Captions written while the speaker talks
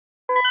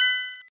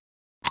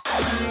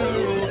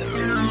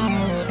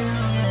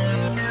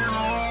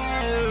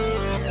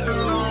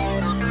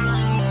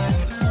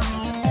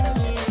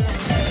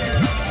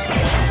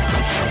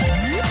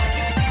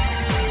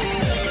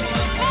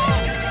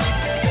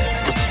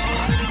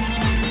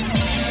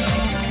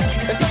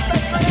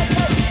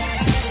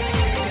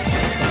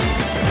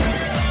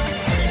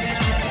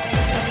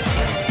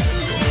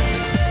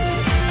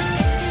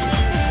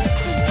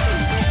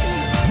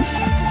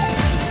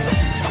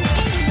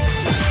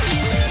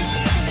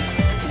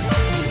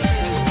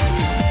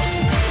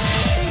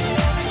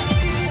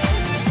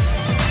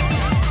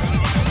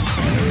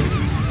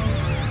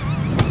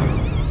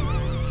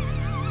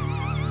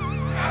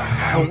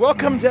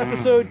Welcome to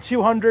episode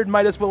 200,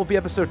 might as well be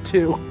episode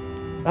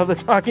 2 of the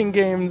Talking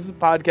Games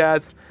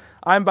podcast.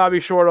 I'm Bobby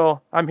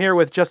Shortle. I'm here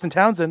with Justin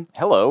Townsend.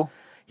 Hello.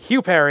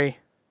 Hugh Perry.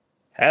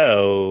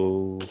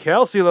 Hello.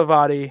 Kelsey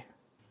Lavati.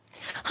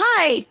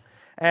 Hi.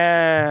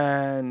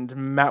 And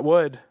Matt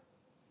Wood.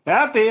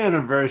 Happy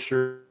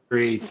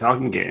anniversary,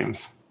 Talking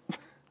Games.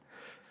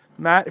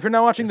 Matt, if you're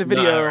not watching the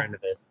video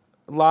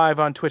live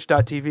on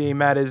twitch.tv,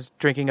 Matt is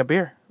drinking a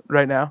beer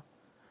right now.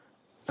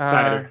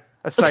 Cider.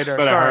 A cider,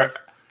 But sorry.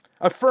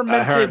 A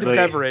fermented hardly-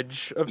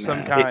 beverage of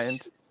some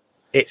kind.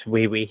 It's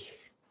wee wee.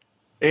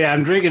 Yeah,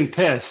 I'm drinking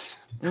piss.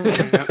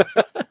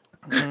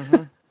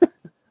 Mm-hmm.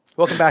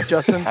 Welcome back,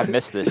 Justin. I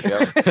missed this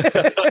show.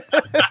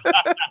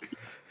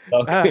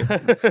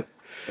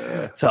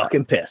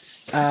 Talking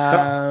piss.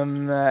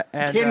 And,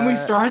 Can we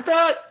start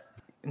that?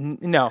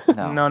 No.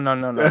 No. No.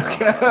 I'm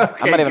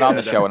not even on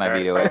the show when I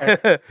veto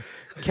it.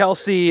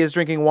 Kelsey is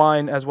drinking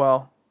wine as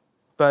well,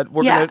 but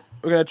we're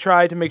gonna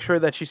try to make sure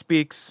that she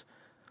speaks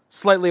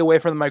slightly away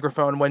from the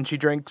microphone when she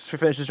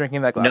finishes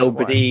drinking that glass of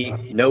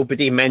wine.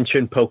 Nobody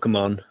mentioned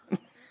Pokemon.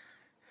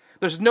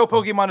 There's no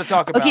Pokemon to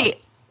talk about. Okay.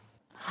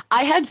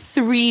 I had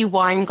 3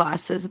 wine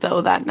glasses,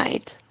 though, that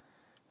night.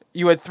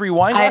 You had 3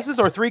 wine glasses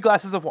or 3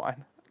 glasses of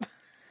wine?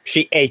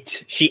 She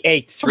ate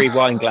 3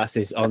 wine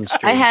glasses on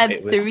stream. I had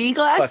It was 3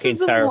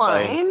 glasses of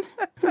terrifying.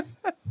 wine.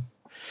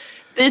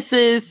 This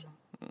is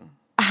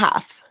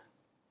half.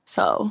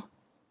 So,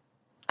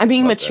 I'm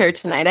being mature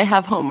tonight. I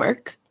have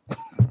homework.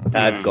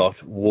 I've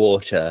got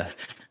water.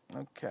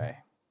 Okay.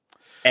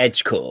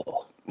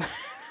 Edgecore.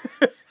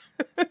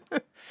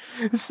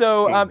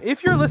 So,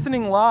 if you're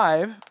listening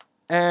live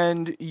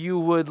and you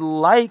would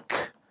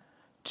like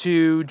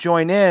to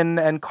join in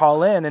and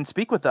call in and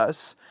speak with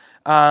us,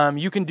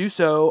 you can do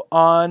so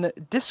on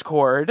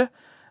Discord.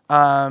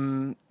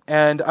 And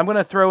I'm going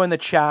to throw in the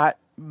chat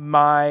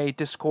my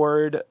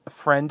Discord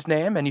friend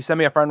name, and you send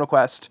me a friend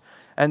request,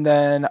 and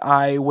then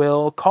I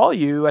will call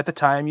you at the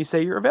time you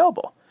say you're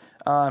available.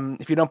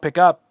 If you don't pick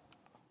up,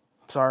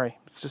 sorry,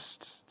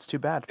 it's too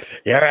bad.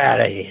 You're out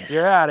of here.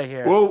 You're out of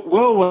here.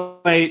 We'll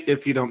wait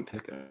if you don't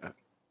pick up.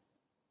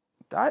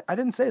 I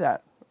didn't say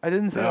that. I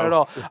didn't say that at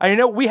all. I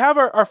know we have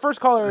our first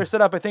caller set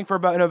up, I think, for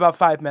about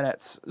 5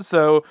 minutes.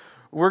 So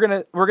we're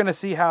gonna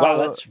see how. Wow,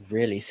 that's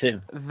really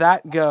soon.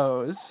 That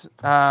goes.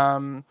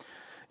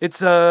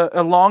 It's a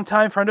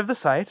longtime friend of the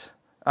site.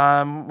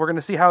 We're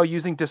gonna see how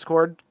using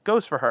Discord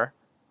goes for her.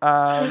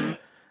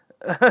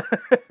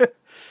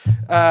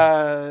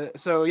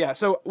 So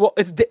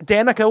it's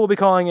Danica will be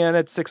calling in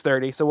at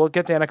 6:30. So we'll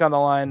get Danica on the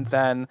line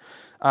then.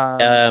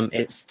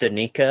 It's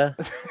Danica.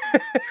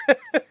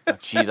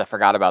 Jeez, I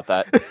forgot about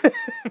that.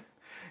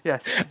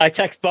 Yes. I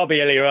text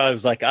Bobby earlier. I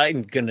was like,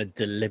 I'm gonna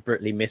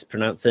deliberately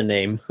mispronounce her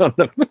name.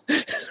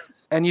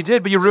 And you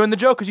did, but you ruined the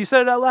joke because you said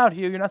it out loud,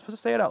 Hugh. You're not supposed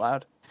to say it out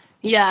loud.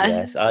 Yeah.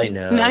 Yes, I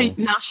know. Now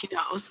she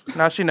knows.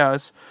 Now she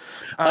knows.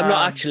 I'm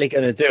not actually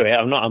going to do it.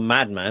 I'm not a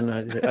madman.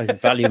 I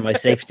value my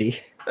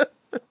safety.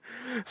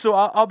 So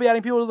I'll be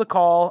adding people to the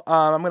call.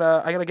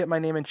 I gotta get my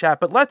name in chat.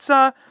 But let's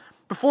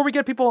before we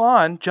get people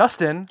on,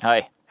 Justin.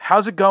 Hi.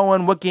 How's it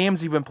going? What games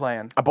have you been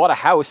playing? I bought a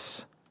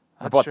house.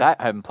 That's true. That.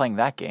 I've been playing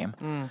that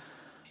game.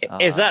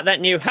 Is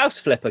that new House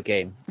Flipper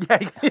game?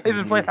 Yeah, you've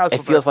been playing House.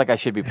 It feels like I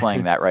should be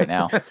playing that right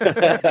now.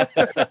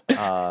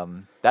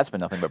 That's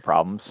been nothing but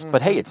problems.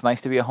 But hey, it's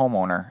nice to be a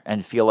homeowner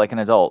and feel like an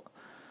adult.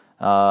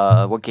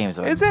 What games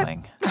have I been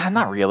playing?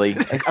 Not really.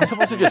 I'm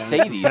supposed to just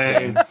say these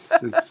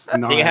things.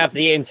 Do you have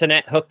the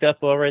internet hooked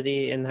up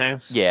already in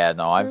house? Yeah,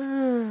 no,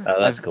 Oh,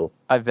 that's cool.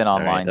 I've been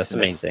online that's the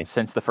main thing.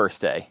 since the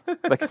first day.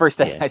 Like the first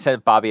day, I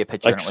sent Bobby a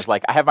picture and it was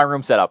like, I have my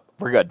room set up.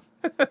 We're good.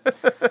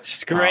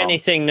 Screw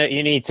anything that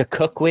you need to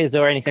cook with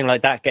or anything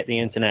like that. Get the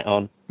internet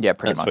on. Yeah,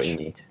 pretty That's much. what you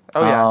need.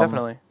 Oh yeah,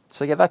 definitely.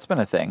 So yeah, that's been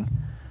a thing.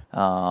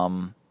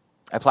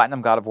 I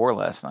platinum God of War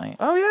last night.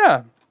 Oh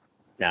yeah.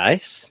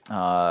 Nice.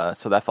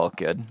 So that felt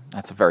good.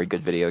 That's a very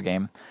good video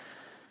game.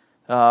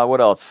 What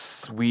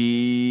else?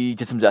 We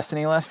did some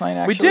Destiny last night,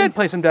 actually. We did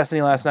play some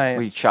Destiny last night.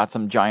 We shot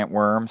some giant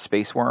worm,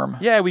 space worm.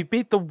 Yeah, we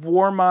beat the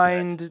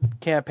Warmind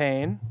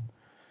campaign,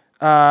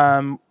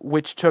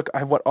 which took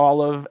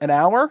all of an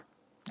hour?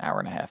 Hour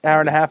and a half. Hour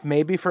and a half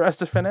maybe for us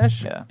to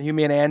finish. Yeah. You,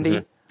 me, and Andy.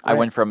 Mm-hmm. I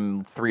went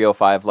from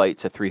 305 light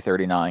to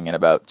 339 in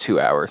about 2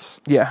 hours.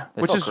 Yeah,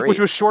 That which felt great.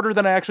 was shorter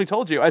than I actually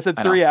told you. I said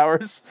I know. 3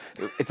 hours.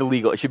 It's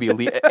illegal. It should be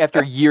illegal.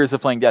 After years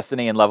of playing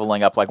Destiny and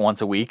leveling up like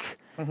once a week,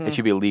 it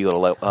should be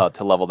illegal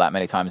to level that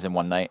many times in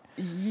one night.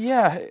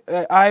 Yeah,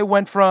 I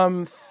went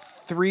from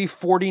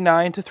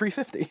 349 to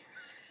 350.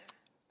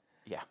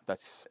 Yeah,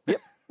 that's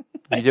yep.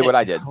 You did what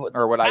I did,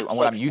 or what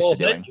I'm used to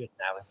doing.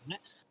 Now, isn't it?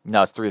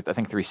 No, it's 3. I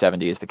think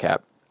 370 is the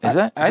cap. Is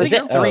it? I think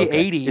it's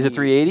 380. Is it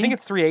 380? I think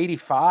it's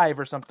 385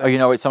 or something. Oh, you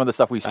know what? Some of the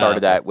stuff we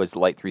started at was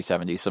light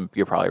 370. So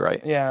you're probably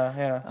right.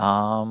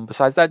 Yeah.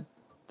 Besides that,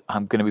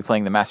 I'm going to be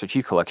playing the Master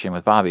Chief Collection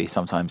with Bobby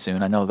sometime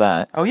soon. I know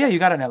that. Oh yeah, you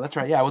got it now. That's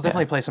right. Yeah, we'll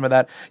definitely play some of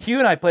that. Hugh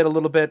and I played a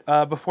little bit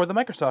before the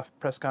Microsoft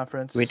press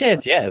conference. We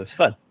did. Yeah, it was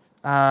fun.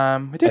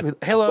 We did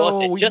with Halo.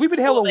 Bought it just We beat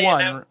Halo before they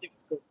 1. announced it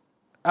was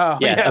Oh,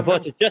 Yeah, I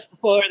bought it just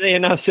before they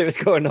announced it was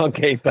going on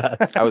Game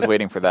Pass. I was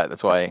waiting for that.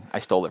 That's why I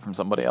stole it from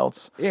somebody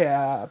else.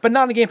 Yeah, but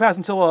not in Game Pass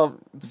until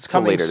it's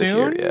coming later this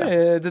soon. year,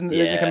 yeah. It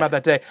didn't come out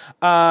that day.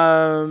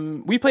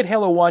 We played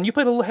Halo 1. You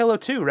played a little Halo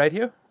 2, right,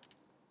 Hugh?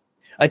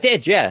 I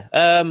did, yeah.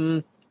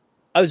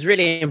 I was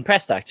really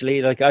impressed,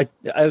 actually. Like I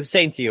was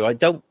saying to you, I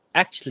don't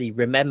actually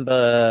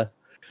remember.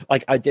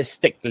 Like I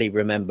distinctly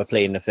remember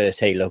playing the first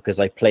Halo because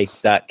I played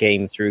that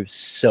game through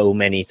so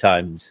many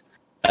times.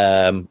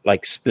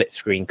 Like split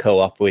screen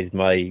co-op with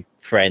my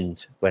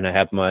friend when I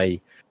had my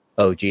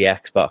OG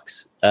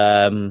Xbox.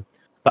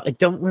 But I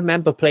don't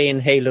remember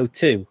playing Halo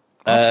 2.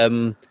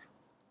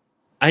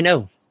 I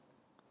know.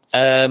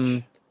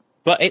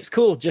 But it's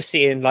cool just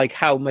seeing like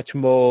how much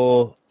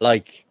more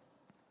like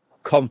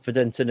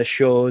confident and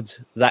assured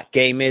that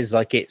game is.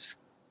 Like it's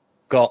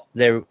got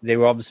they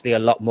were obviously a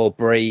lot more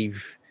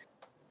brave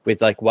with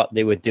like what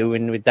they were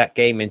doing with that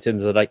game in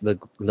terms of like the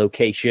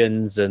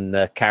locations and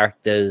the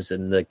characters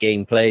and the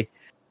gameplay.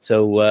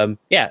 So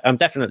yeah, I'm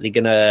definitely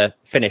gonna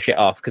finish it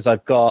off because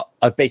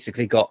I've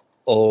basically got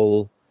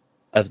all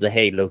of the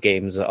Halo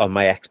games on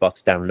my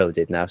Xbox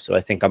downloaded now. So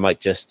I think I might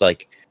just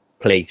like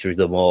play through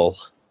them all.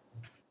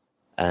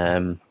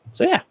 So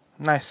yeah,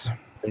 Nice.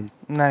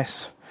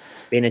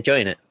 been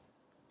enjoying it.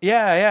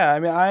 Yeah. I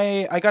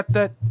mean, I got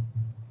that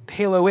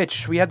Halo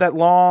itch. We had that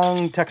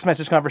long text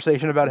message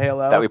conversation about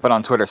Halo That we put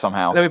on Twitter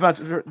somehow.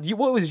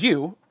 What was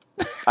you?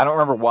 I don't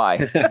remember why.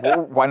 I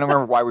don't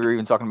remember why we were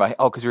even talking about.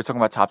 Oh, because we were talking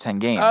about top 10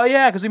 games. Oh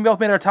yeah, because we both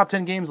made our top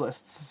 10 games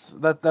lists.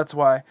 That's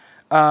why.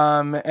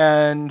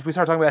 And we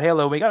started talking about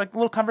Halo. We got a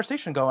little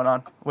conversation going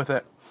on with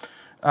it.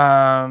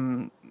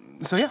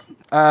 So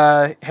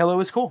yeah, Halo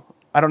is cool.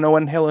 I don't know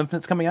when Halo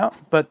Infinite's coming out,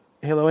 but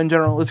Halo in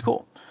general is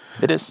cool.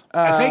 It is.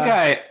 I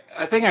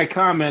think I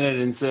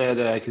commented and said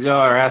because y'all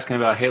are asking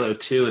about Halo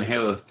 2 and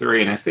Halo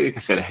 3, and I think I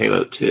said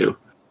Halo 2.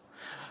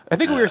 I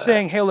think we were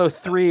saying Halo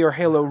 3 or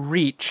Halo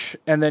Reach,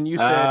 and then you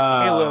said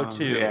Halo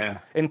 2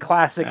 in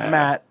classic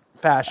Matt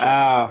fashion.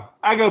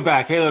 I go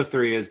back. Halo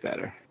 3 is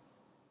better.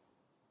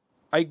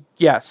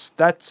 Yes,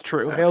 that's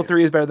true. Okay. Halo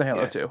 3 is better than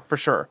Halo Yes. 2, for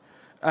sure.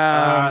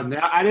 Now,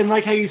 I didn't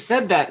like how you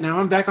said that. Now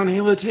I'm back on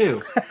Halo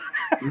 2.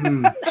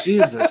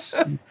 Jesus.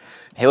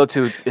 Halo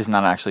 2 is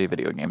not actually a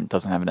video game. It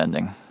doesn't have an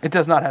ending. It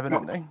does not have an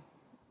ending.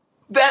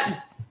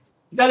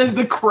 That is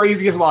the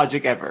craziest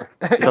logic ever.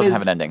 It doesn't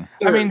have an ending.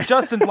 I mean,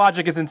 Justin's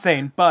logic is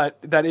insane, but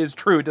that is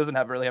true. It doesn't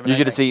really have an ending.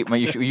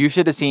 You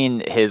should have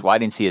seen his. Well, I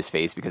didn't see his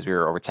face because we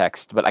were over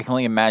text, but I can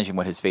only imagine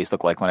what his face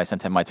looked like when I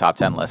sent him my top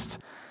 10 list.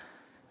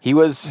 He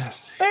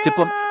was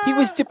he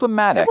was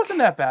diplomatic. It wasn't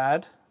that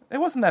bad. There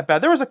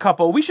was a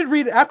couple. We should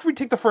read after we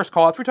take the first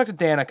call. After we talk to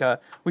Danica,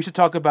 we should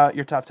talk about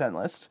your top 10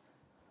 list.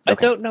 I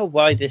don't know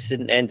why this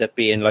didn't end up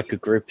being like a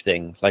group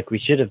thing. Like we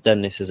should have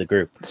done this as a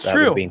group. It's That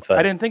true. would have been fun.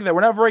 I didn't think that. We're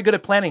not very good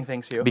at planning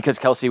things, Hugh. Because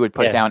Kelsey would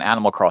put Yeah. down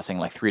Animal Crossing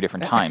like 3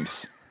 different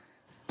times,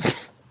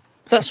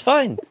 That's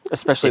fine.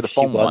 especially If the she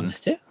phone one.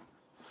 wants to.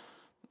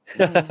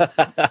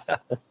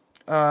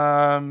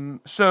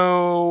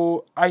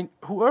 So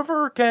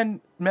whoever can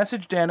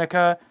message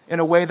Danica in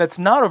a way that's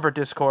not over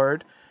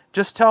Discord,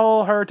 just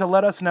tell her to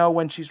let us know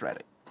when she's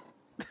ready.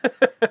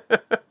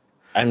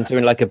 I'm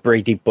doing like a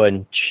Brady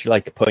Bunch,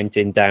 like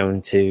pointing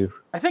down to.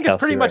 I think it's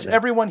pretty Kelsey much right now.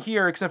 everyone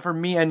here except for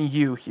me and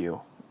you,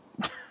 Hugh.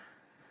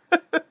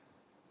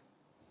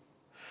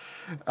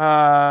 So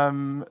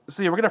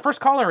yeah, we're gonna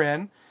first call her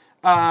in.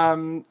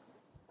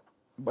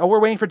 We're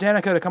waiting for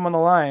Danica to come on the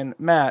line.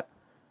 Matt,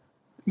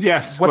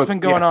 Yes. what's been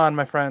going on,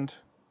 my friend?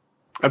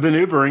 I've been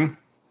Ubering.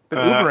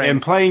 Ubering.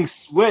 And playing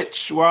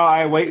Switch while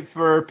I wait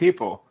for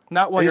people.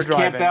 Not while I you're just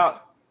camped driving.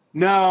 out.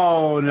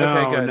 No,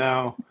 Okay, good.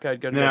 no.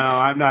 Good. No,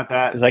 I'm not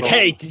that. It's like, bold.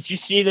 hey, did you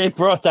see they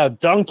brought out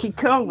Donkey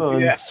Kong on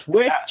Yeah.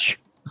 Switch?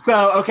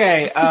 So,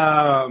 okay,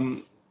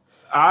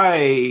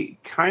 I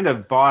kind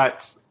of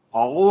bought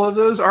all of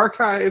those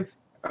arcade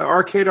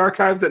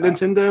archives that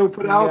Nintendo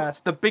put out. Yes,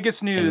 the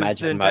biggest news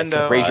Imagine my Nintendo.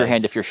 surprise. Raise your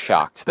hand if you're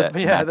shocked that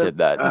Matt did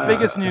that. The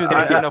biggest news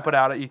that Nintendo put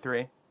out at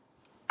E3.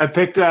 I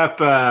picked up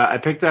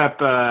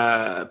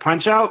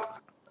Punch Out,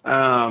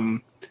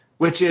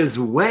 which is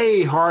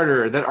way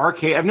harder than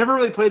arcade. I've never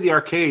really played the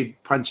arcade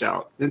Punch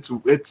Out. It's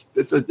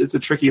a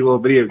tricky little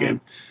video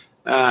game.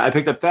 I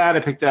picked up that. I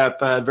picked up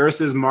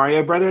Versus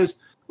Mario Brothers,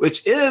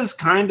 which is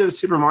kind of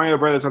Super Mario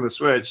Brothers on the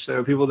Switch.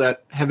 So people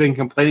that have been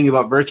complaining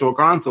about Virtual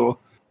Console,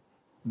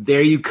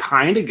 there you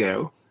kind of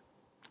go.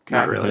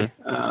 Not really.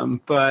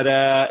 But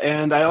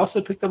and I also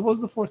picked up, what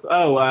was the fourth?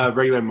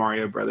 Regular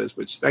Mario Brothers,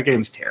 which that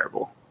game's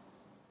terrible.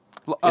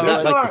 Is There's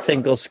that like not- the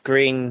single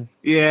screen?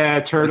 Yeah,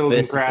 turtles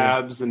and this, isn't it?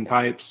 crabs and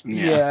pipes. And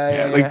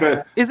Yeah. Like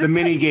the Is it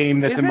mini game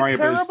that's is in it Mario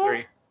Bros. terrible?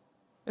 3.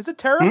 Is it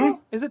terrible?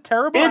 Is it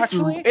terrible,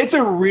 actually? It's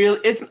a real.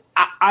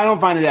 I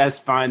don't find it as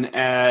fun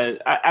as.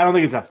 I don't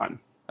think it's that fun.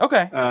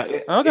 Okay.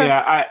 Okay.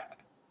 Yeah.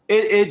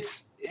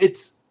 It's.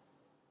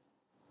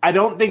 I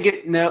don't think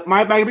it. No,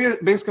 my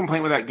biggest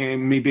complaint with that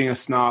game, me being a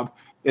snob,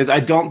 is I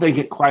don't think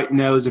it quite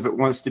knows if it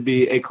wants to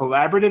be a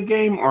collaborative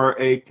game or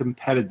a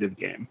competitive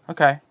game.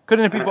 Okay.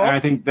 Couldn't it be both? I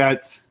think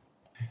that's.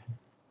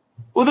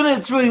 Well, then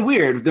it's really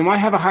weird. Then why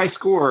have a high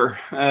score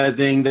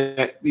thing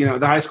that the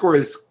high score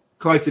is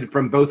collected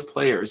from both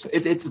players?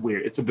 It's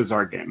weird. It's a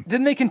bizarre game.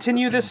 Didn't they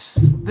continue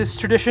this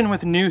tradition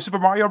with New Super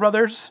Mario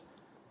Brothers?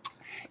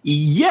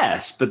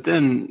 Yes, but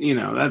then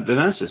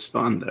that's just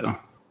fun though.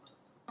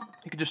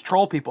 You could just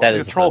troll people. That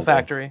It's is a troll fun, though.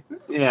 factory.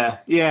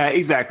 Yeah,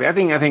 exactly. I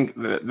think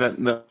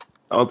that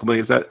ultimately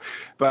is that.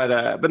 But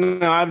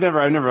no, I've never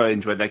really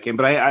enjoyed that game.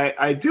 But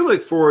I do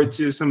look forward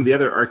to some of the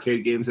other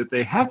arcade games that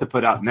they have to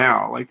put out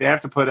now. Like they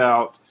have to put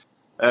out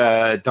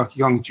Donkey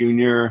Kong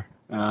Jr.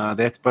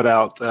 They have to put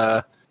out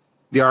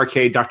the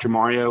arcade Dr.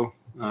 Mario.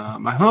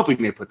 I'm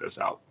hoping they put those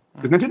out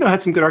because Nintendo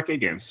had some good arcade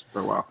games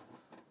for a while.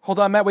 Hold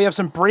on, Matt. We have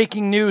some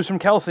breaking news from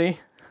Kelsey.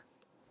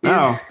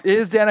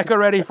 Is Danica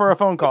ready for a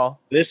phone call?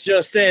 This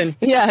just in.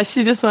 Yeah,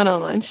 she just went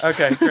on lunch.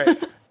 Okay, great.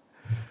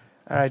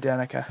 All right,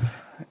 Danica.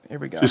 Here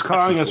we go. She's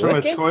calling us from a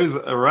working? Toys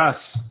R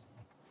Us.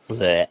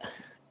 Blech.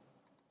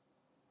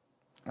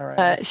 All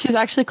right. She's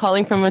actually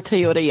calling from a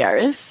Toyota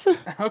Yaris.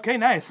 Okay,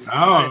 nice.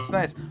 Oh.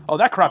 Nice. Oh,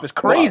 that crop is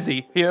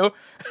crazy, Hugh.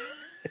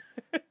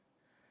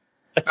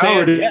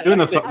 We're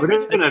doing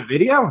a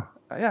video?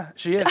 Yeah,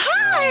 she is.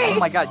 Oh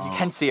my god, you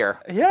can see her.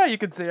 Yeah, you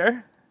can see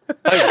her.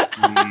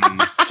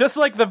 Just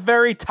like the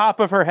very top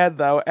of her head,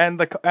 though, and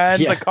the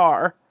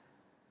car.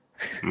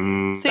 Say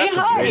Really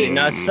hi.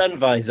 nice sun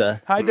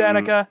visor. Hi,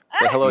 Danica.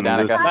 Say hello,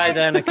 Danica. Hi,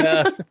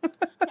 Danica.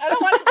 I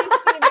don't want to be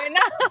seen right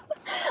now.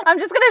 I'm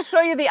just gonna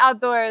show you the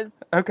outdoors.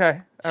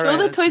 Okay. All Show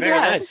the right. Toys Very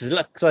R nice. Us. It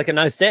looks like a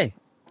nice day.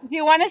 Do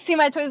you want to see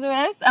my Toys R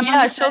Us? I'm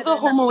Yeah, show the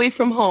home away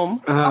from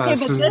home. Okay, This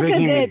but is this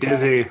making is me it.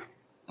 dizzy.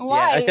 Why?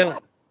 Yeah, I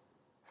don't.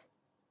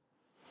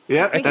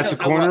 Yep, that's a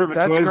corner of a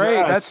That's Toys great.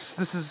 R Us.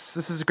 This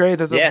is great.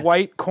 There's a Yeah.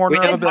 white corner We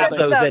of a don't have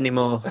building. those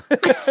anymore.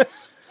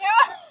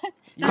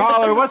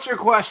 Caller, what's your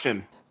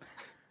question?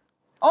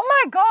 Oh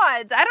my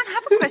God! I don't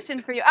have a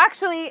question for you.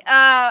 Actually,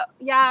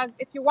 yeah,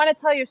 if you want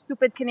to tell your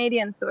stupid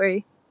Canadian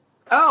story.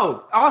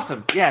 Oh,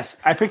 awesome. Yes,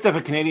 I picked up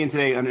a Canadian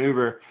today on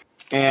Uber,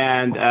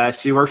 and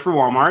she works for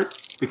Walmart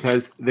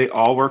because they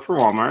all work for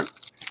Walmart.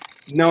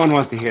 No one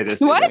wants to hear this.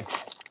 do What?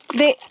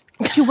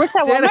 She works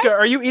at Danica, Walmart?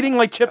 are you eating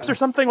like chips or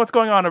something? What's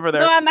going on over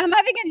there? No, I'm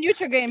having a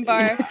Nutrigrain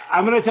bar. they?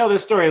 I'm going to tell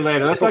this story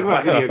later. Let's talk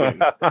about video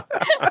games.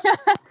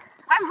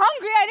 I'm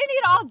hungry. I didn't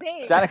eat all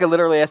day. Danica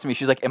literally asked me,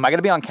 she's like, am I going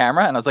to be on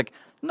camera? And I was like,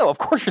 no, of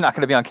course you're not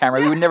going to be on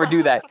camera. We would never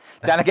do that.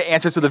 Danica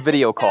answers with a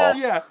video call.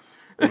 Yeah.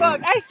 Look, I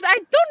don't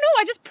know.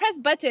 I just press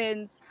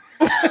buttons.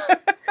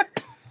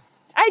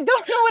 I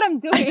don't know what I'm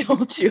doing. I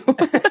told you.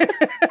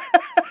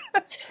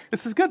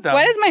 This is good though.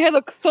 Why does my hair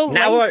look so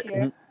light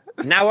here?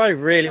 Now I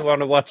really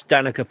want to watch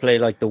Danica play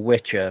like The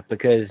Witcher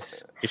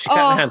because if she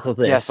can't handle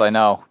this. Yes, I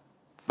know.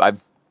 I've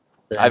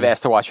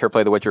asked to watch her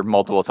play The Witcher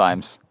multiple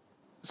times.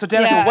 So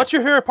Danica, Yeah. what's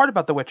your favorite part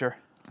about The Witcher?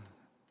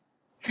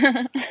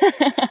 The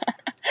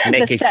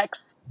Naked. sex.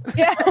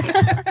 Yeah.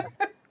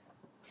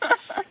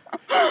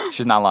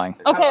 She's not lying.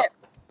 Okay.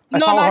 I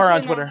No, follow I'm her on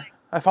actually not Twitter. lying.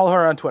 I follow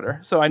her on Twitter,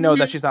 so I know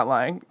that she's not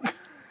lying.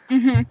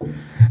 I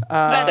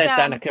But, sent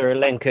Danica a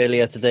link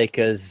earlier today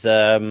because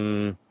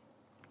the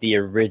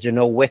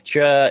original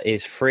Witcher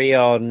is free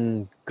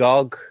on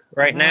GOG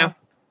right now.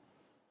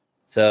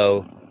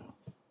 So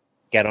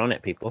get on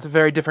it, people. It's a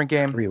very different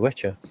game. Free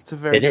Witcher. It's a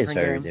very It is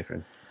different very game.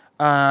 different.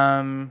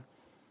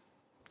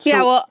 Yeah,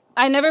 So- well,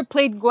 I never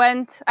played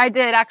Gwent. I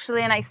did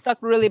actually, and I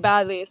sucked really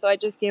badly, so I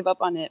just gave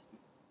up on it.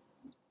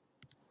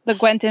 The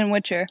Gwent in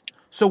Witcher.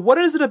 So what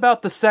is it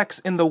about the sex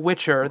in The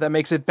Witcher that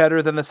makes it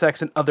better than the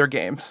sex in other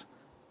games?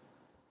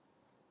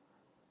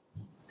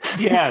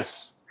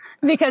 Yes.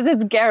 Because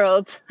it's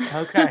Geralt.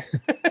 Okay.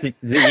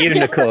 The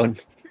unicorn.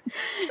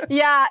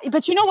 Yeah,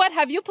 but you know what?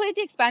 Have you played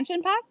the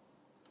expansion packs?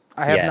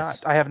 I have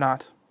Yes. not. I have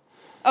not.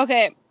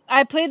 Okay,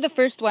 I played the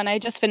first one. I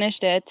just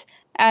finished it.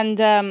 And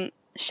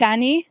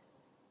Shani,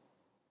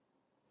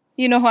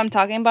 you know who I'm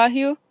talking about,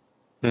 Hugh?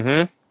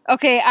 Mm-hmm.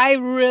 Okay, I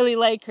really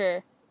like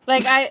her.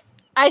 Like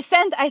I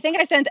think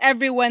I sent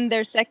everyone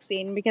their sex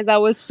scene because I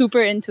was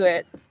super into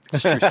it.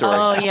 It's a true story.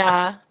 Oh,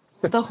 yeah.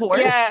 The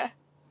horse? Yeah.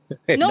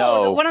 No,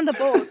 No. the one on the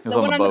boat. was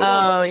on the boat.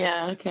 Oh,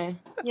 yeah. Okay.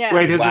 Yeah.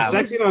 Wait, there's a Wow.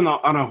 sex scene on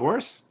a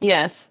horse?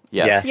 Yes.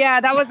 Yes. Yes. Yeah,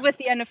 that was with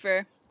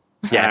Yennefer.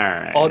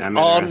 Yeah. All right, I'm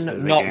interested in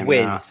On the not game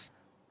with. now.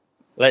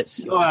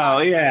 Let's.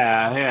 Well,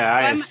 yeah,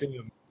 I I'm-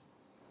 assume.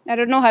 I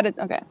don't know how to.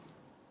 Okay.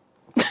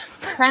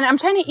 I'm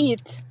trying to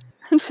eat.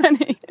 I'm trying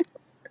to eat.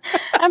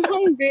 I'm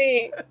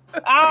hungry.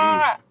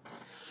 Ah.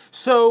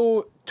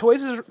 So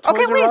Toys R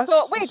Okay, R wait, Us.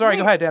 so- wait, Sorry,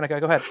 wait. go ahead, Danica.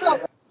 Go ahead.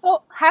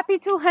 So happy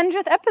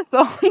 200th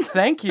episode.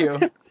 Thank you.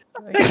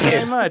 Thank you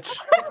very much.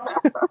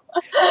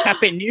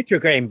 Happy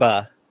Nutrigrain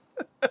bar.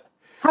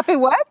 Happy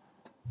what?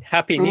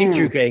 Happy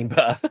Nutrigrain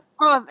bar.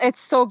 Oh,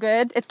 it's so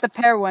good. It's the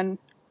pear one.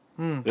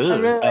 I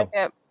really Oh. like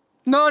it.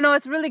 No,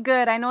 it's really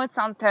good. I know it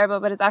sounds terrible,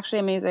 but it's actually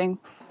amazing.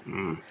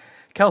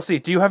 Kelsey,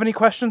 do you have any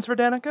questions for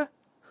Danica?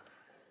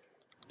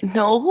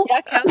 No.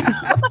 Yeah, Kelsey,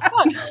 what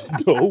the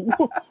fuck?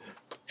 No.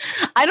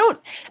 I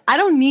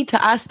don't need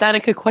to ask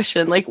Danica a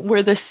question. Like,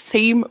 we're the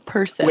same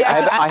person. Wait,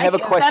 I have a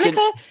question.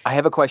 Danica, I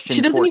have a question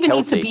she doesn't for even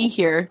Kelsey. need to be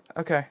here.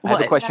 Okay. I have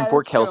a What? question That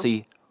for is true.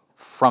 Kelsey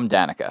from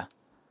Danica.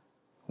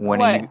 When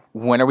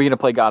What? are we going to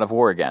play God of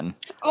War again?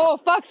 Oh,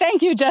 fuck.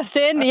 Thank you,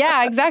 Justin.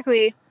 Yeah,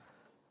 exactly.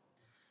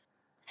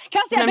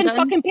 Kelsey, When I've I'm been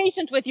done- fucking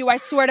patient with you. I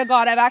swear to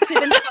God. I've actually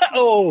been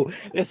Oh,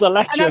 it's a and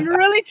lecture. I'm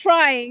really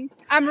trying.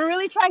 I'm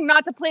really trying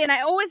not to play, and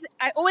I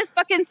always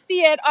fucking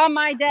see it on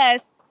my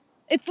desk.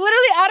 It's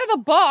literally out of the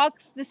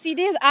box. The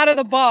CD is out of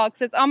the box.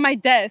 It's on my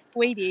desk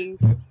waiting.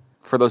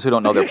 For those who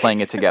don't know, they're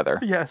playing it together.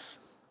 Yes.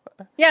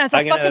 Yeah, it's a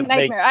I'm gonna fucking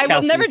make nightmare. I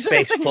will never Kelsey's do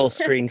face this again. full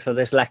screen for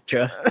this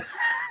lecture.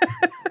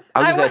 I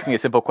was just I- asking a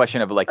simple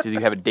question of like, do you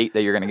have a date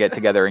that you're going to get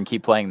together and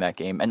keep playing that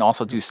game, and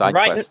also do side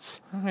Right.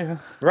 quests? Yeah.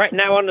 Right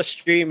now on the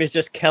stream is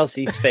just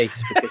Kelsey's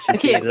face because she's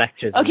Okay. being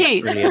lectured. and Okay.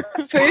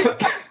 it's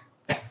brilliant.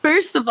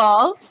 First of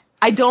all,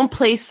 I don't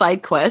play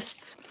side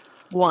quests.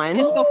 One.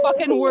 It's the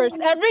fucking worst.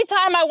 Every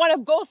time I want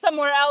to go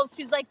somewhere else,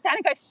 she's like,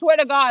 Danica, I swear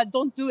to God,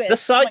 don't do it. The I'm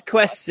side like,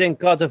 quests in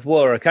God of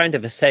War are kind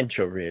of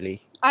essential,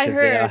 really. I Because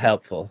they are heard.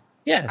 helpful.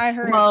 Yeah. I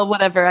heard. Well,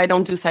 whatever. I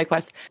don't do side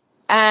quests.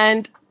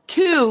 And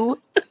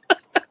two,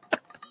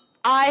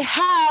 I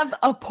have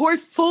a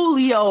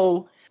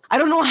portfolio. I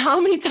don't know how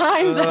many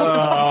times I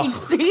have to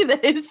fucking say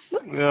this.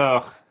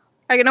 Ugh.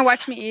 Are you gonna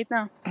watch me eat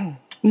now?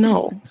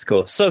 No. It's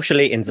cool. Social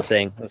eating's a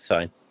thing. That's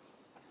fine.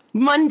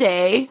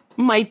 Monday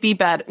might be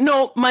bad.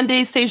 No,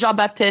 Monday, Saint Jean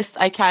Baptiste.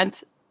 I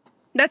can't.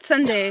 That's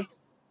Sunday.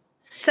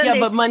 Yeah,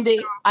 but Monday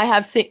I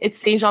have it's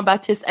Saint Jean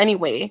Baptiste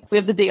anyway. We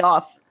have the day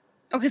off.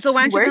 Okay, so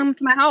why don't you Work? come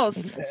to my house?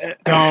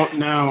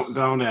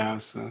 Don't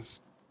ask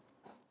us.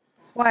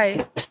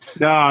 Why?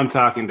 No, I'm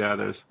talking to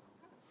others.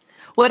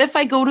 What if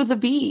I go to the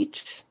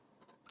beach?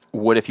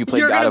 What if you played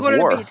You're God gonna of go to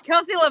War? the beach.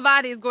 Kelsey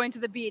Lavati is going to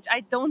the beach.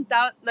 I don't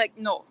doubt. Like,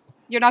 no,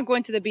 you're not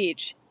going to the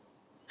beach.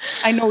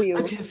 I know you.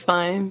 Okay,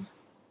 fine.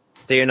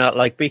 Do you not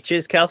like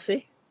beaches,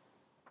 Kelsey?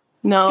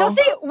 No.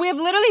 Kelsey, we've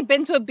literally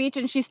been to a beach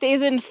and she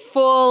stays in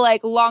full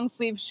like long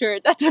sleeve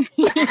shirt. That's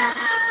amazing.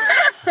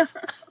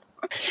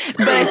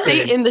 But I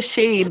stay in the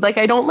shade. Like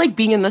I don't like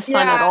being in the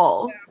sun Yeah. at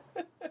all.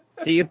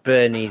 Do you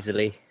burn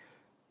easily?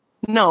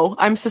 No,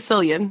 I'm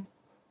Sicilian.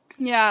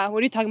 Yeah, what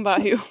are you talking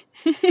about, Hugh?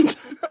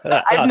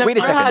 I've never wait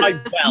a second. had I'm a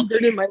Welsh.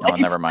 sunburn in my Oh, life.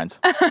 never mind.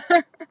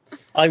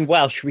 I'm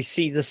Welsh. We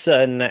see the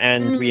sun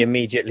and we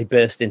immediately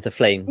burst into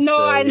flames. No,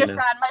 so, I you know.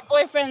 understand.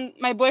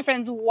 My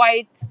boyfriend's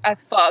white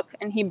as fuck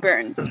and he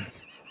burns.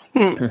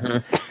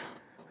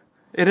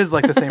 It is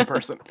like the same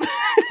person.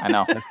 I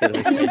know.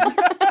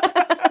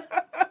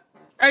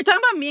 Are you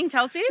talking about me and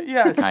Kelsey?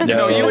 Yes. I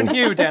No, know. you and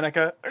Hugh,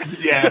 Danica.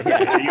 Yes,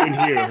 yeah, you and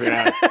Hugh.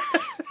 Yeah.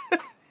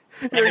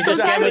 You're Just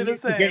exactly get the the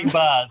same. green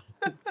bars.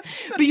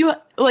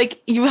 But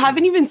you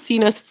haven't even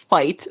seen us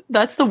fight.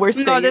 That's the worst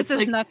No, thing. this It's is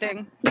like,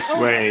 nothing.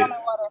 Wait.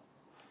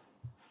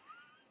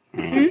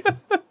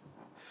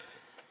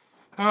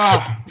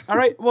 All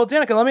right. Well,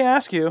 Danica, let me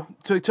ask you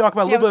to talk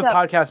about a little bit of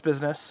what's podcast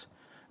business.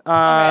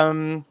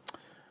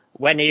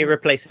 When are you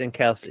replacing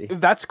Kelsey?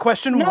 That's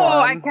question No, one.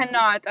 I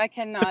cannot. I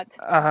cannot.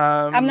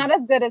 I'm not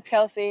as good as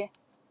Kelsey.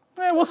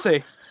 We'll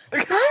see.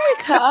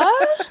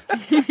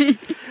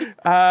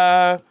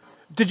 Danica?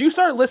 Did you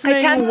start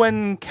listening can't-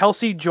 when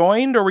Kelsey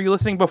joined, or were you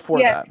listening before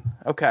Yes.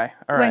 that? Okay.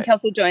 All When right.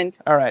 Kelsey joined.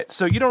 All right.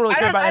 So you don't really I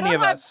care don't- about I any don't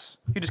of have- us.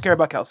 You just care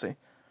about Kelsey.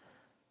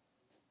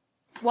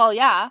 Well,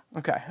 yeah.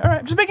 Okay. All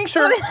right. Just making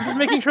sure. Just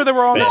making sure that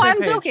we're all on No, the same I'm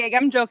page. joking.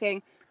 I'm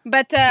joking.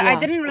 But I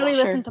didn't really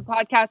sure. listen to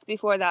podcasts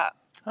before that.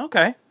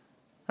 Okay.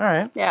 All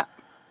right. Yeah.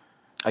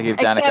 I gave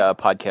Except- Danica a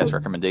podcast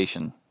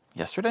recommendation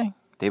yesterday,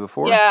 day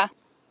before. Yeah.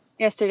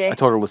 Yesterday. I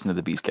told her to listen to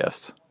the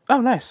Beastcast.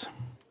 Oh, nice.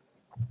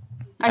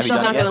 I Have you still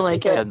done not it yet? gonna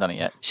like She it. hasn't done it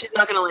yet. She's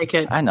not gonna like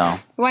it. I know.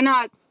 Why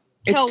not?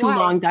 It's Tell too why.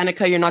 long,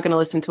 Danica. You're not gonna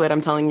listen to it.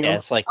 I'm telling you. Yeah,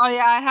 it's like Oh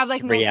yeah, I have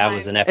like 3 no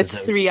hours time. an It's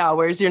episode. 3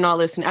 hours. You're not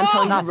listening. I'm Oh,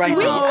 telling you not right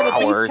three now. No,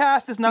 the hours.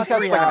 Beastcast is not Beastcast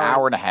 3 is like an hours.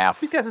 hour and a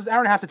half, Beastcast is an hour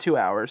and a half to 2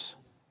 hours.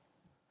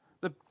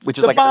 which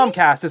is The like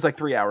Bombcast is like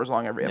 3 hours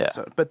long every Yeah.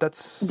 episode, but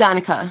that's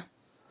Danica,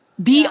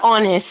 be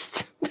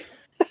honest.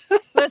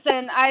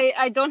 Listen,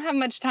 I don't have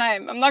much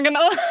time. I'm not gonna.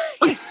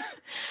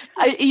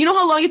 You know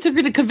how long it took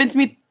her to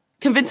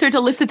convince her to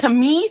listen to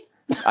me?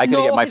 I could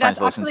get my okay, friends that's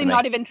to listen actually to me.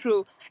 not even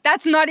true.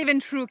 That's not even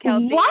true,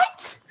 Kelsey.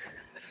 What?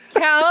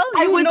 Kel,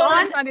 I you was know on-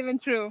 that's not even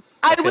true.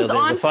 I feel was there's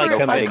a on fight for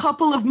coming. a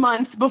couple of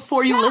months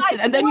before you Yeah,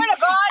 listened, I and then swear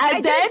to God, I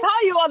and didn't then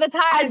tell you all the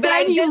time. and but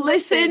I then you did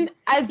listen,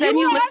 and then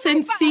you were listen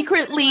having fun.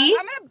 secretly.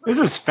 I'm gonna- This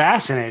is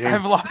fascinating.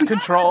 I've lost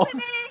control.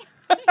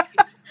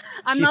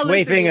 I'm She's not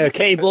waving her listening.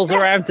 cables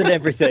around and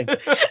everything.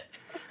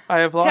 I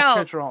have lost Kel.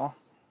 control.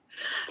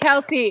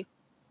 Kelsey,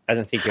 I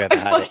don't think you ever I'm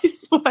had it. fucking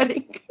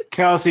sweating.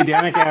 Kelsey,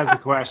 Danica has a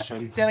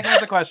question. Danica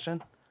has a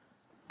question.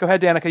 Go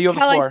ahead, Danica. You have the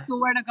Kel, I floor.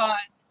 swear to God.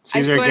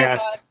 She's I our swear to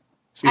guest. God,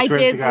 She I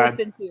swears to did God.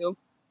 listen to you.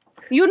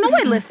 You know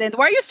I listened.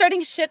 Why are you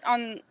starting shit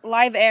on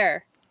live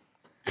air?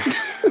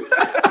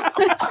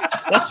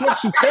 That's what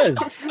she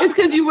does. It's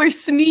because you were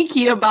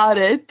sneaky about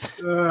it.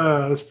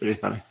 That's pretty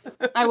funny.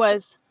 I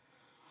was.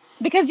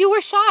 Because you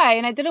were shy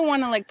and I didn't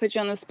want to like put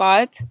you on the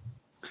spot.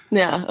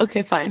 Yeah.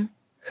 Okay. Fine.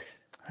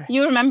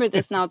 You remember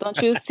this now, don't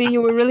you? See,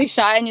 you were really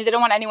shy and you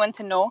didn't want anyone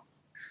to know.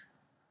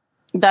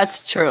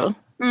 That's true.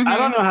 I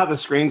don't know how the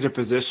screens are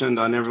positioned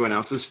on everyone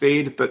else's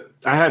feed, but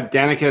I have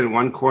Danica in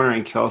one corner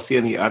and Kelsey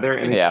in the other,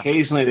 and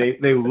occasionally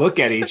they look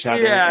at each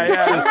other.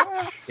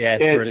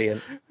 It's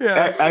brilliant.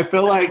 Yeah. I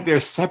feel like they're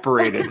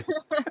separated.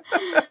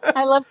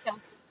 I love them.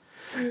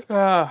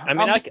 I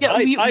mean,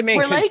 I'm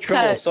in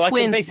control, so I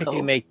can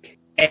basically make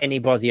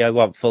anybody I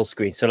want full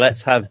screen. So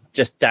let's have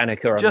just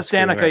Danica on Just the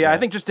screen Danica, right now. I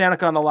think just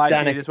Danica on the live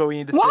feed is what we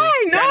need to see.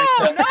 Why?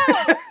 No.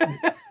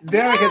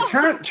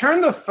 Danica, turn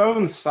the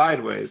phone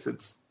sideways.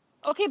 It's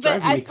Okay, but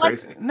driving me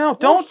crazy. No,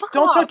 don't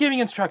start giving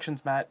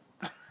instructions, Matt.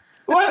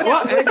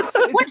 What? It's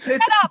Shut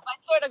up! I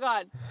swear to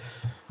God.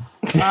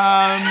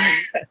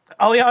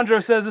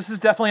 Alejandro says this is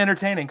definitely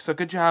entertaining, so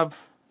good job,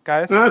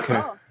 guys.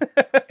 okay.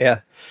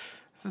 Yeah.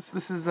 This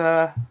is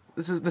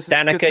good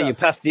Danica, stuff. you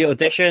passed the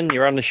audition.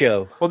 You're on the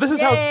show. Well, this is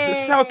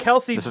how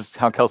Kelsey. This is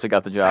how Kelsey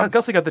got the job.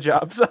 Kelsey got the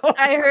job. So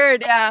I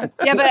heard, yeah,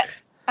 but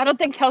I don't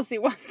think Kelsey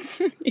wants.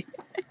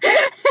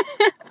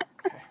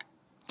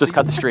 Just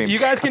cut the stream. you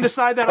guys can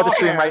decide that. Cut the off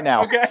stream air, right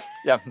now. Okay.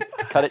 Yeah,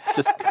 cut it.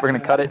 We're gonna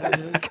cut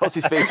it.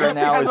 Kelsey's face right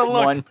now has is a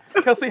look. one.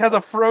 Kelsey has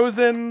a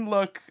frozen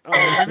look. Oh,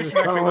 maybe she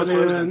actually was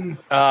frozen.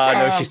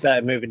 No, she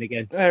started moving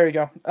again. There we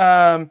go.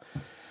 Oh,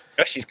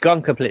 she's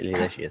gone completely.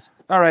 There she is.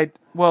 All right.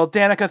 Well,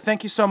 Danica,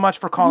 thank you so much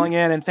for calling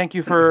in, and thank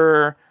you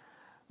for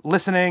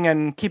listening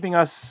and keeping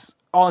us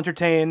all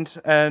entertained.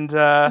 And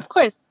Of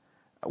course,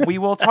 we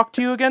will talk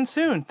to you again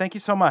soon. Thank you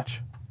so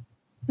much.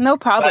 no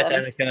problem. Bye,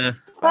 Danica.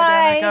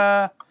 Bye,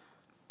 Danica.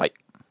 Bye.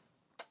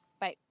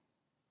 Bye.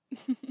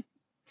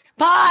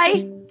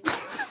 Bye.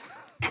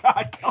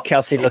 God,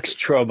 Kelsey looks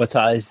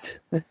traumatized.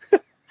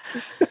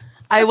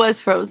 I was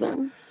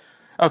frozen.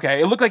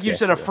 Okay, it looked like you Yeah,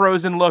 said a she was.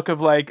 frozen look of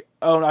like,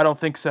 oh, I don't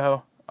think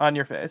so on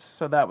your face.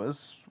 So that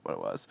was what it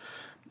was.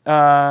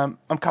 I'm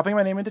copying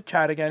my name into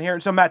chat again here.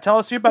 So Matt, tell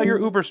us about your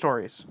Uber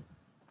stories.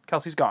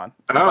 Kelsey's gone.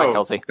 Bye,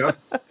 Kelsey.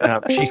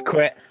 She's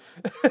quit.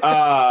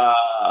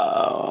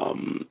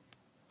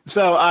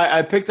 So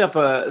I picked up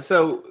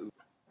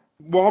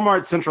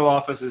Walmart central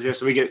office is here,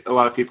 so we get a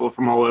lot of people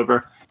from all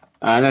over,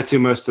 and that's who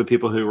most of the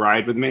people who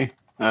ride with me.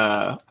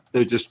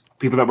 They're just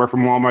people that work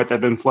from Walmart that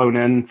have been flown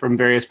in from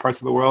various parts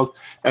of the world.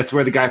 That's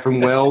where the guy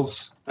from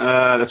Wales.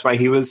 That's why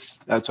he was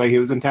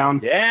in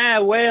town. Yeah,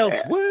 Wales.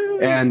 Woo!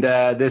 And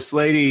this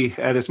lady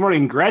this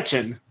morning,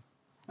 Gretchen.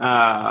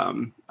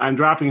 I'm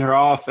dropping her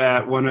off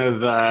at one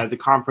of the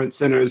conference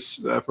centers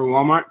for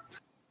Walmart.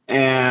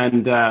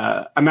 And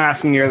I'm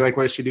asking her, like,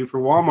 what does she do for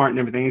Walmart and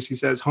everything? And she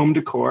says, home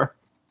decor.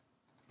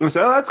 And I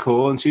said, oh, that's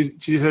cool. And she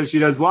says she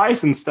does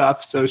license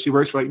stuff. So she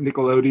works for, like,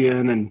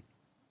 Nickelodeon and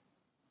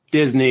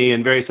Disney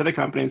and various other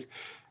companies.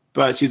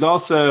 But she's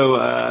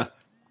also,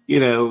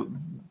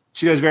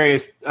 she does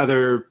various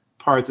other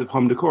parts of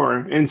home decor.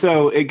 And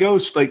so it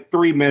goes for, like,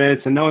 3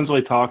 minutes, and no one's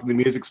really talking. The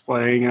music's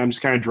playing, and I'm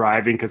just kind of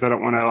driving because I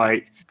don't want to,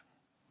 like,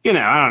 I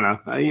don't know.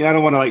 I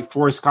don't want to, like,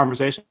 force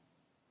conversation.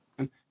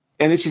 And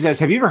then she says,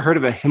 have you ever heard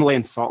of a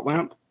Himalayan salt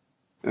lamp?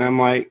 And I'm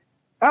like,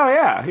 oh,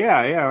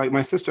 yeah. Like,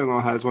 my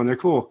sister-in-law has one. They're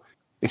cool.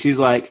 And she's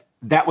like,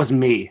 that was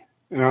me.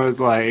 And I was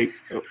like,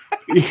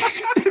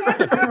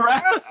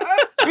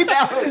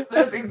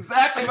 that's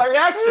exactly my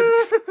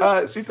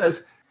reaction. She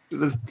says,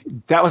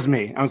 that was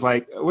me. I was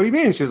like, what do you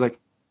mean? She was like,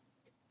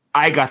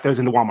 I got those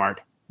into Walmart.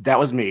 That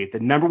was me. The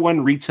number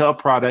one retail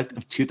product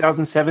of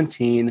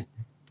 2017.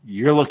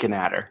 You're looking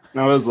at her.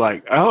 And I was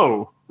like,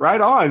 oh,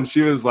 right on.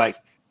 She was like,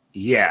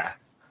 yeah.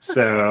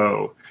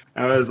 So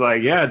I was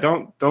like, yeah,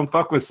 don't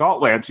fuck with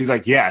salt lamps. She's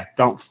like, yeah,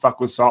 don't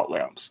fuck with salt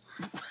lamps.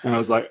 And I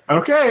was like,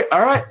 okay,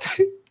 all right.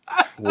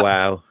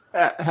 Wow.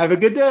 Have a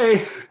good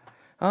day.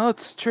 Oh,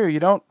 it's true. You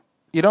don't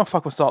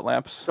fuck with salt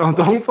lamps.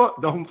 Don't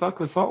fuck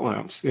with salt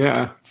lamps.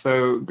 Yeah.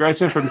 So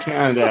Gretchen from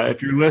Canada,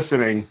 if you're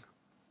listening,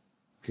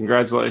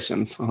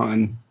 congratulations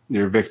on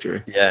your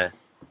victory. Yeah.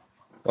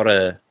 What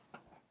an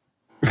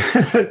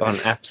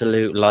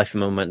absolute life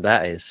moment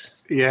that is.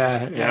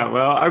 Yeah.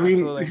 Well, I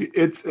mean,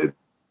 Absolutely.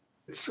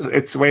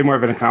 it's way more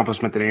of an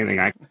accomplishment than anything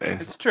I can say.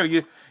 It's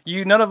true.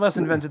 You none of us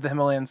invented the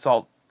Himalayan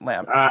salt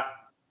lamp.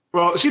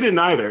 Well, she didn't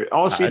either.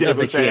 All she I did don't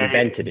was think she say,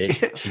 invented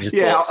it. She just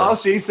yeah, bought all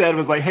some. she said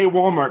was like, hey,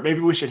 Walmart,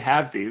 maybe we should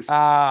have these.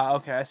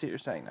 Okay, I see what you're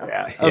saying now.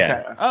 Yeah. Okay.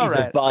 Yeah. All She's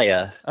right. a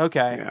buyer.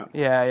 Okay.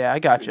 Yeah. Yeah, I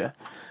gotcha.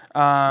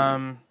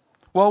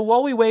 Well,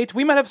 while we wait,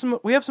 we have some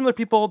other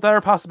people that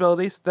are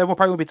possibilities. That will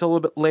probably be a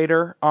little bit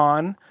later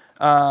on,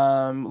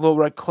 a little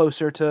bit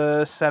closer to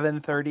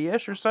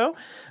 7:30ish or so.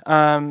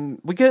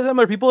 We get some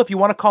other people. If you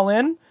want to call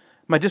in,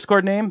 my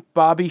Discord name,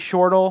 Bobby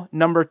Shortle,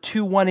 number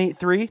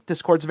 2183.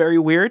 Discord's very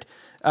weird.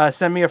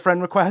 Send me a friend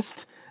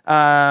request.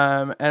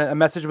 And a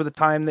message with a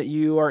time that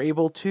you are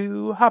able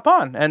to hop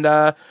on, and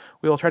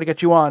we will try to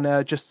get you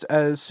on just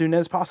as soon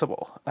as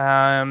possible.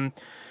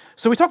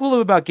 So we talked a little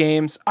bit about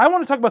games. I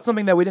want to talk about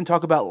something that we didn't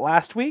talk about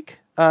last week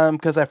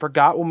because I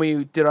forgot when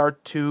we did our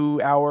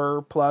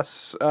 2-hour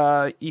plus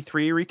E3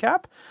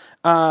 recap,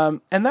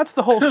 and that's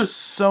the whole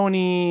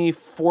Sony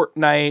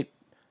Fortnite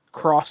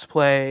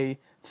crossplay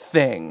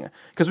thing,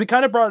 because we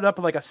kind of brought it up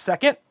in like a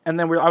second, and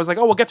then I was like,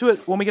 oh, we'll get to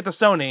it when we get to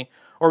Sony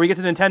or we get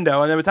to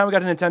Nintendo. And then by the time we got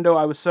to Nintendo,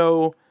 I was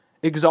so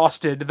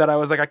exhausted that I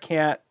was like, I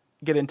can't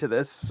get into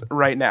this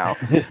right now.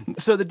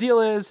 So the deal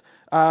is,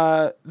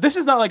 this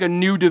is not like a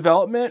new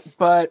development,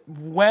 but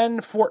when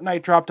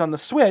Fortnite dropped on the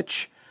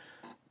Switch,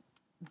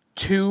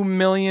 2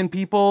 million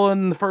people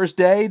in the first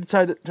day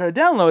decided to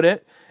download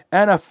it,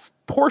 and a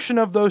portion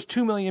of those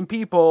 2 million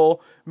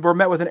people were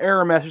met with an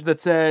error message that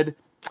said,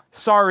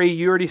 sorry,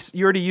 you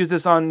already used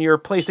this on your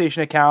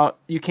PlayStation account.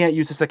 You can't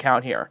use this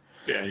account here.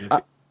 Yeah, you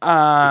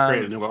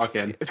create a new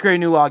login. It's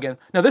creating a new login.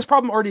 Now, this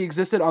problem already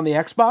existed on the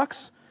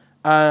Xbox.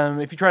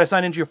 If you try to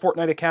sign into your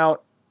Fortnite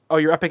account or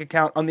your Epic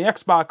account on the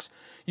Xbox,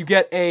 you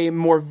get a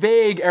more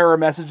vague error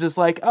message that's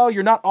like, oh,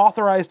 you're not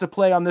authorized to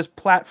play on this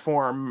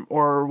platform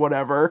or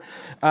whatever,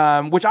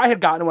 which I had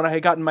gotten when I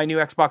had gotten my new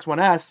Xbox One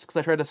S because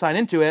I tried to sign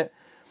into it.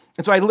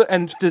 And so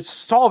and to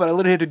solve it, I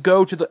literally had to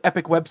go to the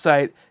Epic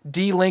website,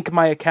 de-link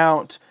my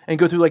account, and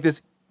go through like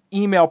this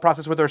email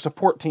process with their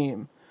support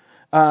team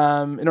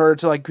in order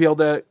to like be able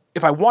to,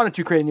 if I wanted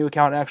to, create a new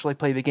account and actually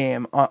play the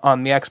game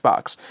on the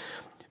Xbox.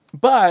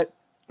 But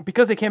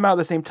because they came out at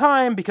the same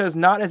time, because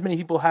not as many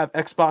people have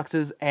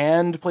Xboxes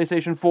and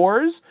PlayStation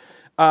 4s,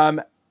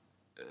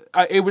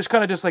 it was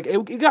kind of just like,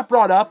 it got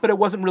brought up, but it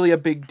wasn't really a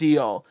big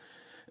deal.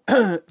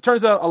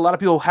 Turns out a lot of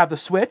people have the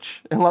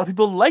Switch, and a lot of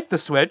people like the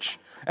Switch,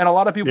 and a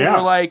lot of people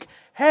were like,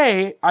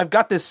 hey, I've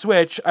got this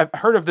Switch, I've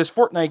heard of this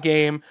Fortnite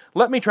game,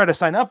 let me try to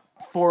sign up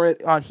for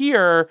it on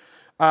here,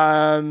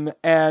 and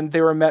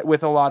they were met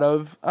with a lot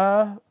of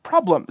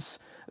problems.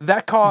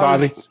 That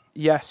caused... Bobby?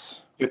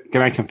 Yes.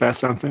 Can I confess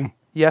something?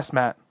 Yes,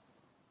 Matt.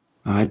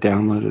 I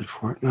downloaded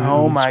Fortnite.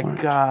 Oh on my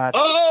Switch. God.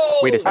 Oh,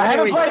 Wait a second. I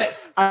haven't played it.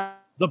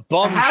 The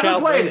bombshell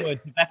played it.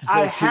 moments of episode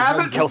I 200.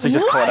 haven't. Kelsey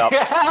just caught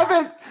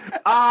up.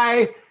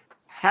 I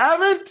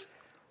haven't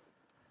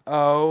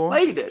Oh.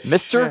 played it.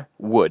 Mr.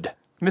 Wood.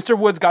 Mr.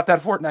 Woods got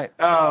that Fortnite.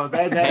 Oh,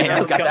 Man,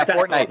 he's got that got that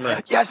Fortnite.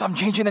 Fortnite. Yes, I'm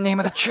changing the name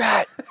of the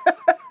chat.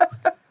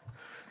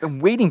 I'm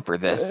waiting for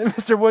this.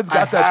 Mr. Woods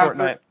got I that haven't-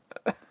 Fortnite.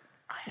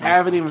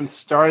 haven't even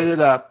started it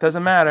up.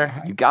 Doesn't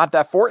matter. You got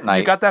that Fortnite.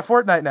 You got that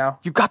Fortnite now.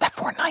 You got that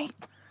Fortnite.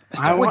 I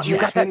Mr. want Wood, you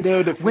got that.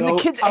 Nintendo to feel, When the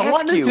kids I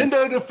want ask you,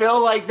 Nintendo to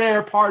feel like they're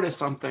a part of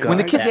something. when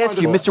the kids I ask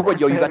you, want Mr. Wood,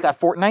 yo, you got that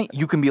Fortnite?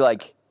 You can be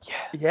like,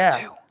 Yeah.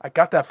 too. I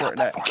got that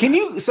Fortnite. Can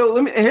you? So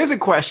let me. Here's a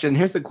question.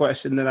 Here's the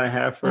question that I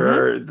have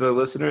for the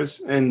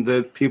listeners and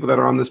the people that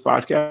are on this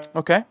podcast.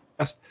 Okay.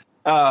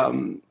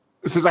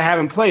 Since I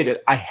haven't played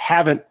it, I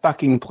haven't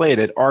fucking played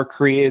it or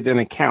created an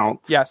account.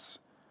 Yes.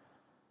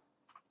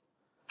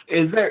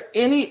 Is there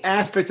any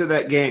aspect of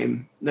that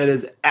game that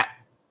is? The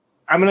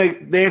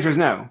answer is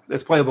no.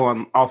 That's playable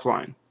on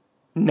offline.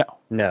 No.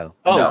 No.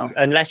 Oh, No.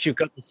 unless you've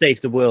got to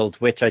save the world,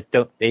 which I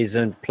don't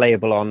isn't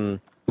playable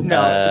on.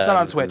 No, it's not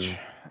on Switch.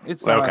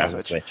 It's not okay. on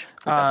Switch. Switch.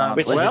 That's not on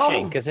Which Switch. is a well,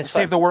 shame because it's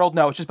Save the World?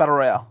 No, it's just Battle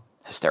Royale.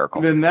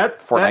 Hysterical. Then that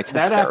Fortnite's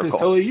that app is hysterical.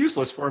 totally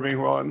useless for me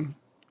while I'm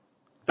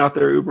out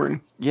there Ubering.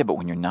 Yeah, but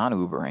when you're not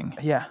Ubering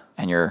Yeah.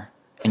 and you're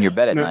in your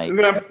bed at night,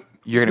 Then I'm-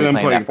 you're going to then be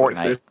I'm playing that playing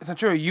Fortnite. PlayStation. It's not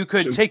true. You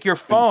could take your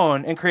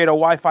phone and create a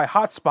Wi-Fi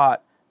hotspot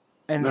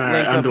and All right,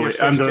 link I'm up your dele-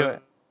 Switch I'm to dele-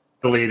 it.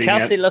 Deleting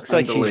Kelsey it. looks I'm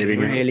like she's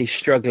deleting it. really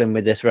struggling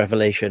with this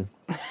revelation.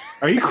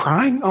 Are you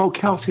crying? Oh,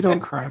 Kelsey,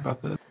 don't cry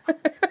about that.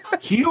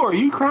 Hugh, are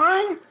you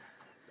crying?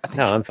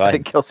 No, I'm I fine.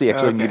 think Kelsey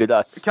actually Okay. muted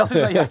us. Kelsey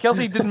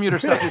didn't mute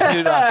herself. She just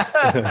muted us.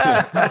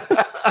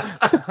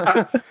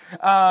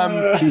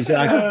 She's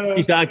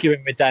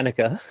arguing with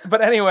Danica.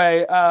 But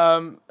anyway,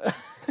 Are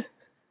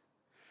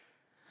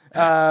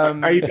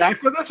you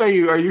back with us? Are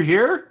you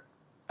here?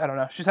 I don't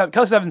know.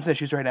 Kelsey's having some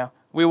issues right now.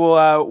 We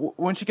will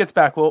when she gets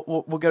back,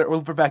 we'll get her, we'll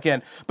put her back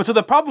in. But so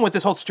the problem with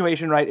this whole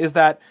situation, right, is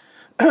that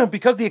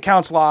because the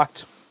account's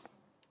locked,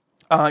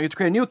 you have to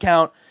create a new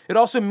account. It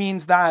also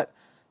means that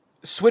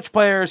Switch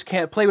players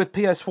can't play with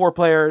PS4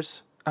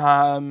 players,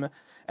 and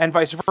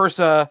vice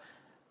versa.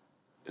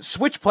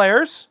 Switch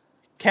players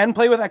can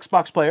play with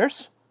Xbox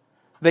players.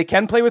 They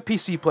can play with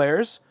PC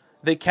players.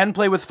 They can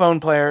play with phone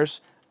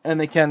players, and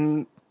they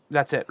can.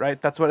 That's it,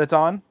 right? That's what it's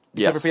on.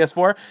 Yes. Except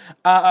for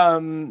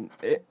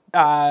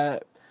PS4.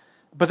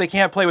 But they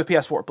can't play with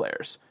PS4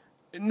 players.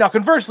 Now,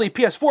 conversely,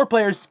 PS4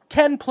 players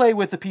can play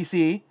with the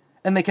PC,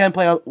 and they can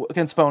play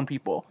against phone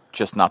people.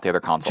 Just not the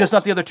other consoles. Just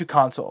not the other two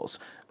consoles.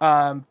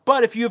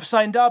 But if you have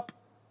signed up,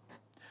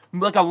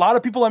 like a lot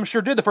of people I'm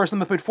sure did, the first time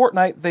they played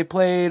Fortnite, they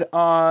played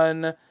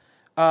on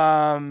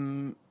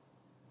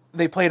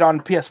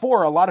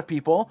PS4. A lot of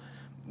people,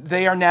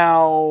 they're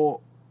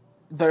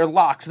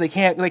locked. They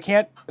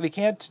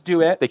can't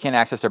do it. They can't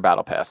access their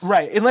battle pass.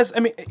 Right,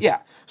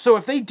 So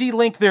if they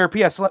delink their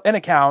PSN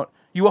account,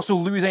 you also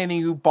lose anything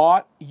you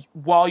bought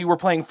while you were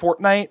playing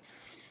Fortnite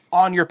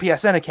on your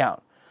PSN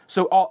account.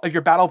 So all of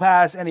your battle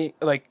pass, any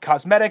like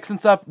cosmetics and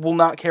stuff, will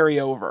not carry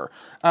over.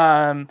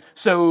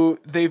 So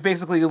they've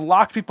basically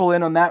locked people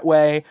in on that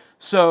way.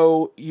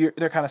 So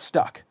they're kind of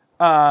stuck.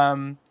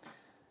 So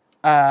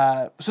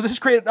this has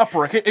created an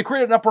uproar. It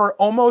created an uproar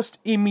almost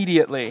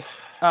immediately.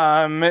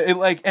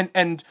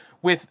 And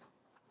with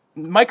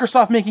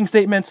Microsoft making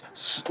statements,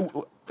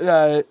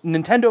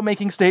 Nintendo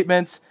making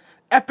statements,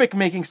 Epic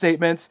making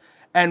statements,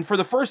 and for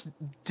the first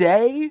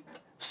day,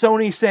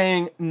 Sony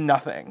saying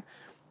nothing.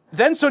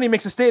 Then Sony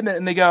makes a statement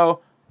and they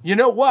go, you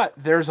know what?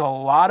 There's a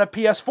lot of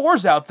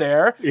PS4s out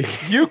there.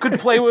 You could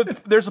play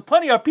with, there's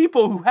plenty of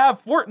people who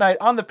have Fortnite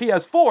on the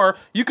PS4.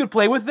 You could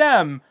play with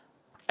them.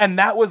 And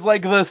that was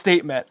like the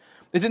statement.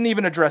 It didn't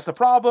even address the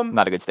problem.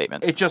 Not a good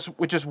statement. It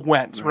just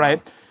went,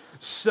 right?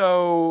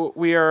 So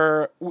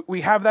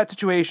we have that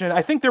situation.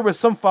 I think there was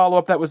some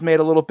follow-up that was made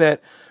a little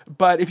bit,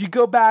 but if you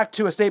go back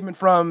to a statement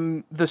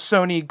from the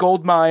Sony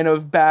goldmine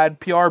of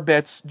bad PR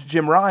bits,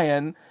 Jim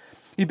Ryan,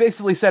 he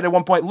basically said at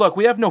one point, look,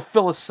 we have no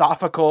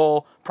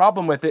philosophical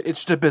problem with it.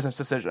 It's just a business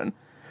decision.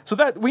 So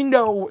that we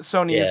know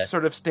Sony's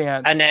sort of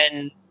stance.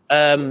 And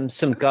then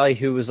some guy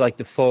who was like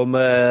the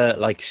former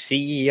like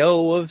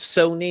CEO of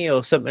Sony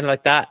or something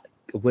like that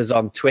was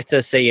on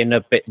Twitter saying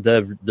a bit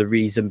the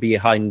reason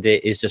behind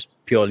it is just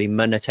purely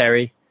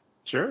monetary.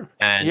 Sure.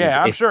 And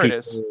yeah, I'm sure it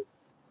is.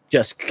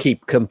 Just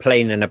keep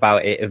complaining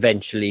about it.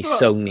 Eventually,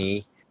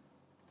 Sony,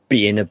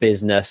 being a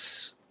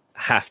business,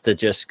 have to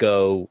just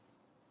go,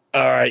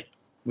 all right,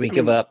 we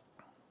give up.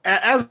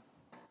 As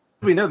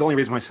we know, the only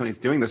reason why Sony's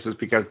doing this is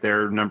because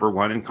they're number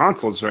one in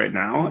consoles right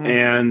now,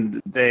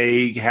 and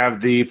they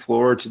have the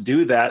floor to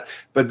do that.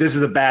 But this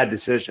is a bad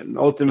decision.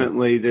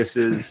 Ultimately, this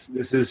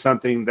is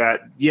something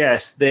that,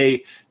 yes,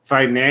 they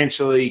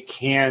financially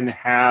can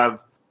have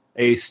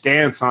a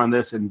stance on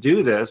this and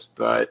do this,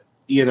 but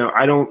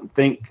I don't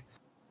think,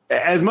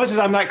 as much as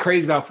I'm not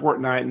crazy about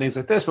Fortnite and things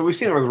like this, but we've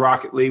seen it with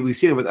Rocket League, we've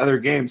seen it with other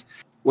games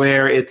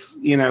where it's,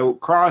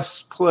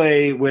 cross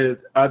play with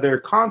other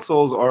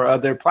consoles or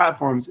other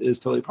platforms is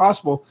totally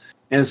possible.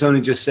 And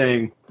Sony just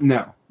saying,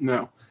 no.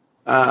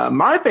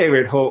 My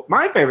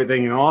favorite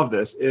thing in all of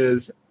this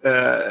is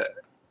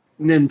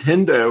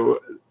Nintendo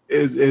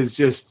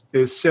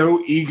is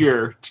so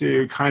eager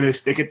to kind of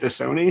stick it to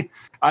Sony.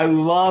 I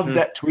love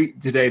that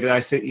tweet today that I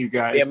sent you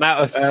guys. The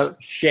amount of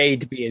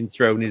shade being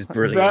thrown is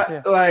brilliant.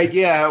 Of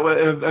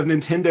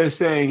Nintendo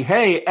saying,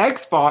 hey,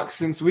 Xbox,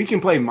 since we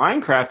can play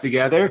Minecraft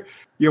together,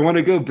 you want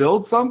to go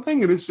build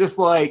something? And it's just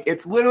like,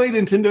 it's literally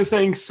Nintendo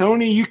saying,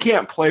 Sony, you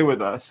can't play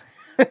with us.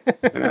 I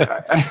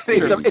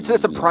think it's a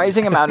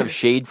surprising amount of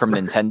shade from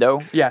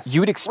Nintendo. Yes. You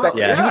would expect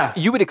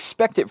you would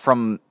expect it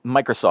from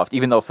Microsoft,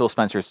 even though Phil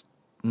Spencer's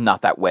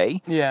not that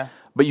way. Yeah.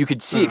 But you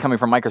could see it coming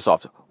from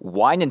Microsoft.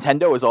 Why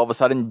Nintendo is all of a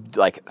sudden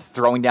like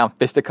throwing down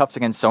fisticuffs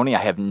against Sony, I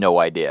have no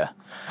idea.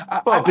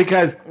 Well,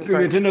 because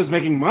Nintendo's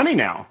making money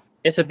now.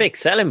 It's a big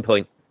selling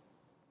point.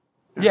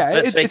 Yeah,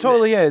 it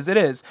totally is. It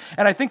is.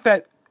 And I think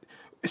that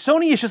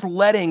Sony is just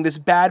letting this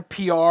bad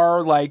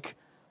PR like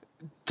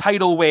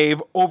tidal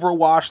wave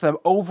overwash them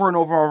over and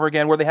over and over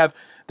again, where they have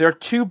their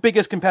two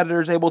biggest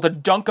competitors able to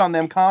dunk on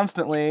them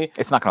constantly.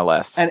 It's not going to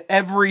last. And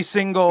every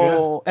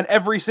single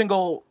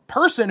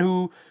person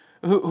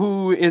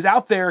who is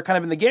out there kind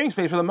of in the gaming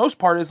space for the most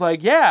part is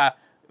like, yeah,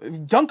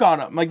 dunk on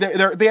them. Like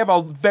they have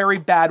a very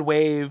bad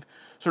wave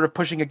sort of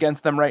pushing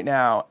against them right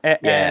now.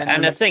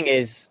 And the thing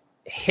is,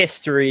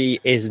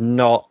 history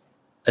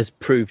has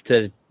proved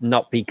to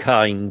not be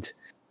kind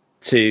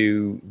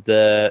to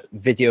the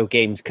video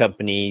games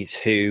companies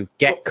who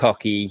get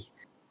cocky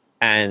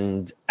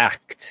and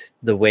act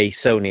the way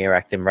Sony are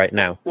acting right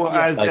now. Well,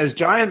 as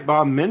Giant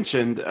Bomb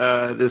mentioned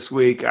this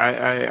week,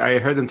 I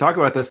heard them talk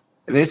about this,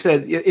 and they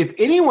said if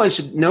anyone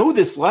should know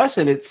this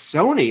lesson, it's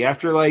Sony.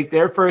 After like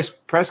their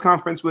first press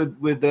conference with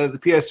the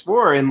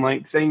PS4 and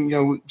like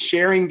saying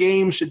sharing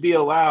games should be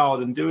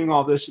allowed and doing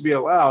all this should be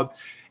allowed,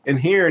 and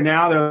here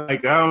now they're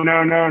like, oh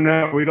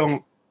no, we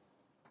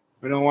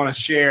don't want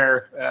to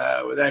share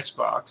with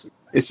Xbox.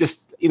 It's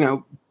just,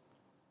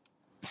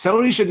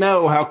 Sony should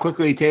know how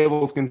quickly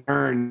tables can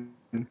turn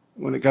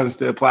when it comes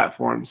to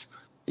platforms.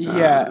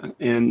 Yeah.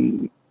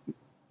 And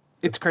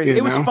it's crazy.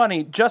 It was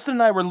funny. Justin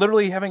and I were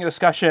literally having a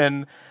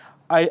discussion,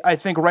 I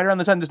think right around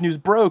the time this news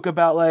broke,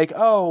 about like,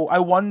 oh, I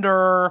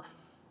wonder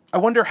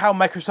how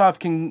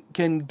Microsoft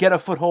can get a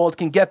foothold,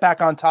 can get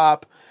back on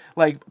top.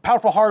 Like,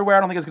 powerful hardware,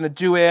 I don't think it's going to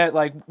do it.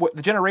 Like,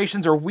 the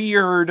generations are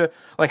weird.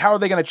 Like, how are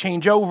they going to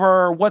change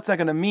over? What's that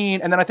going to mean?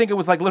 And then I think it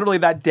was like literally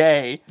that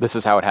day. This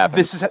is how it happens.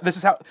 This is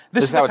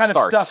the kind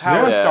of stuff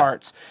how it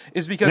starts.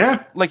 Is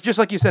because, like, just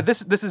like you said,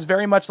 this is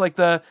very much like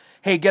the,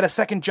 hey, get a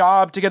second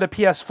job to get a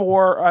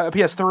PS4, a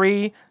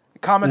PS3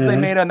 comment they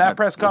made on that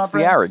press conference.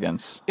 It's the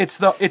arrogance.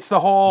 It's the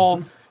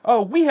whole...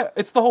 Oh, we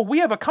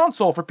have a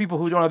console for people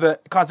who don't have a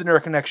constant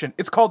internet connection.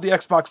 It's called the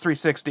Xbox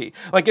 360.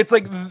 Like it's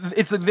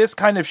this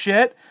kind of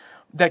shit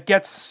that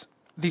gets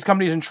these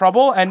companies in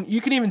trouble, and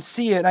you can even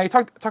see it. And I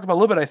talked about a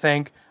little bit, I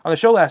think, on the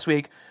show last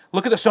week.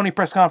 Look at the Sony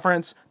press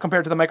conference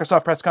compared to the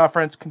Microsoft press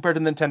conference compared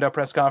to the Nintendo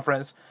press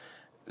conference.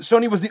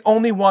 Sony was the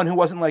only one who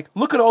wasn't like,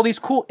 look at all these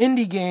cool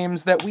indie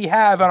games that we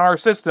have on our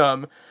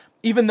system,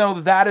 even though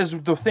that is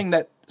the thing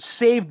that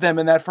saved them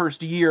in that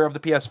first year of the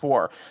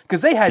PS4,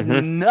 because they had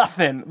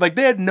nothing. Like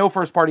they had no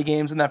first party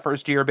games in that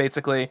first year,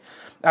 basically,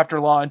 after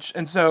launch.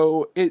 And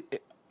so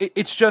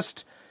it's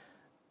just,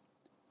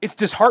 it's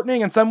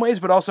disheartening in some ways,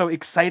 but also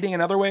exciting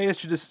in other ways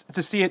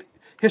to see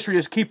history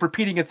just keep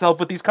repeating itself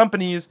with these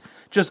companies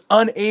just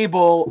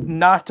unable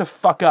not to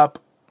fuck up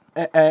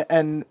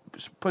and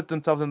put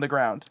themselves in the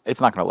ground.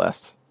 It's not going to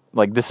last.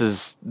 Like this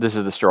is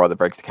the straw that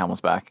breaks the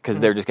camel's back because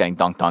they're just getting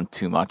dunked on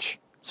too much.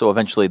 So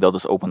eventually they'll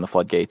just open the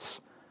floodgates,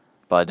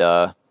 but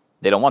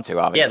they don't want to.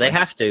 Obviously, Yeah, they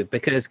have to,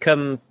 because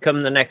come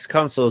the next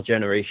console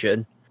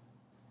generation,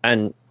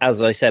 and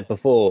as I said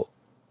before,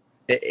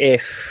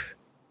 if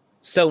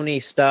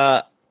Sony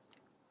start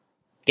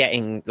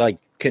getting like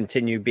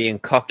continue being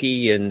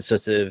cocky and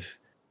sort of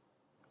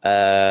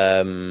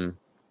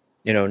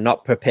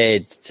not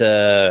prepared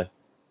to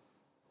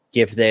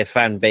give their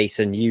fan base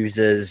and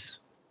users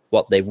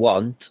what they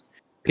want,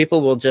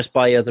 people will just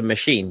buy other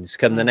machines.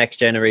 Come the next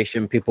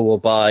generation, people will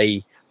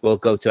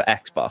go to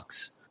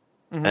Xbox.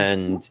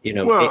 And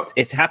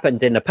it's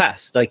happened in the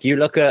past. Like you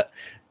look at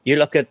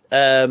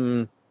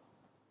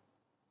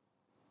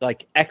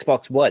like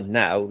Xbox One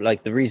now.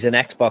 Like the reason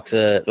Xbox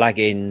are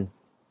lagging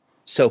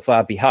so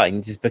far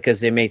behind is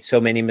because they made so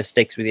many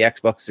mistakes with the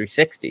Xbox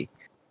 360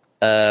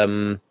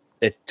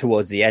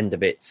 towards the end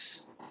of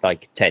its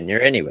like tenure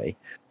anyway.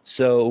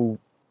 So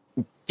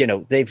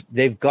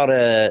they've got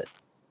to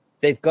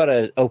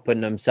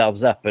open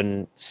themselves up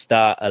and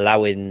start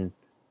allowing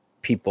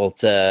people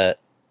to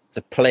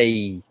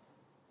play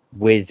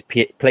with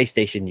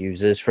PlayStation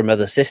users from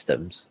other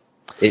systems.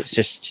 It's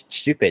just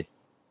stupid,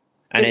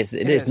 and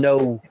there's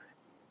no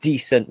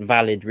decent,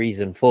 valid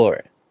reason for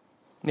it.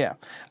 Yeah,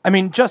 I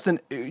mean, Justin,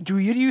 do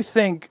you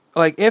think,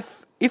 like,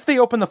 if they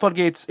open the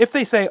floodgates, if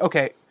they say,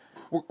 okay,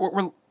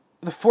 we're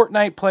the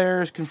Fortnite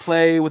players can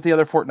play with the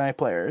other Fortnite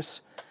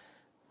players,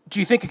 do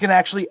you think it can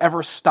actually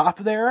ever stop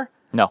there?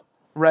 No.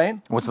 Right?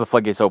 Once the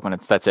floodgates open,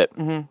 that's it.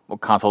 Mm-hmm. Well,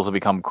 consoles will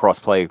become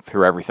cross-play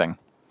through everything.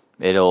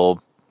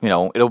 It'll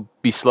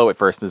be slow at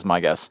first, is my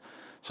guess.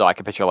 So I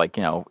could picture, like,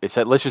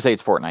 let's just say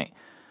it's Fortnite.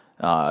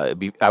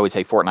 I would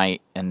say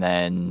Fortnite, and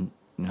then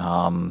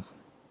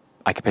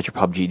I could picture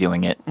PUBG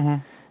doing it.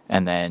 Mm-hmm.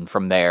 And then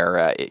from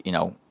there,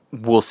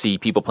 we'll see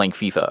people playing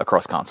FIFA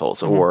across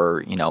consoles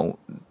or,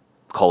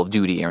 Call of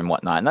Duty and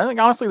whatnot. And I think,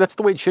 honestly, that's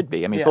the way it should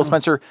be. I mean, Phil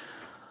Spencer,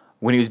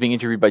 when he was being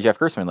interviewed by Jeff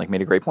Gerstmann, like,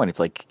 made a great point.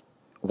 It's like,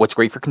 what's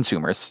great for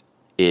consumers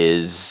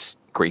is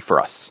great for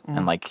us.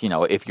 And like,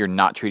 if you're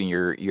not treating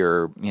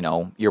your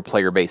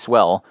player base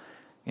well,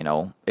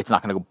 it's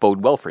not going to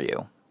bode well for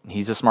you.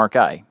 He's a smart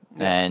guy.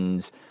 Yeah.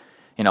 And,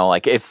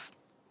 like, if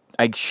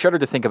I shudder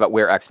to think about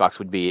where Xbox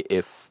would be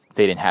if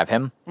they didn't have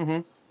him.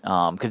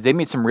 Because they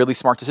made some really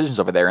smart decisions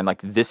over there. And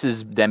like, this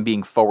is them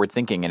being forward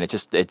thinking, and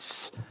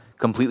it's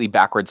completely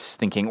backwards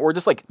thinking, or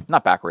just like,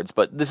 not backwards,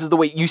 but this is the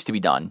way it used to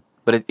be done,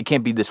 but it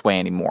can't be this way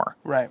anymore.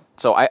 Right.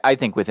 So I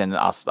think within,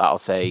 I'll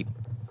say,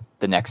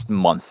 the next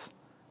month,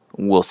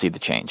 we'll see the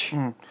change.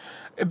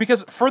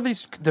 Because for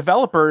these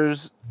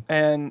developers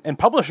and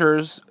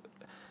publishers,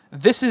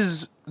 this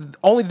can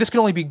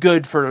only be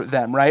good for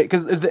them, right?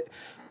 Because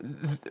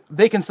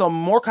they can sell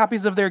more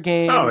copies of their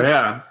games. Oh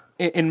yeah.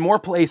 In more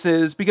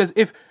places, because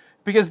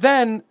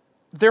then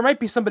there might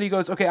be somebody who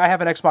goes, okay, I have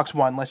an Xbox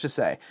One, let's just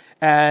say,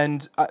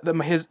 and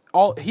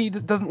he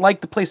doesn't like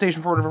the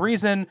PlayStation for whatever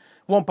reason,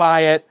 won't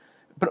buy it,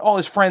 but all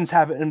his friends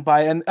have it and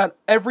buy it, and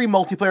every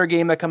multiplayer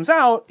game that comes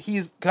out,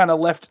 he's kind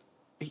of left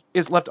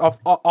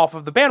off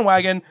of the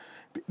bandwagon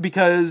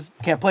because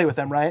can't play with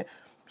them, right?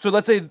 So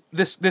let's say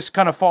this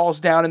kind of falls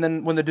down, and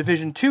then when the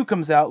Division 2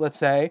 comes out, let's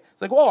say, it's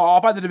like, well,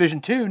 I'll buy the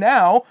Division 2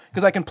 now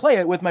because I can play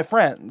it with my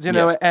friends,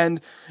 and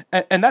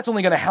that's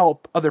only going to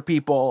help other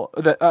people,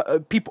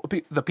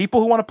 the people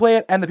who want to play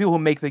it and the people who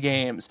make the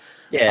games.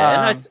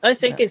 Yeah, and I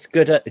think it's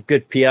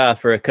good PR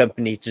for a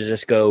company to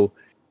just go,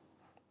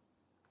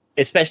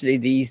 especially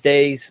these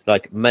days,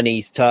 like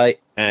money's tight,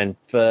 and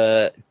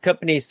for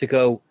companies to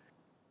go,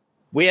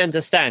 we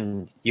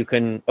understand you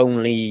can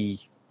only,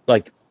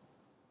 like,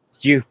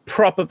 you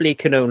probably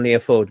can only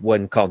afford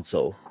one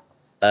console.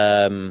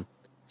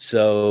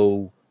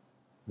 So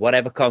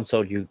whatever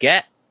console you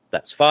get,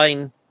 that's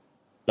fine.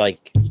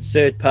 Like,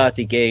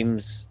 third-party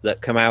games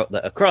that come out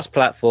that are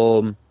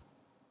cross-platform,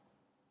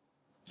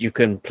 you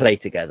can play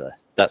together.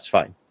 That's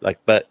fine. Like,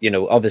 but,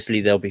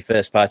 obviously there'll be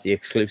first-party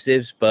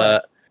exclusives,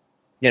 but,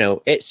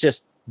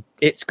 it's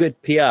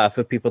good PR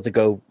for people to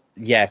go,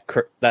 yeah,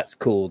 that's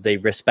cool. They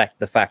respect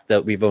the fact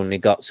that we've only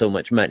got so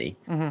much money.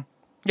 Mm-hmm.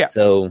 Yeah.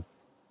 So...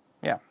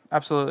 yeah,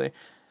 absolutely.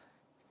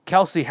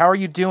 Kelsey, how are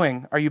you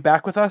doing? Are you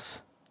back with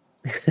us?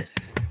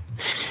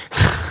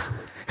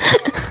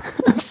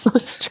 I'm so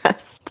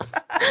stressed.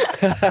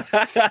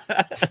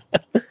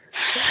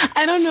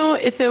 I don't know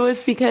if it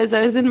was because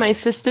I was in my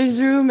sister's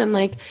room and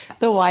like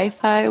the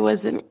Wi-Fi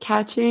wasn't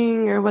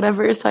catching or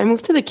whatever, so I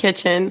moved to the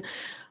kitchen.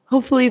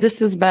 Hopefully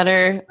this is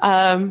better.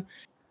 I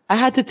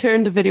had to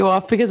turn the video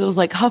off because it was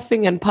like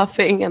huffing and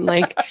puffing, and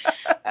like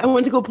I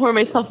wanted to go pour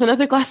myself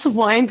another glass of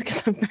wine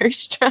because I'm very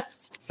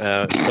stressed.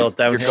 It's all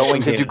downhill. You're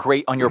going to do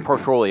great on your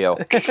portfolio.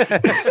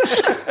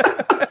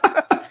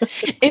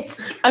 It's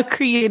a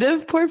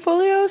creative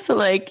portfolio, so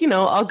like,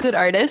 all good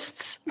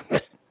artists.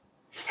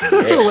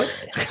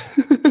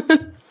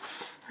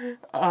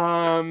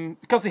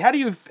 Kelsey, how do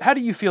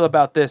you feel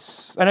about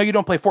this? I know you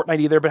don't play Fortnite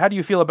either, but how do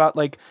you feel about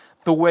like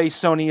the way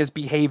Sony is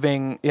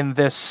behaving in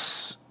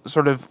this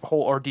sort of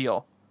whole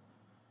ordeal?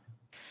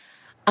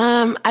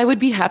 I would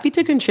be happy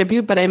to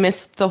contribute, but I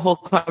missed the whole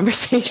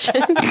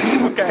conversation.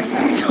 Okay.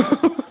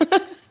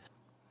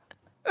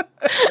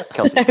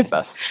 Kelsey's the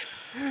best.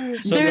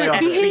 So They're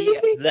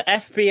behaving- the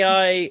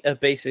FBI are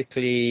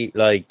basically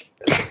like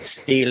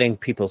stealing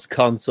people's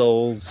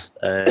consoles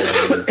and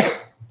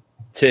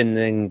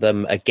turning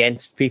them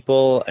against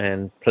people,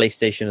 and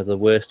PlayStation are the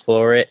worst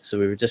for it. So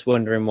we were just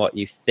wondering what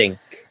you think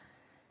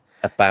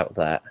about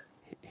that.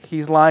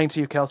 He's lying to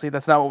you, Kelsey.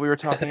 That's not what we were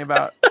talking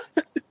about.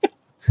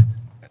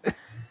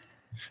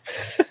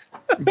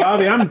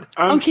 Bobby, I'm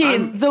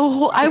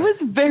I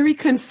was very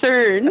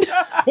concerned.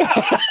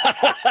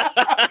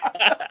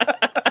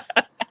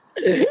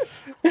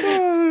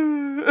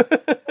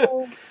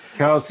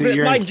 Kelsey, But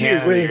you're in mind you,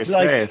 Canada. with, You're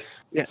like- safe.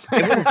 Yeah,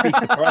 it wouldn't be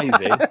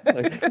surprising.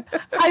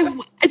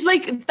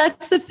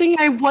 That's the thing.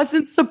 I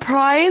wasn't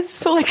surprised,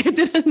 so I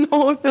didn't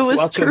know if it was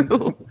Welcome.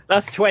 true.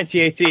 That's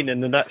 2018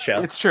 in a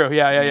nutshell. It's true.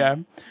 Yeah.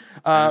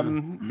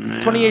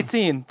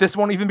 2018. This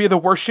won't even be the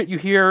worst shit you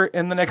hear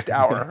in the next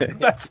hour.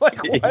 That's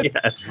like what? Yeah.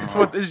 That's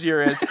what this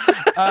year is.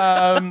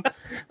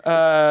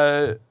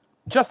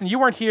 Justin, you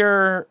weren't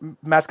here.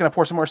 Matt's gonna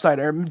pour some more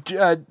cider.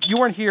 You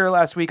weren't here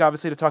last week,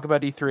 obviously, to talk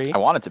about E3. I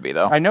want it to be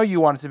though. I know you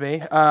wanted to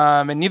be,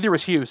 and neither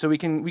was Hugh. So we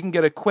can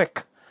get a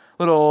quick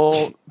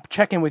little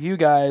check in with you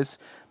guys.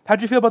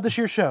 How'd you feel about this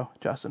year's show,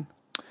 Justin?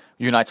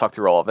 You and I talked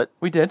through all of it.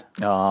 We did.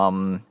 I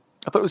thought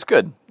it was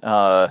good.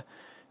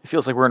 It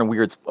feels like we're in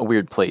a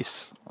weird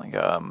place. Like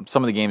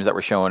some of the games that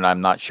were shown, I'm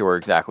not sure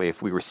exactly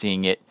if we were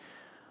seeing it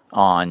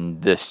on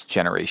this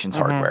generation's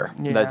hardware.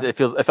 Yeah. It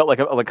felt like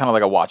kind of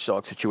like a Watch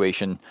Dogs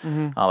situation,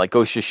 like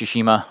Ghost of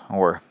Tsushima,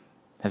 or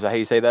is that how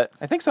you say that?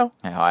 I think so.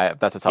 Yeah,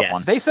 that's a tough Yes.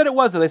 one. They said it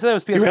was, though. They said it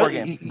was a PS4 Really?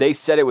 game. They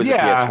said it was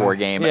Yeah. a PS4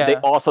 game. Yeah. They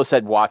also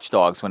said Watch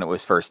Dogs when it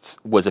was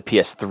a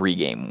PS3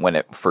 game when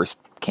it first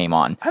came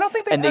on. I don't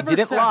think they and they ever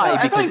didn't said lie that.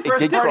 I because think it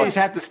first did parties cross.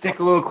 have to stick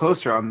a little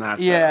closer on that.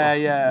 though.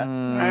 Yeah.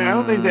 I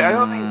don't think. I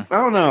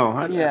don't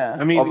know. Yeah.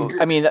 I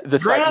mean, the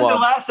site. granted, Well,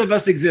 The Last of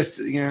Us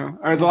exists,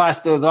 or the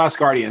Last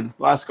Guardian.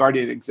 The Last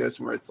Guardian exists,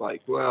 where it's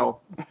like,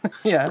 well,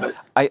 Yeah.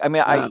 I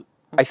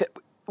think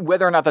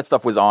whether or not that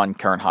stuff was on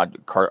current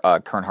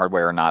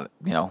hardware or not,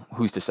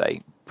 who's to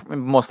say?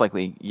 Most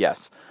likely,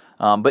 yes.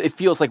 But it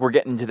feels like we're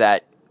getting to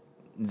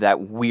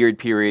that weird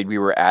period we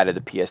were at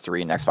the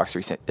PS3 and Xbox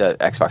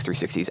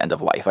 360's end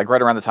of life. Like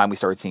right around the time we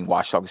started seeing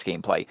Watch Dogs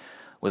gameplay,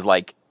 was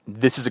like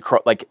this is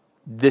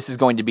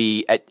going to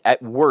be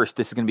at worst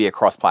this is going to be a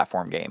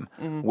cross-platform game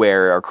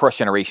or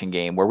cross-generation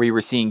game where we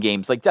were seeing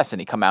games like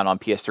Destiny come out on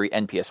PS3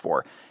 and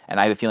PS4, and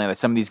I have a feeling that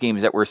some of these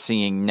games that we're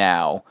seeing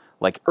now,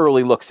 like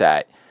early looks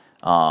at,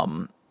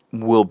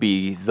 will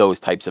be those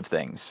types of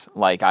things.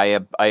 Like I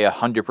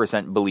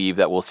 100% believe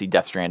that we'll see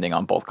Death Stranding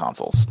on both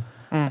consoles,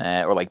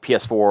 or like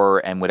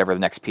PS4 and whatever the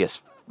next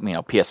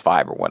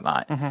PS5 or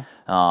whatnot.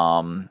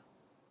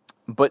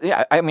 But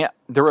yeah, I mean,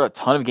 there were a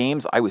ton of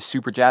games I was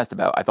super jazzed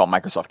about. I thought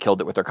Microsoft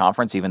killed it with their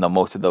conference, even though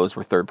most of those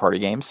were third-party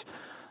games.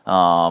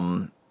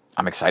 I'm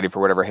excited for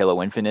whatever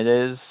Halo Infinite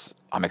is.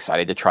 I'm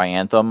excited to try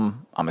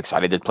Anthem. I'm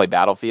excited to play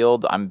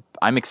Battlefield.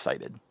 I'm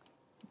excited.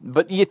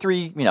 But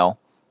E3,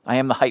 I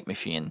am the hype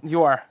machine.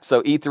 You are.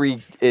 So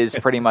E3 is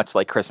pretty much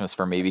like Christmas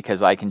for me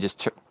because I can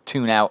just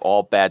tune out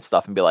all bad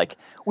stuff and be like,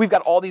 we've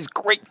got all these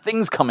great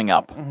things coming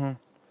up.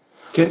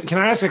 can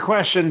I ask a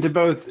question to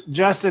both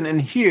Justin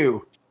and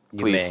Hugh?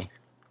 Please.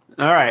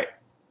 All right.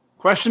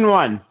 Question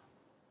 1.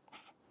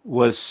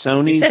 Was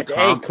Sony's You said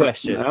a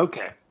question.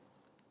 Okay.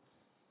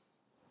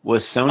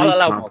 Was Sony's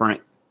I'll allow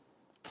conference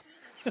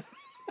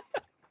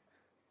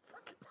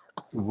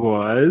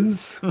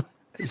was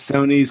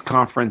Sony's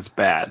conference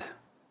bad?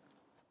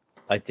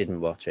 I didn't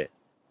watch it.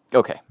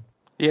 Okay.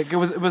 Yeah, it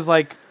was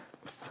like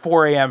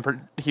 4 a.m. for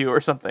Hugh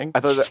or something.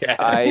 I thought that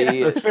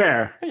Yeah. That's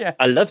fair.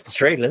 I love the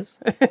trailers.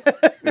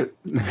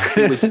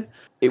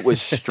 it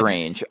was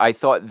strange. I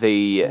thought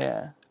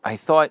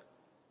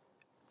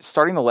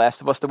starting The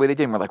Last of Us the way they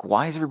did, and we're like,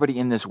 why is everybody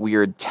in this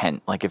weird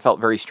tent? Like, it felt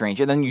very strange.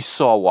 And then you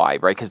saw why,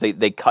 right? Because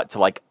they cut to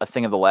like a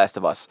thing of The Last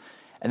of Us.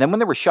 And then when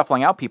they were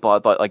shuffling out people, I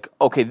thought like,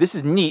 okay, this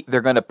is neat.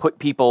 They're going to put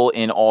people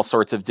in all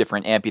sorts of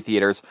different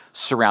amphitheaters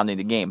surrounding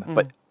the game.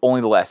 But only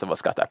The Last of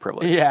Us got that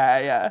privilege.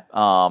 Yeah.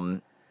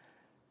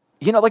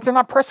 Like they're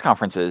not press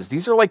conferences.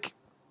 These are like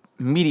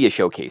media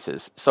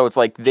showcases. So it's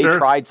like they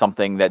tried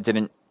something that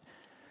didn't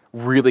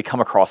really come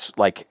across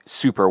like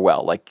super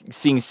well. Like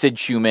seeing Sid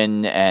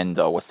Schumann and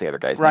what's the other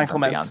guy's name?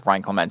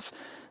 Ryan Clements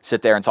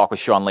sit there and talk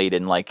with Sean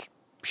Layden. Like,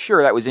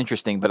 sure, that was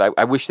interesting, but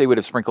I wish they would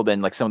have sprinkled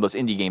in like some of those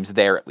indie games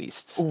there at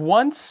least.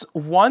 Once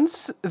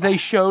they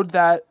showed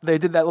that they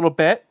did that little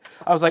bit,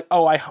 I was like,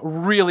 oh, I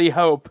really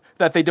hope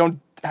that they don't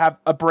have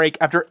a break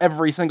after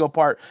every single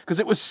part because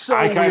it was so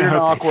weird and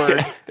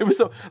awkward. It was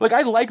so like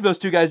I like those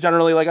two guys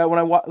generally. Like when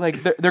I watch,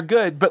 like they're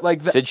good, but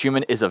like Sid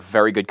Schumann is a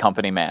very good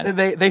company man.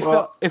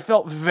 It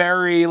felt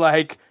very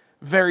like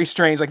very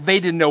strange. Like they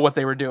didn't know what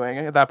they were doing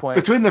at that point.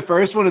 Between the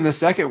first one and the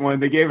second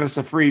one, they gave us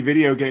a free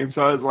video game.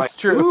 So I was like, It's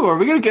true. ooh, are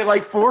we going to get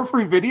like 4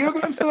 free video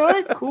games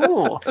tonight?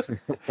 Cool.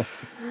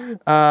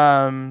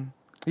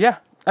 Yeah.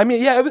 I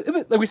mean, yeah, it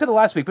was, like we said it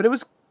last week, but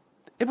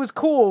it it was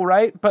cool,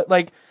 right? But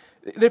like,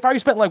 they probably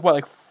spent like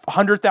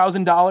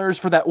 $100,000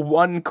 for that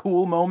one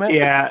cool moment.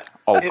 Yeah.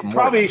 Oh, it more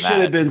probably than should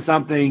that. have been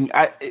something.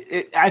 I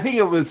think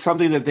it was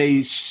something that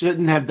they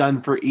shouldn't have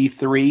done for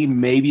E3.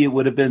 Maybe it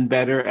would have been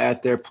better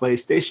at their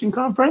PlayStation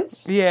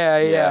conference.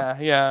 Yeah.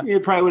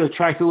 It probably would have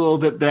tracked a little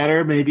bit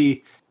better.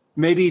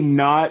 Maybe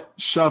not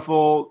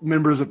shuffle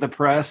members of the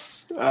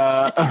press.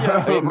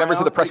 I mean, members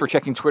of the press were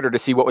checking Twitter to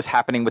see what was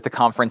happening with the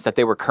conference that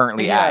they were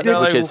currently Yeah, at, they're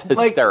which like- is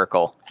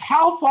hysterical.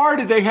 How far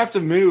did they have to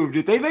move?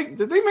 Did they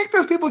make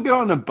those people get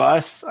on a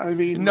bus? I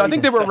mean, No, I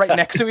think they were right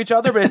next to each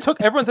other, but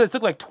everyone said it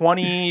took like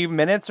 20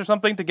 minutes or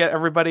something to get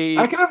everybody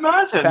I can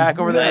imagine back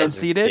over there That and is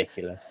seated.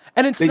 ridiculous.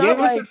 And it's They not gave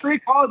us like a free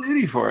Call of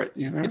Duty for it.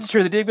 You know, it's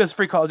true. They did give us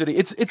free Call of Duty.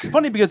 It's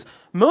funny because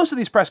most of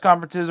these press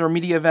conferences or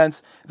media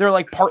events, they're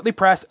like partly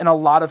press and a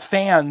lot of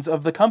fans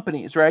of the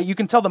companies, right? You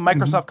can tell the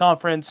Microsoft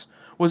conference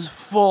was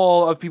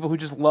full of people who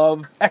just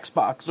love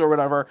Xbox or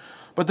whatever.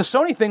 But the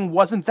Sony thing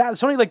wasn't that.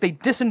 Sony, like, they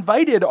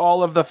disinvited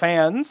all of the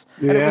fans,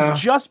 and it Yeah.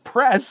 was just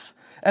press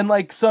and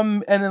like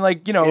and then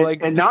like and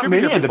not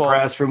many distributor of the people.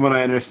 press, from what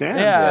I understand.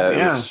 Yeah.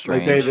 Yeah, it was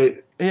Like strange.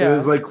 it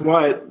was like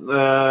what?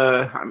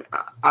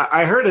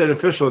 I heard an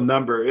official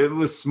number. It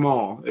was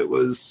small. It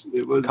was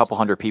A couple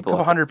hundred people. A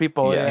couple hundred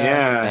people. Yeah.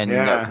 Yeah.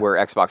 Yeah, And where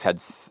Xbox had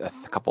a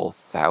couple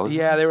thousand.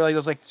 Yeah, they were like, it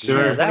was like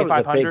Sure. That was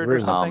a big 2,500 or room.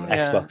 something.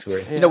 Yeah. Xbox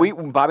room. Yeah. You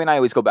know, Bobby and I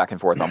always go back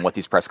and forth on what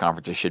these press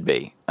conferences should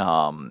be.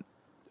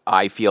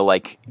 I feel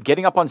like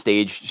getting up on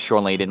stage,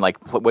 Sean Layden,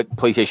 like what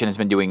PlayStation has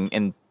been doing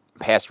in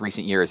past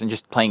recent years, and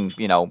just playing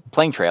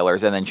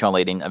trailers, and then Sean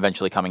Layden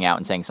eventually coming out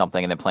and saying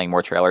something, and then playing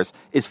more trailers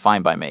is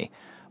fine by me.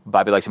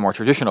 Bobby likes a more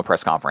traditional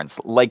press conference,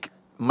 like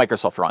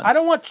Microsoft runs. I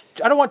don't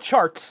want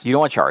charts. You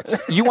don't want charts.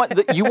 You want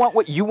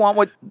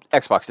what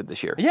Xbox did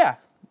this year. Yeah.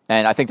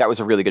 And I think that was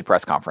a really good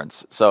press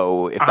conference.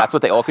 So if that's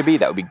what they all could be,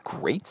 that would be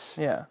great.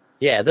 Yeah.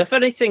 Yeah, the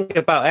funny thing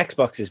about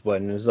Xbox's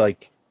one was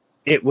like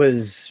it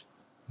was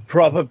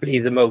probably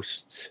the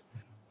most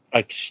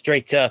like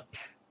straight up,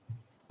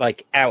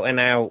 like out and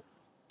out,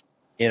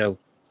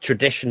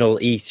 traditional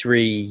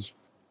E3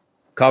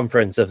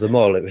 conference of them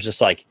all. It was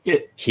just like,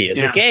 here's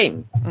yeah. a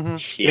game,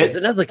 here's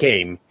another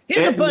game,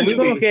 here's a bunch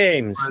more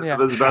games. Yeah.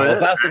 Was How about it.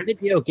 about a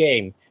video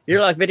game? You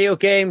like video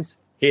games?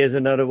 Here's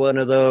another one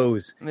of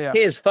those. Yeah.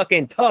 Here's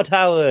fucking Todd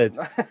Howard.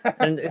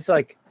 And it's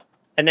like,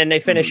 and then they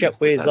finish up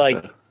with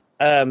like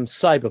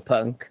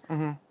Cyberpunk.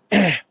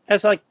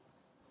 It's like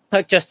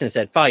Justin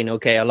said, fine,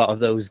 okay, a lot of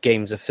those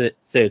games are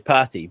third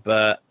party,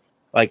 but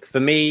like for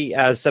me,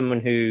 as someone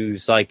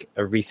who's like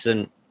a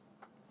recent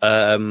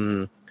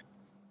adopter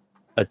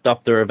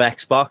of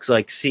Xbox,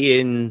 like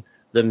seeing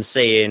them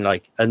saying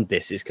like, and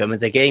this is coming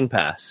to Game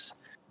Pass,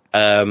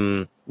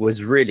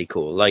 was really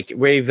cool. Like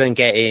we're even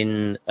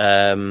getting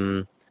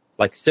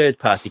like third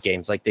party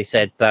games. Like they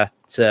said that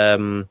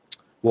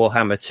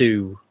Warhammer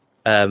 2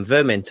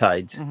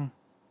 Vermintide,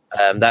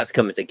 that's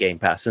coming to Game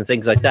Pass and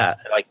things like that.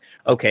 Like,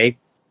 okay,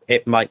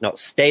 it might not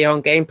stay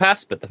on Game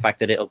Pass, but the fact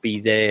that it'll be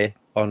there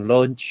on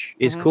launch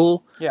is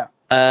cool. Yeah.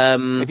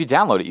 If you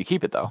download it, you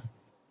keep it though.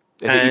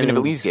 Even if it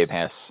leaves Game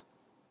Pass.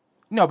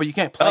 No, but you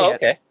can't play Oh, it.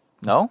 okay.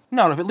 No?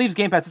 No, if it leaves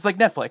Game Pass, it's like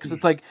Netflix.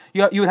 It's like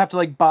you would have to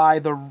like buy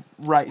the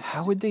rights.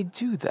 How would they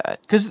do that?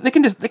 Because they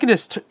can just it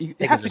has to be just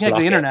connected to lock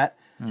the it. internet.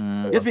 You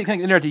have to be connected to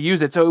the internet to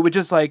use it. So it would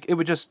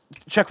just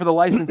check for the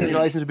license, and your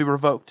license would be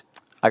revoked.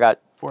 I got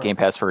For it. Game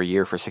Pass for a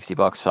year for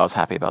 $60, so I was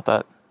happy about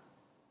that.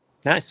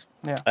 Nice.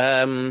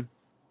 Yeah.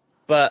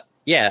 But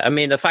yeah, I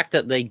mean, the fact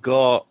that they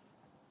got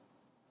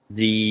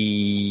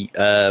the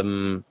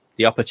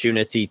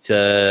opportunity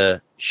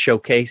to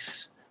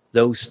showcase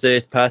those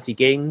third-party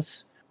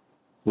games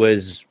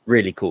was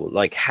really cool.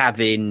 Like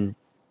having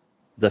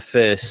the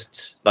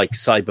first like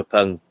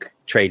Cyberpunk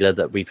trailer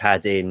that we've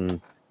had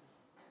in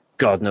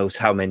God knows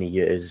how many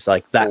years.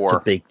 Like that's 4.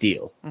 a big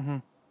deal.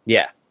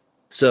 Yeah.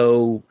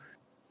 So,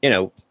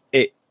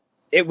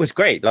 it was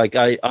great. Like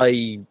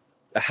I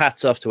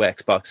hats off to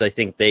Xbox. I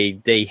think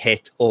they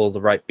hit all the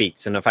right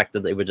beats, and the fact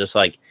that they were just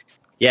like,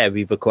 yeah,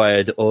 we've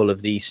acquired all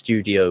of these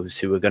studios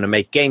who are going to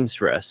make games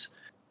for us,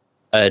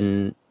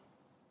 and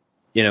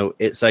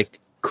it's like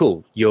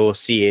cool. You're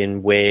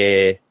seeing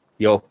where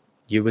you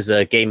as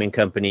a gaming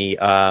company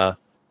are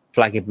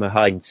flagging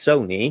behind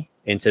Sony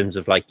in terms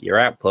of like your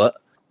output,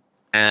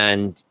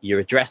 and you're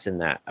addressing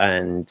that.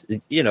 And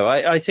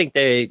I think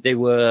they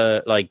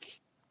were like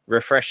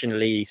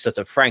refreshingly sort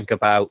of frank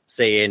about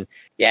saying,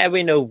 yeah,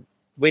 we know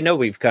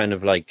we've kind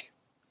of like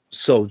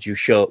sold you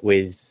short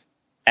with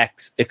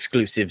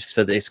exclusives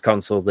for this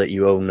console that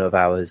you own of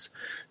ours,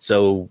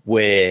 so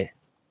we're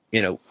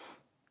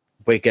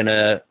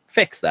gonna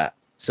fix that.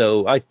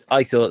 So I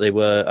thought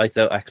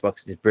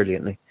Xbox did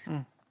brilliantly.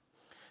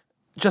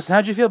 Justin,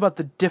 how did you feel about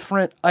the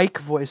different Ike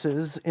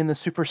voices in the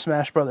Super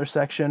Smash Brothers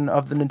section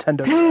of the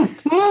Nintendo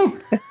Direct?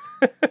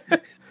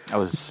 I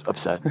was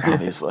upset,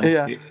 obviously.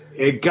 Yeah.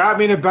 It got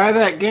me to buy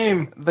that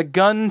game. The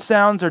gun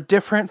sounds are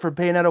different for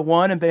Bayonetta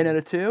 1 and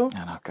Bayonetta 2.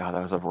 Oh, God,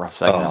 that was a rough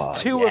second. Oh.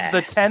 Two of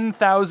the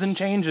 10,000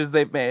 changes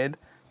they've made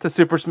to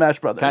Super Smash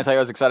Brothers. Can I tell you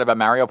I was excited about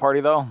Mario Party,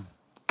 though?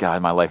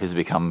 God, my life has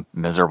become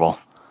miserable.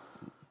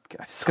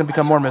 It's going to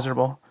become more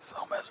miserable. So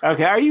miserable.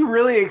 Okay, are you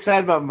really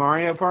excited about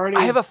Mario Party?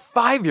 I have a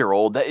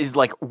 5-year-old that is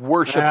like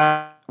worships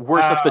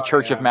the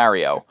Church of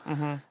Mario.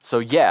 So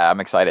yeah, I'm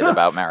excited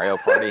about Mario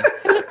Party.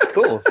 It's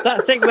cool.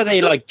 That thing where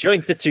they like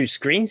joined the two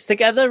screens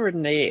together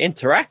and they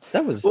interact.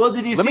 That was Well,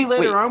 did you see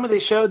later on when they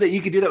showed that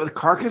you could do that with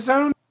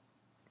Carcassonne?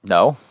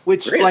 No,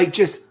 Which Really? like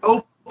just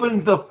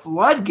opens the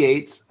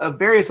floodgates of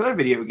various other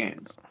video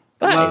games.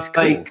 That is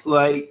cool.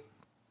 Like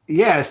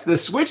yes, the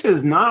Switch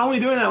is not only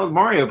doing that with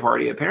Mario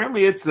Party.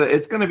 Apparently, it's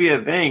going to be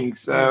a thing.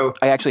 So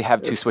I actually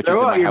have 2 Switches in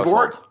throw out my your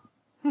household.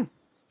 board.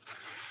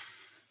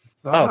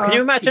 Oh, can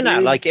you imagine that?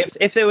 dude. Like,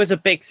 if there was a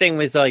big thing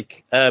with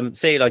like,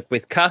 say, like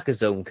with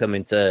Carcassonne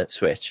coming to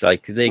Switch,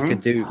 like they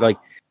could do like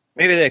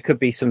maybe there could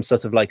be some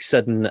sort of like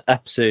sudden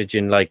upsurge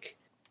in like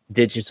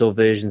digital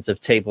versions of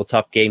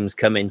tabletop games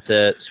coming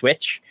to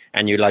Switch,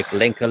 and you like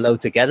link a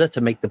load together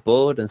to make the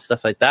board and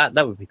stuff like that.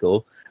 That would be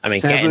cool. I mean,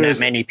 getting that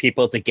many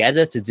people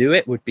together to do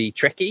it would be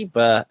tricky,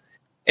 but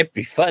it'd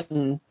be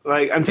fun.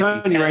 Like I'm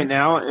telling you right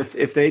now,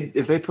 if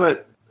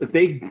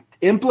they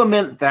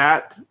implement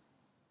that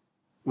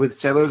with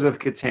Settlers of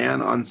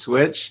Catan on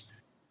Switch,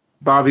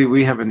 Bobby,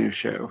 we have a new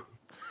show.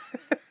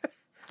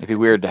 It'd be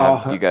weird to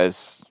have you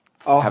guys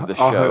have the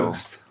I'll show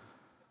host.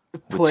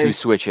 with Play. 2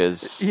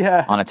 Switches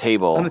Yeah. on a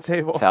table,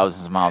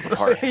 thousands of miles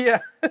apart. Yeah.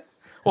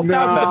 Well,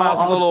 thousands of miles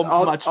is a little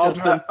much.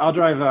 Justin. I'll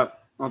drive up.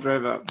 A He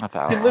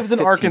thousand- lives in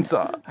 15.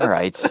 Arkansas. All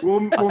right. We'll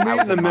meet in the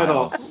 1,000 middle.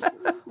 miles.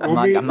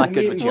 I'm not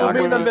good with We'll be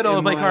in the geography. middle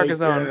of Lake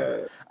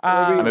Carcassonne.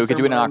 I mean, we could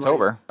do it in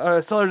October.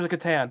 Settlers of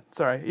Catan.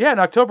 Sorry. Yeah, in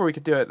October we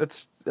could do it.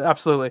 That's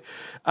absolutely.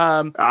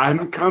 I'm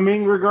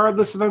coming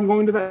regardless if I'm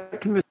going to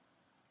that convention.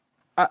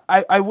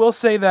 I will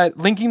say that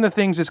linking the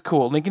things is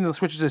cool. Linking the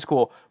Switches is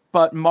cool.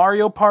 But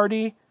Mario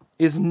Party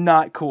is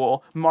not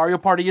cool. Mario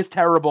Party is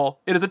terrible.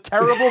 It is a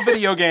terrible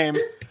video game.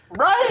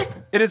 Right?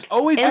 It has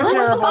always It been looks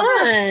terrible.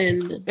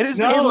 fun. It has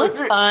No, been. It looks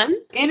if fun.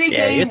 Any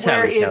Yeah, game you're where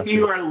telling me, if Kelsey.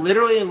 you are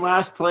literally in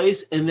last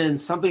place and then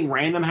something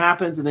random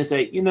happens and they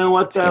say, you know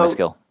what, It's a game though? of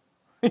skill.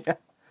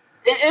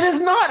 It is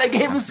not a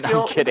game of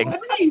skill. I'm kidding.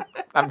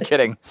 I'm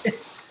kidding.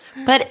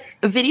 But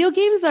video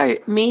games are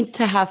made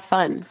to have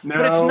fun. No,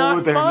 But it's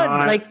not they're fun.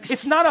 not. Like,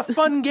 It's not a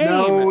fun game.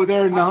 No,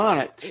 they're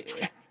not.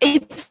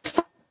 It's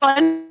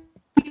fun.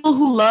 People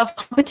who love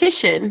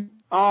competition.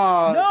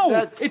 Oh, No,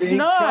 that it's stinks.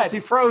 not.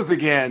 Kelsey froze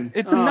again.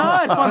 It's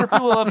not fun for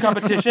people who love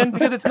competition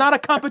because it's not a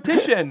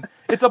competition.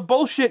 It's a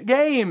bullshit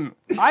game.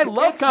 I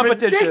love It's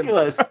competition.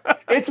 ridiculous.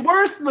 It's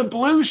worse than the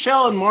blue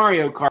shell in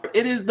Mario Kart.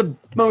 It is the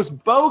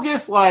most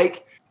bogus,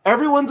 like,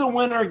 everyone's a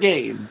winner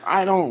game.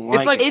 I don't like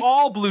It's like it.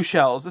 all blue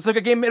shells. It's like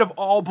a game made of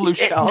all blue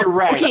shells. You're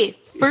right. Okay,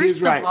 first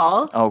He's right. of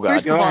all, Oh,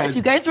 God. Go ahead. if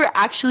you guys were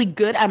actually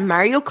good at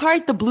Mario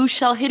Kart, the blue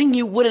shell hitting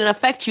you wouldn't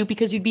affect you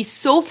because you'd be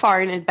so far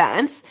in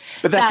advance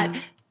But that's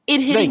that it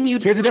hitting you.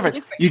 Here's the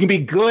difference. You can be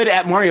good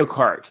at Mario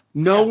Kart.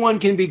 No one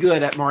can be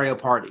good at Mario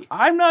Party.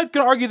 I'm not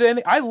gonna argue that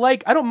anything.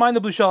 I don't mind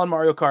the blue shell in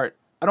Mario Kart.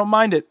 I don't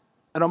mind it.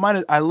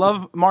 I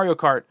love Mario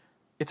Kart.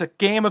 It's a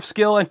game of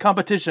skill and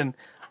competition.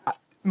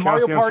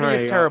 Mario I'm Party sorry,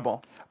 is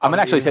terrible. I'm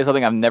gonna actually say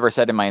something I've never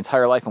said in my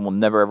entire life and will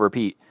never ever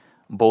repeat.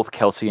 Both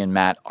Kelsey and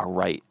Matt are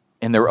right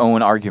in their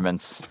own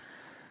arguments.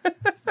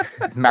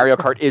 Mario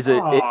Kart is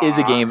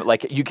a game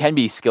like you can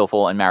be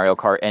skillful in Mario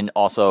Kart, and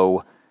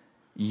also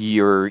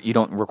you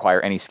don't require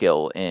any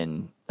skill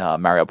in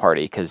Mario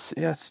Party because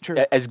Yeah, it's true.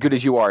 as good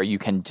as you are, you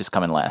can just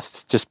come in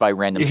last just by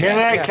random You hear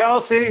chance. that,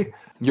 Kelsey?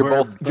 You're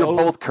We're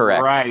both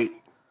correct. Right.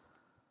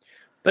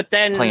 But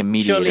then, Playing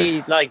mediator.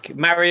 surely, like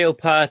Mario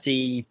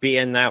Party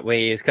being that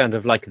way is kind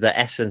of like the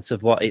essence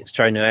of what it's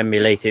trying to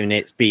emulate in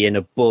its being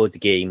a board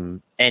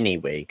game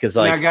anyway. Because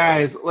Now, like,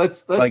 guys,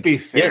 let's like, be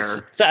fair.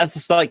 yes,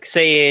 that's like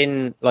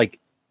saying like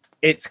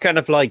it's kind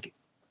of like,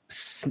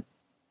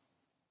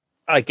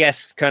 I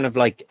guess, kind of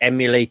like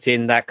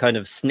emulating that kind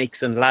of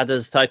snakes and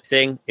ladders type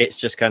thing. It's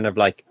just kind of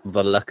like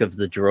the luck of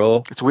the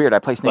draw. It's weird. I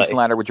play Snakes Like- and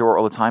Ladder with Jor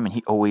all the time, and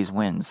he always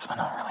wins. I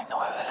don't really know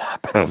how that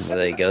happens. Well,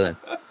 there you go then.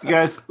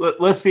 Guys,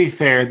 let's be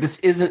fair. This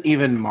isn't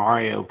even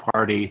Mario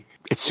Party.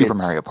 It's Super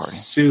It's Mario Party.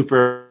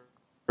 Super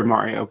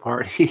Mario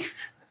Party.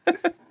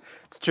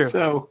 It's true.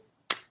 So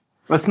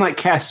let's not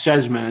cast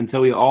judgment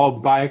until we all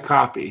buy a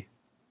copy.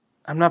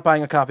 I'm not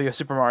buying a copy of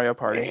Super Mario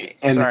Party.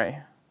 And- Sorry.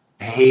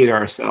 Hate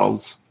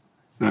ourselves.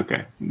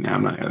 Okay, no,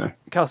 I'm not gonna.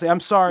 Kelsey, I'm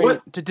sorry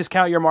What? to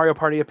discount your Mario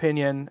Party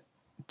opinion.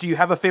 Do you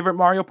have a favorite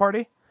Mario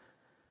Party?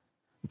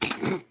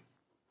 Not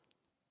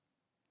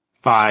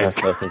 5.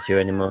 talking to you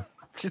anymore.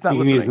 She's not You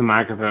can use the listening.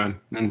 microphone.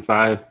 And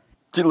 5.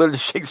 She literally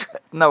shakes her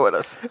head no at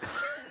us.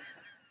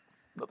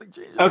 Nothing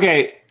changes.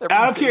 Okay, Everything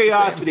out of stays the same.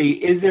 curiosity,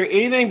 is there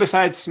anything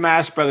besides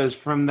Smash Brothers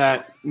from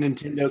that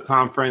Nintendo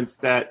conference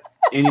that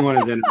anyone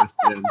is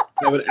interested in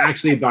that would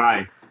actually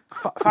buy?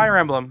 Fire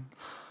Emblem.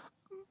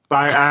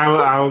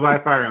 I will buy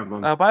Fire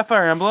Emblem. I'll buy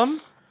Fire Emblem.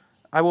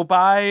 I will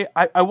buy.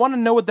 I want to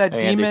know what that Hey,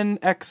 Andy. Demon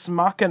Ex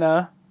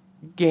Machina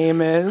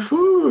game is.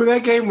 Ooh,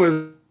 that game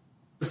was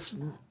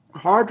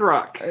hard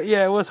rock.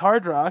 Yeah, it was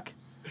Hard Rock.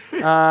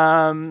 Let's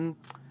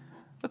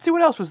see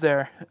what else was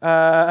there.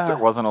 There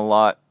wasn't a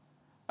lot.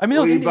 I mean,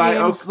 Will the you indie buy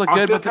games look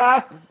good, but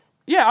Octopath?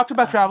 Yeah,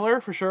 Octopath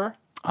Traveler for sure.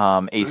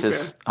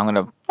 Aces.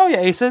 Okay. Oh yeah,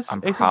 Aces.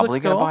 I'm Aces probably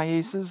looks gonna cool. buy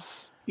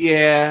Aces.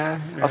 Yeah.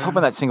 I was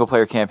hoping that single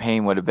player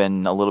campaign would have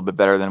been a little bit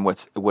better than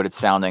what it's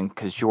sounding,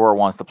 because Jor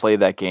wants to play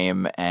that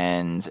game,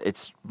 and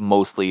it's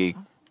mostly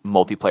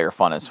multiplayer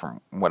fun, is from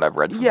what I've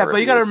read. From Yeah, the but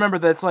you got to reviews. remember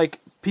that it's like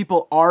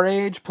people our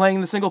age playing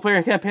the single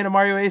player campaign of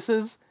Mario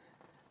Aces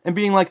and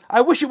being like,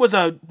 I wish it was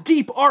a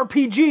deep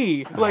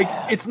RPG. Like,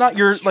 it's not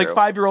your It's like true.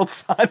 5-year-old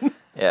son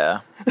Yeah,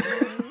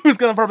 who's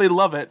gonna probably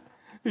love it.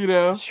 You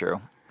know? it's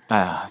true.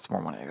 It's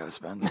more money I gotta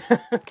spend.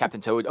 Captain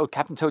Toad. Oh,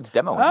 Captain Toad's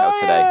demo is Oh out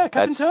today. yeah,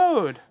 Captain That's-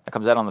 Toad. That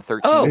comes out on the 13th.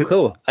 Oh,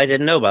 cool. I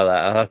didn't know about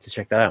that. I'll have to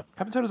check that out.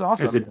 Captain Toad is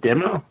There's a awesome.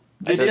 demo.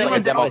 There's did like a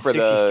like demo that for Sushi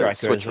the Striker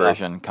Switch as well.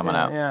 version coming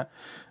out.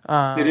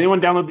 Yeah. Did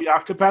anyone download the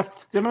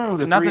Octopath demo?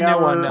 The Not the new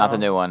 3-hour one, no. Not the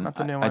new one. Not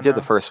the new I one, did no.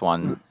 the first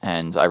one,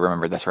 and I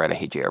remember that's right. I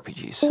hate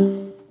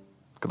JRPGs.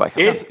 Goodbye.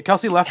 Kelsey.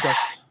 Kelsey left us.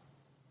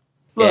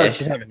 Yeah, Look.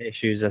 she's having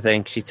issues, I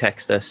think. She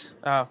texted us.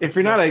 Oh. If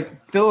you're not a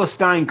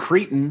Philistine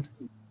Cretan,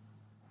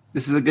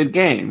 this is a good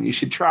game. You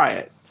should try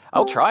it.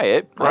 I'll try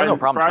it. I have no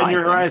problem Broaden trying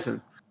your things.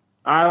 horizons.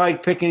 I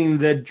like picking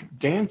the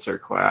dancer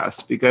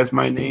class because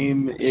my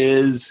name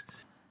is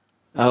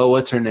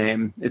what's her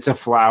name? It's a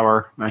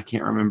flower. I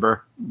can't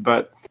remember,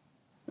 but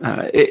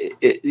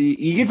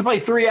you get to play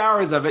 3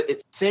 hours of it.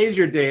 It saves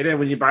your data.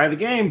 When you buy the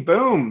game,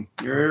 boom,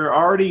 you're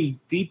already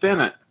deep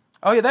in it.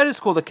 Oh yeah, that is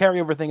cool. The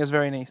carryover thing is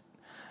very neat.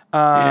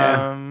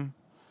 Yeah.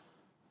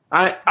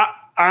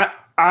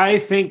 I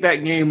think that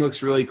game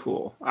looks really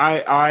cool.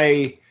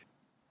 I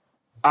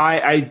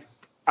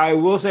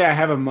will say I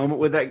have a moment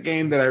with that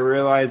game that I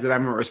realized that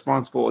I'm a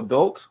responsible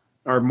adult,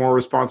 or more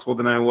responsible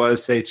than I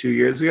was, say, 2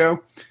 years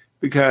ago,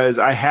 because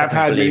I have I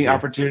don't had believe many you.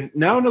 opportunities.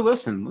 No,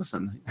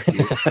 listen.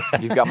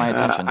 You've got my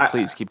attention.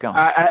 Please keep going.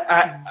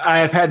 I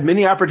have had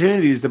many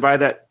opportunities to buy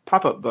that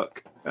pop-up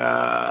book,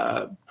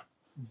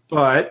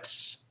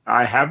 but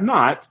I have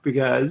not,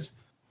 because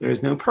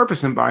there's no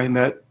purpose in buying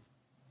that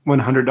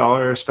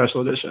 $100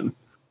 special edition,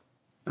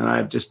 and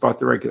I've just bought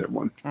the regular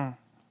one. Oh,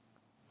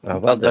 well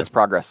done. That's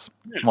progress.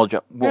 Well,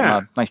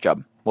 Yeah. nice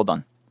job. Well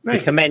done. We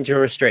commend your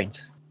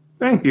restraint.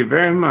 Thank you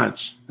very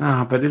much.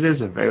 But it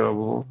is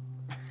available.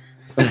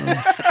 Did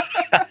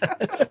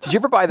you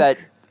ever buy that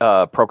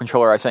Pro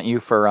controller I sent you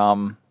for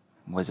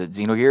was it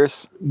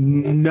Xenogears?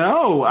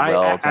 No, Well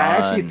I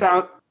actually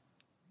done.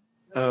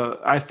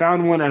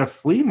 found one at a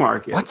flea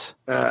market. What?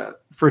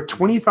 For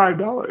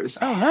 $25.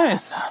 Oh,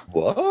 nice.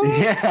 What?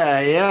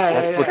 Yeah.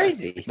 That's what's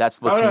crazy. That's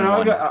Oh, no, Splatoon no,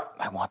 1. I'll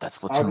I want that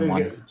go Splatoon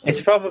 1. get it. It's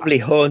probably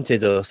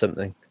haunted or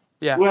something.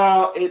 Yeah.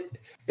 Well,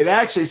 it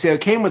actually, so it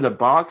came with a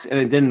box and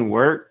it didn't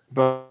work,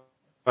 but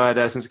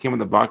since it came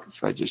with a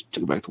box, I just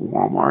took it back to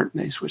Walmart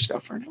and they switched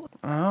out for a new one.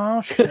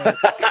 Oh shit.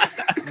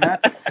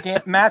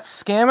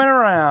 Matt's scamming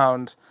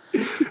around.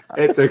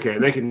 It's okay.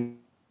 They can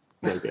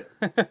take it.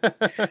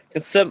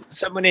 Can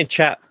someone in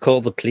chat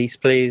call the police,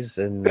 please?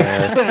 And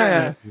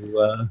I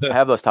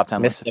have those top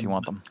 10 Miss lists if you them.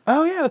 want them.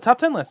 Oh yeah, the top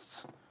 10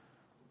 lists.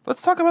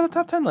 Let's talk about the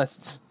top 10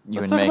 lists.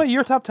 You Let's and talk me. about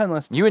your top 10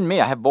 list. You and me,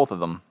 I have both of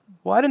them.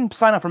 Well, I didn't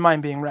sign up for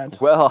mine being read.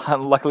 Well,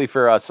 luckily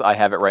for us, I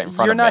have it right in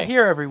front You're of me. not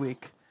here every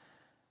week.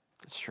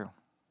 It's true.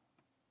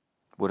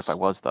 What if I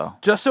was, though?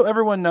 Just so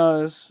everyone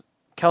knows,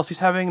 Kelsey's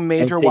having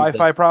major take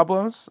Wi-Fi this.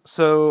 problems.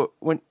 So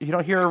when you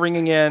don't hear her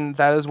ringing in,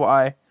 that is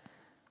why.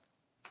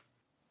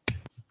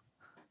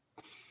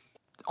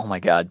 Oh my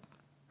god.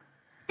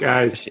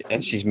 Guys,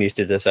 and she's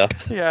muted herself.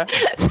 Yeah.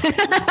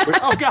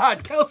 Oh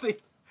God, Kelsey.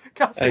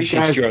 Kelsey, And she's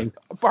guys- drunk.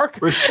 bark.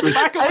 we're-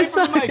 Back away I'm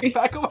from the sorry. mic.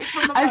 Back away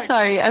from the I'm mic.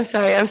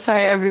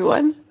 sorry,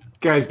 everyone.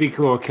 guys, be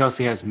cool.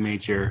 Kelsey has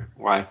major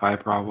Wi-Fi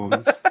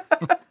problems.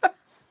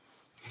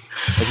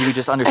 If you could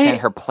just understand I-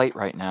 her plight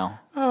right now.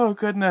 Oh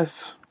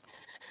goodness.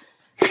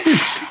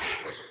 If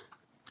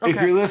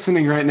Okay. you're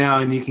listening right now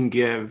and you can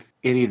give,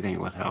 anything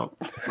would help.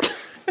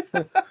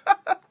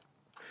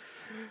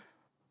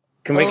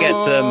 Can we get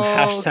some Okay.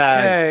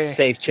 hashtag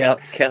save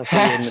Kelsey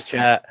in the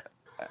chat?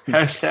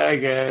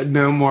 Hashtag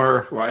no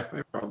more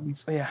Wi-Fi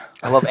problems. Yeah.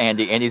 I love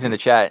Andy. Andy's in the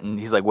chat, and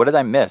he's like, what did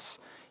I miss?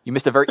 You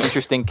missed a very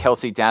interesting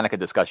Kelsey Danica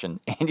discussion.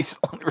 Andy's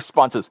only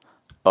response is,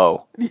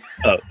 oh.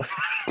 Oh.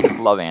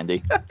 Love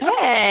Andy.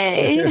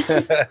 Hey.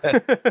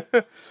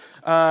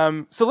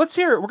 So let's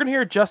hear. We're gonna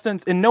hear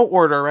Justin's in no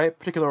order, right?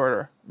 Particular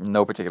order.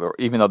 No particular,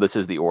 even though this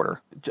is the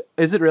order.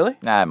 Is it really?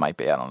 Nah, it might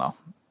be. I don't know.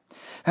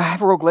 I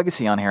have a Rogue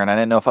Legacy on here, and I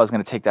didn't know if I was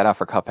going to take that out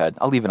for Cuphead.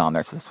 I'll leave it on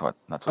there. So that's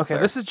what's Okay.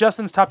 there. This is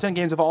Justin's top 10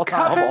 games of all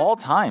time. of all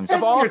times.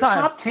 Of all Your time.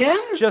 top 10?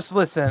 Just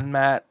listen,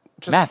 Matt.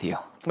 Just Matthew.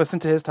 Listen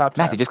to his top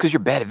 10. Matthew, just because you're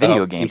bad at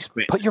video Oh, games,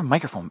 he's- put your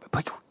earphones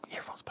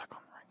back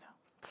on right now.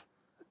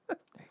 There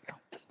you go.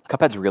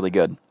 Cuphead's really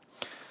good.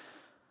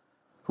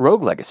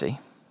 Rogue Legacy,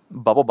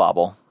 Bubble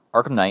Bobble,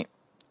 Arkham Knight,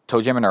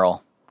 ToeJam and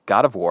Earl,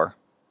 God of War,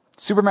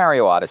 Super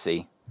Mario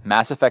Odyssey,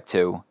 Mass Effect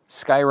 2,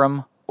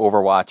 Skyrim,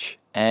 Overwatch,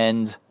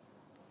 and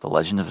The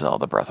Legend of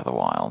Zelda Breath of the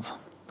Wild.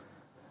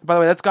 By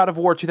the way, that's God of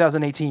War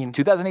 2018.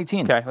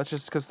 2018. Okay, let's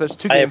just because there's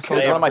two I games. have-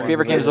 It's one of my Yeah.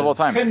 favorite games of all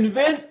time.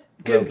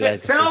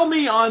 Legacy. Tell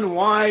me on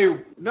why.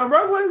 No,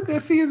 Rogue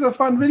Legacy is a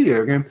fun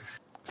video game.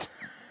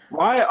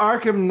 Why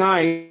Arkham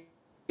Knight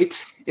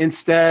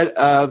instead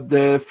of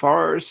the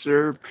far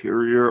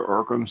superior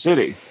Arkham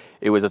City.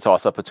 It was a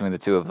toss-up between the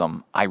two of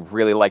them. I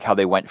really like how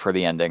they went for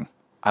the ending.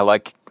 I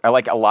like a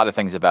lot of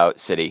things about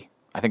City.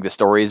 I think the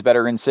story is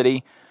better in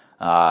City,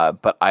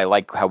 but I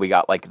like how we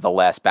got like the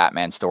last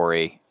Batman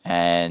story,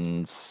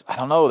 and I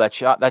don't know, that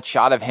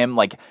shot of him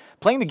like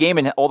playing the game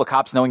and all the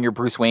cops knowing you're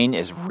Bruce Wayne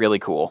is really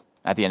cool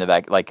at the end of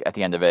that. Like at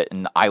the end of it,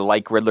 and I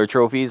like Riddler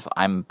trophies.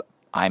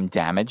 I'm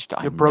damaged.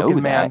 You're a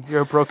broken man. That.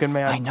 You're a broken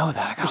man. I know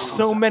that. There's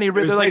so many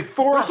Riddler. There's like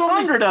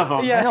 400 of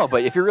them. Yeah. I know,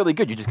 but if you're really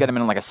good, you just get them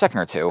in like a second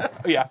or two.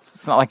 Yeah.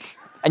 It's not like,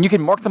 and you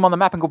can mark them on the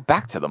map and go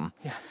back to them.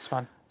 Yeah, it's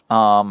fun.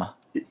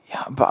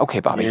 Yeah, but okay,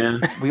 Bobby. Yeah.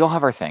 We all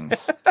have our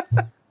things.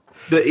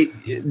 The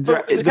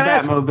Can I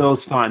ask-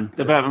 Batmobile's fun.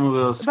 The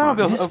Batmobile's fun.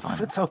 Batmobile's is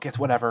fun. it's okay. It's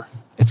whatever.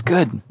 It's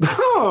good.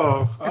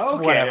 Oh, It's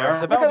okay.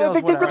 whatever. The Look, I Batmobile's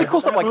think they did really whatever.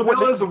 cool stuff. Like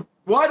Batmobile is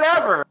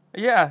whatever.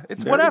 Yeah,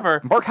 it's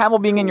whatever. Mark Hamill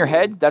being in your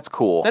head, that's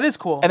cool. That is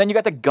cool. And then you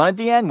got the gun at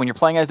the end when you're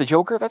playing as the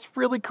Joker. That's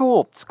really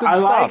cool. It's good I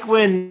stuff. like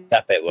when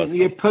That bit was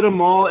you put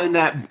them all in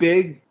that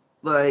big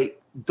like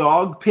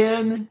dog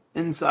pen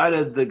inside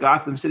of the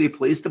Gotham City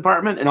Police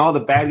Department, and all the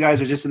bad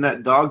guys are just in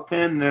that dog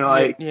pen. And they're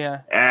like,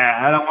 yeah.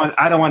 I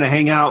don't want to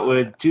hang out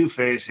with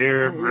Two-Face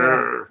here.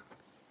 Brr."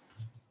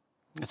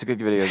 It's a good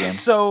video game.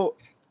 So,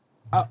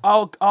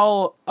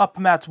 I'll up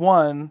Matt's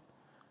one.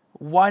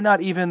 Why not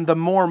even the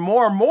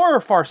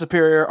more far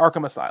superior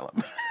Arkham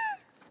Asylum?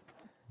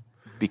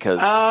 Because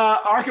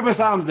Arkham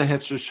Asylum's the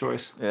hipster's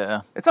choice.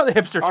 yeah, It's not the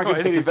hipster Arkham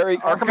choice. City- it's a very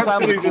Arkham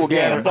Asylum is a City's cool just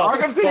game. better.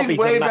 Arkham City's Bobby's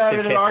way a better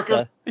massive than Arkham.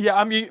 hipster.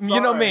 Yeah,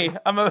 you know me.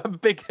 I'm a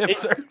big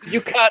hipster.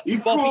 You can't. You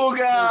Bobby, cool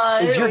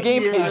guy. Is your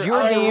game a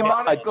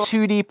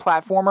 2D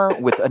platformer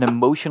with an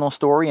emotional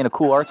story and a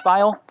cool art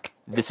style?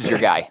 This is your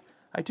guy.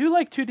 I do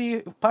like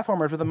 2D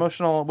platformers with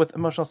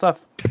emotional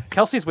stuff.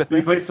 Kelsey's with You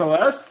me. play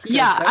Celeste?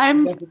 Yeah,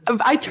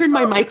 I turned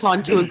my mic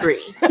on to agree.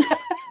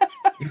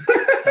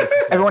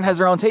 Everyone has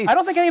their own taste. I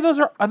don't think any of those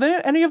are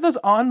there any of those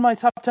on my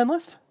top 10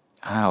 list?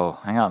 Oh,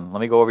 hang on. Let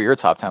me go over your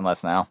top 10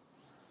 list now.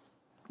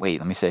 Wait,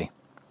 let me see.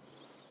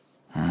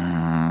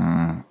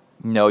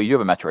 No, you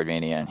have a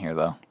Metroidvania in here,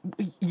 though.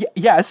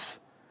 Yes.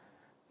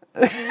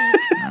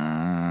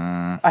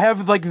 I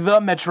have like the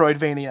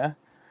Metroidvania.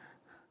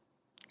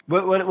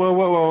 What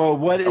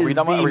is we the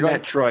done- are we going-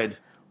 Metroid?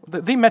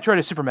 The Metroid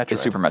is Super Metroid.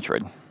 It's Super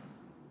Metroid.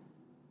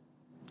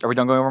 Are we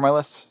done going over my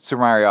list? Super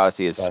Mario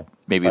Odyssey is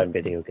maybe fun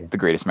video game. the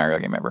greatest Mario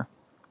game ever.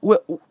 Well,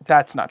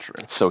 that's not true.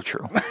 It's so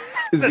true.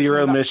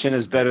 Zero Mission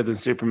is better than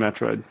Super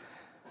Metroid.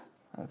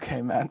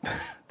 Okay, man.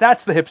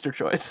 That's the hipster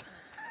choice.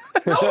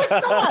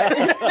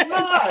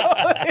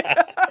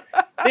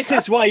 This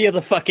is why you're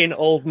the fucking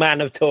old man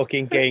of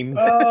talking games.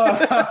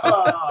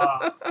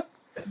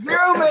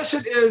 Zero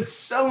Mission is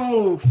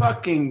so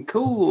fucking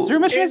cool. Zero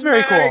Mission is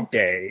very cool.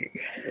 Day.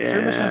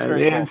 Zero Mission is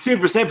very and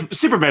Super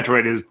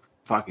Metroid is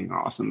fucking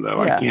awesome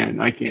though. Yeah.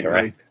 I can't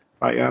really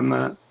fight on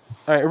that.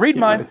 All right, read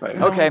mine. really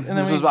fight. Okay, And then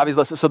this we- was Bobby's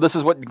list. So this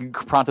is what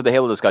prompted the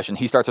Halo discussion.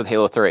 He starts with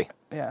Halo 3.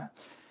 Yeah.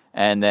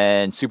 And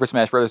then Super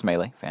Smash Bros.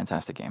 Melee,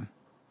 fantastic game.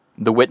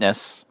 The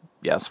Witness,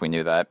 yes, we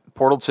knew that.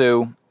 Portal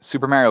 2,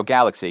 Super Mario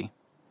Galaxy,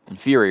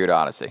 inferior to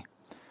Odyssey.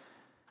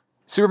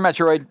 Super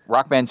Metroid,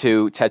 Rock Band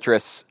 2,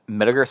 Tetris,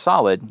 Metal Gear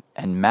Solid,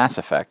 and Mass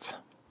Effect.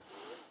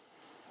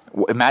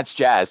 Matt's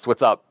jazzed.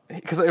 What's up?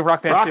 Because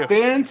Rock Band 2. Rock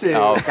Band 2.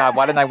 Oh God,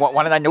 why didn't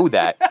I know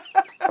that?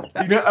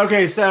 You know,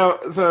 okay, so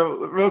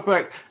real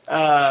quick,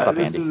 up,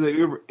 this Andy.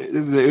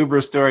 is an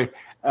Uber story.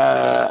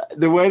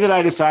 The way that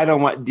I decide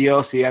on what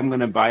DLC I'm going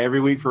to buy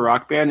every week for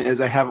Rock Band is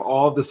I have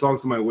all of the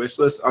songs on my wish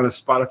list on a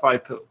Spotify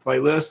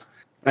playlist,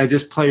 and I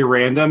just play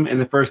random.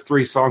 And the first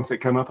 3 songs that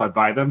come up, I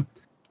buy them.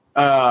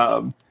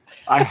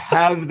 I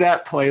have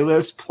that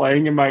playlist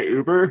playing in my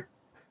Uber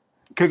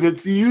because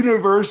it's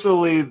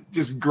universally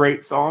just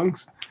great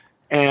songs,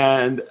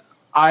 and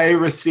I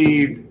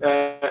received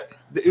the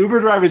Uber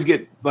drivers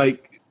get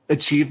like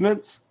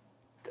achievements.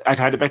 I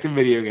tied it back to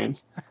video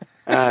games.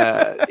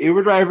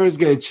 Uber drivers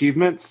get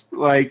achievements.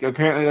 Like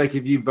apparently, like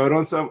if you vote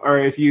on some or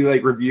if you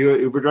like review an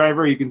Uber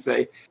driver, you can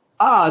say,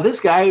 this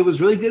guy was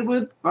really good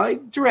with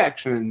like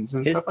directions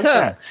and His stuff like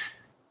turn. that.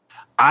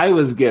 I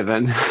was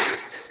given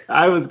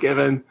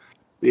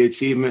the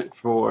achievement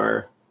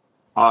for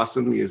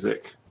awesome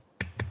music.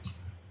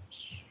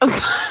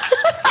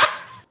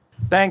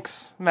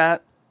 Thanks,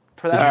 Matt,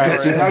 for that. All right,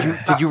 story. so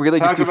Did you really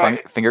just talk do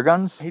about- finger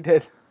guns? He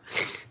did.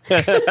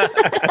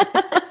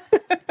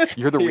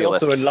 You're the He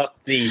realist. also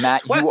unlocked the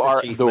Matt, sweat you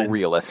are the achievement.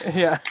 realist.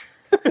 Yeah.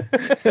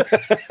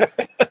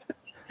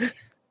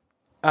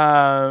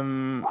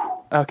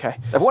 Okay.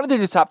 I've wanted to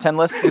do top 10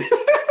 lists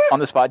on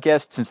this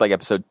podcast since like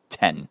episode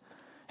 10.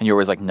 And you're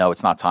always like, no,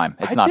 it's not time.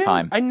 It's not didn't-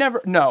 time. I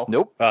never. No.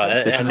 Nope.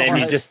 And then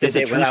you just It's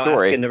did a it true without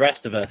story. asking the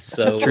rest of us.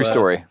 So It's a true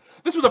story.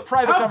 This was a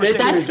private How big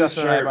conversation. is with this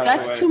Justin and I, shirt, by by the the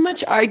way. That's too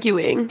much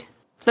arguing.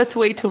 That's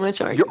way too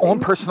much arguing. Your own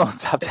personal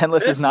top 10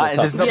 list is not,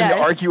 Personal there's top- nothing to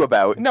Yes. argue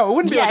about. No, it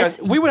wouldn't be Yes.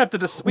 like we would have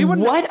to. We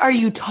wouldn't. What are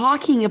you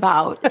talking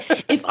about?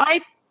 If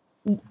I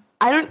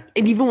don't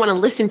even want to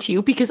listen to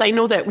you because I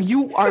know that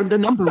you are the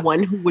number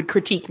one who would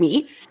critique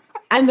me,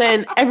 and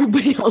then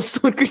everybody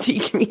else would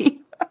critique me.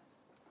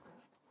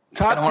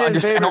 Top I 10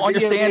 don't favorite video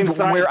understand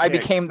game where I sidekicks.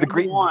 became the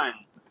great. Number one.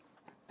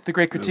 The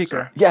great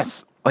critiquer.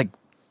 Yes, like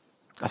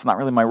that's not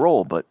really my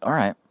role, but all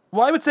right.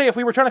 Well, I would say if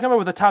we were trying to come up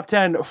with a top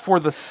 10 for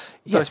the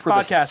Yes, for the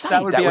podcast, site,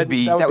 that would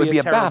be a a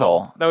terrible,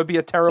 battle. That would be a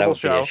That terrible would be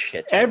show. a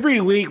shit show.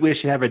 Every week we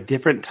should have a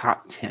different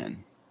top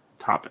 10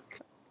 topic.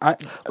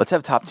 Let's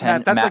have top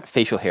 10 that's Matt like-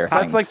 facial hair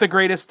That's things. like the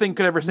greatest thing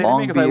could ever say to Long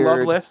me because I love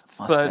beard, lists.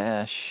 But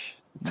mustache.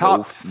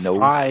 Top no.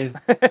 five.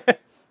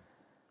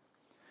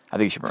 I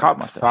think you should burn the Top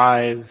mustache.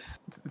 5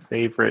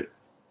 favorite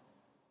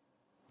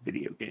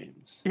video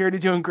games. you're already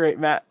doing great,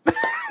 Matt.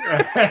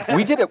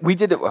 We did it.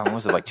 What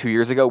was it, like 2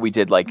 years ago? We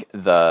did like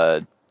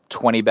the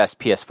 20 best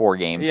PS4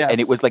 games, Yes. and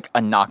it was like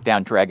a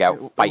knockdown, drag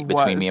out fight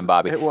between me and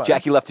Bobby. It was.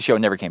 Jackie left the show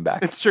and never came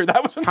back. It's true.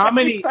 That was when How Jackie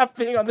many- stopped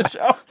being on the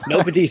show.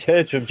 Nobody's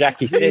heard from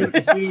Jackie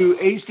since. Do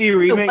HD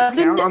remakes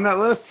wasn't count it- on that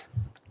list?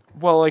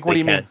 Well, like, what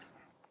do They you mean? can.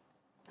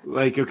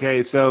 Like,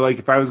 okay, so like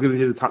if I was going to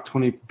do the top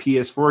 20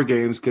 PS4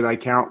 games, could I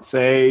count,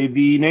 say,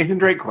 the Nathan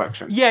Drake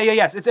collection?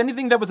 Yes. It's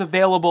anything that was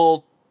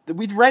available.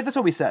 Right? That's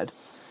what we said.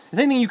 It's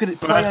anything you could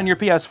play on your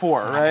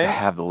PS4, I right?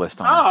 have the list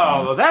on my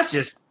Oh, phone. that's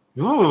just.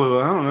 Ooh,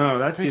 I don't know.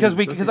 That's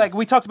Because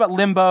we talked about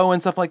Limbo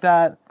and stuff like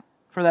that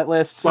for that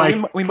list. So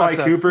Sly, we Sly must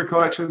have. Cooper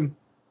collection.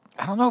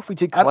 I don't know if we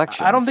did I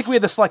collections. don't think we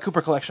had the Sly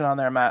Cooper collection on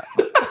there, Matt.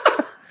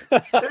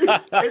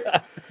 It's-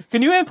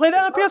 Can you even play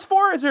that on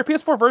PS4? Is there a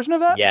PS4 version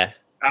of that? Yeah.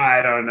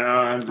 I don't know.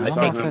 I'm I just don't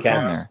know think if you that's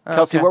can. on there. Oh,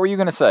 Kelsey, okay. what were you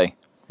going to say?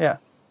 Yeah.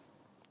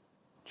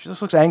 She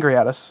just looks angry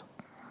at us.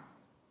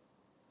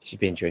 She's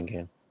been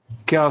drinking.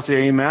 Kelsey, are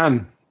you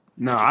mad?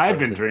 No, I've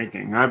been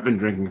drinking. I've been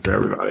drinking for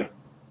everybody.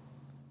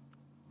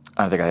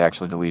 I don't think I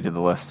actually deleted the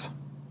list.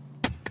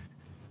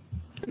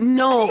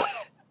 No,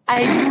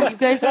 you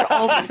guys are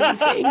all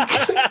freezing.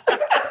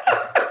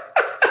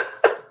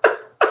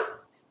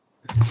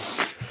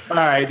 All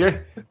right.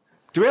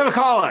 Do we have a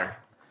caller?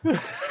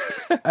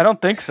 I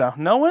don't think so.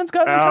 No one's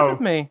gotten in touch Oh.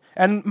 with me.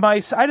 And I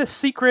had a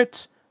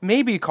secret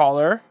maybe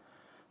caller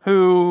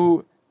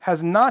who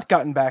has not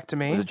gotten back to Was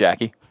me. it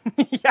Jackie?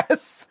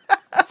 Yes.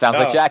 Sounds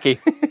like Oh. Jackie.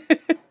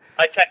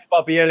 I texted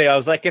Bobby earlier. I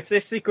was like, if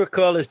this secret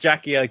call is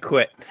Jackie, I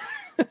quit.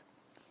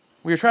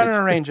 We were trying to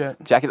arrange it.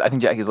 I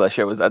think Jackie's last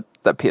show was that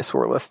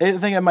PS4 list. I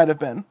think it might have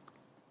been.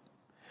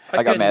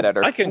 I got mad at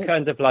her. I can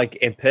kind of like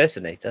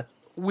impersonate her.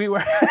 We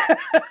were.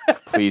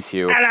 Please,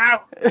 Hugh. Hello.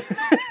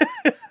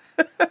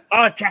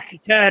 Oh, Jackie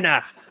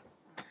Turner.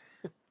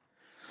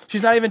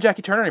 She's not even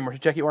Jackie Turner anymore. She's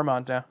Jackie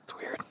Ormond now. It's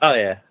weird. Oh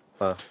yeah.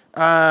 Well,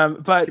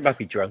 But she might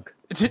be drunk.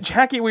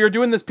 Jackie, we were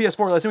doing this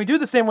PS4 list, and we do it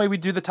the same way we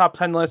do the top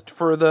 10 list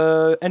for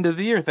the end of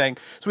the year thing.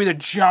 So we had a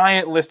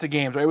giant list of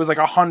games, right? It was like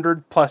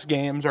 100+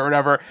 games or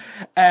whatever.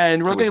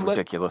 And we're It was looking,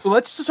 ridiculous.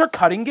 Let's just start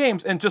cutting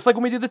games. And just like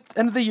when we do the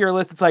end of the year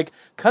list, it's like,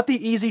 cut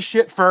the easy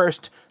shit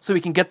first so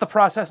we can get the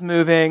process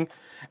moving.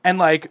 And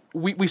like,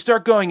 we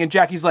start going, and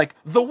Jackie's like,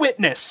 The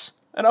Witness.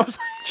 And I was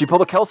like, She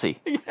pulled a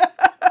Kelsey.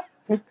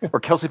 Or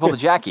Kelsey pulled a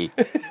Jackie.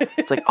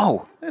 It's like,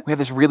 oh, we have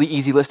this really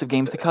easy list of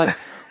games to cut.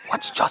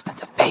 What's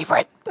Justin's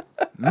favorite?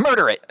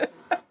 Murder it.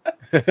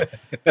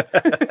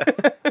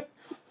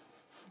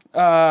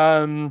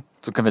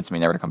 So convince me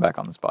never to come back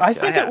on this podcast. I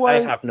think it I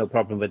was. have no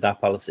problem with that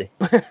policy.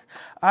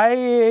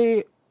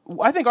 I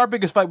think our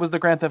biggest fight was the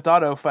Grand Theft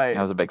Auto fight.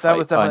 That was a big That fight.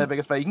 was definitely the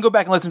biggest fight. You can go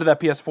back and listen to that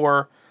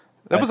PS4.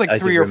 That was like I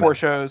do 3 or 4 remember.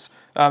 shows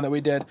that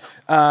we did.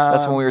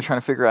 That's when we were trying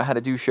to figure out how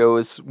to do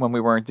shows when we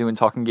weren't doing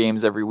talking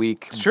games every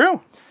week. It's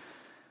true.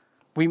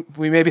 We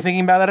may be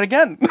thinking about that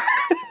again.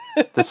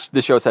 This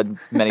show's had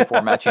many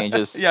format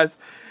changes. Yes.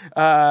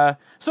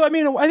 So I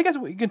mean, I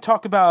think we can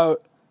talk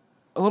about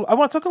a little. I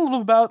want to talk a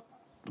little bit.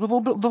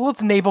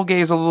 Let's navel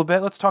gaze a little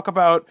bit. Let's talk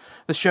about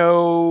the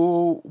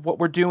show, what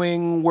we're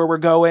doing, where we're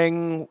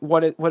going,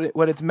 what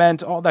it's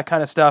meant, all that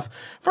kind of stuff.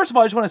 First of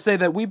all, I just want to say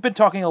that we've been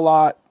talking a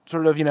lot,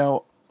 sort of,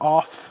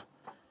 off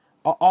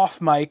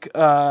mic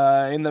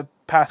in the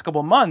past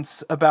couple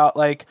months about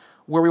like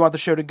where we want the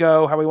show to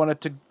go, how we want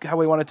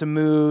it to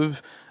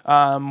move,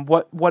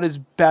 what is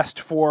best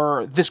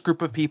for this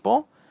group of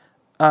people.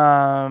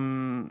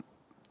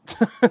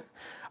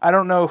 I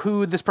don't know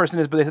who this person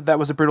is, but they said that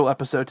was a brutal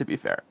episode, to be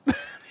fair.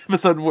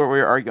 Episode where we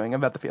were arguing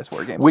about the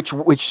PS4 games.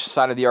 Which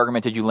side of the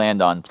argument did you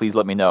land on? Please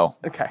let me know.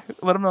 Okay,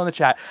 let them know in the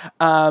chat.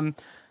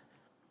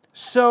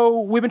 So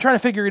we've been trying to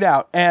figure it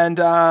out,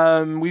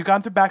 and we've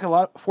gone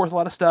forth a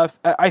lot of stuff.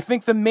 I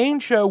think the main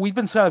show, we've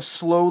been kind of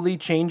slowly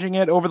changing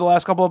it over the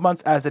last couple of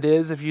months as it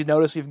is. If you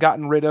notice, we've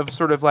gotten rid of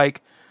sort of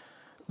like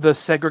the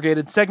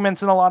segregated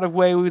segments in a lot of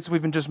ways.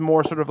 We've been just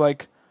more sort of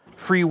like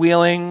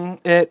freewheeling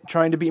it,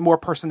 trying to be more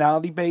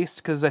personality based,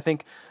 because I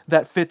think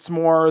that fits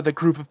more the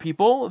group of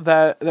people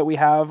that we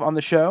have on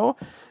the show.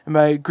 And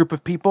by group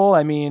of people,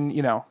 I mean,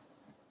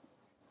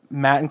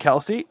 Matt and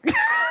Kelsey.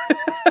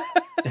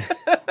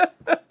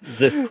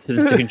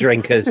 the two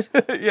drinkers.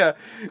 Yeah.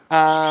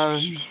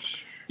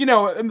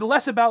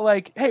 Less about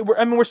like, hey,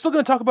 we're still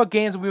going to talk about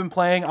games that we've been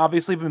playing.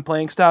 Obviously, we've been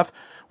playing stuff.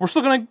 We're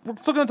still going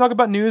to talk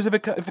about news if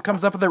it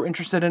comes up if they're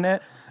interested in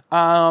it.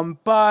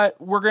 But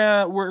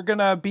we're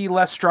gonna be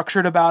less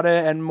structured about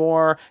it and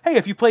more, hey,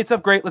 if you played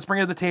stuff, great, let's bring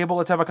it to the table,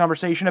 let's have a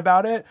conversation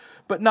about it.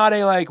 But not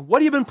a like,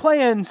 what have you been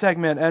playing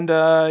segment and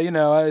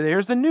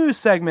here's the news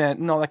segment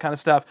and all that kind of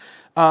stuff.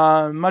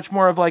 Much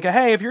more of like a,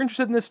 hey, if you're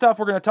interested in this stuff,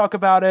 we're gonna talk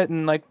about it,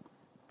 and like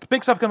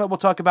big stuff coming up, we'll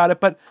talk about it.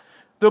 But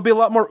there'll be a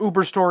lot more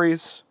Uber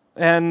stories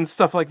and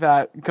stuff like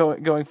that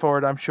going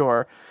forward, I'm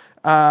sure.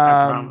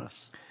 I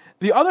promise.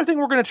 The other thing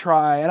we're going to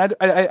try, and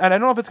I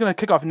don't know if it's going to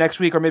kick off next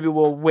week or maybe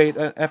we'll wait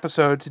an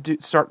episode to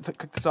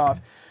kick this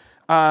off.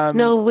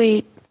 No,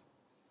 wait.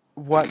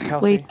 What,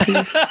 Kelsey? Wait,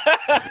 please.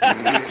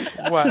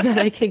 What? So that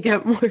I can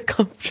get more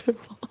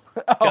comfortable.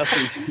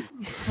 Kelsey's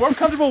More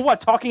comfortable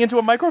what? Talking into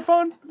a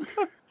microphone?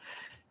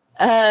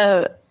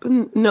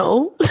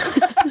 No.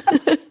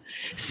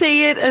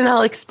 Say it and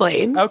I'll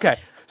explain. Okay.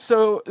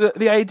 So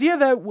the idea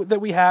that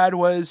we had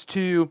was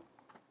to...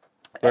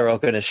 We're all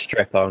going to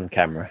strip on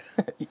camera.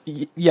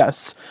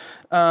 Yes.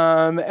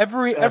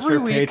 Every That's for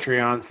week...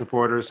 Patreon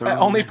supporters.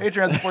 Only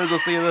Patreon supporters will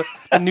see the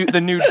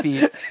nude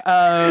feed.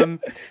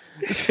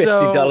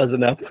 $50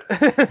 and up.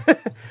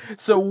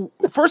 So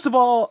first of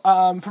all,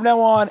 from now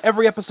on,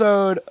 every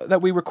episode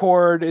that we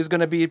record is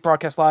going to be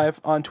broadcast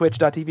live on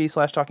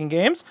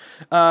twitch.tv/talkinggames.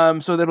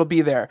 So that'll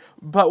be there.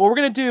 But what we're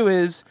going to do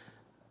is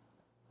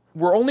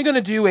we're only going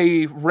to do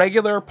a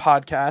regular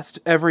podcast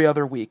every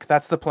other week.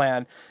 That's the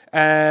plan.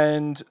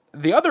 And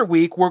the other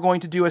week, we're going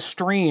to do a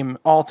stream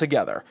all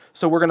together.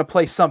 So we're going to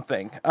play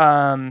something.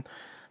 Going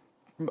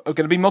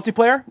to be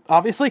multiplayer,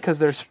 obviously, because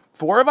there's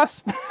 4 of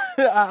us.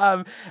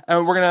 And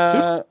we're going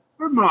to...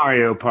 Super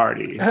Mario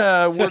Party.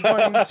 We're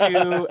going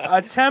to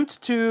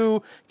attempt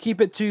to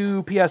keep it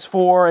to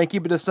PS4 and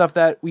keep it to stuff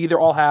that we either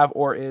all have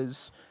or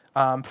is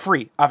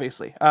free,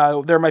 obviously.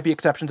 There might be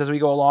exceptions as we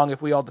go along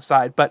if we all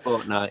decide. But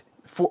Fortnite.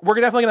 we're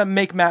definitely going to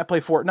make Matt play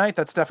Fortnite.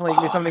 That's definitely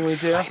going to be something we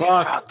do.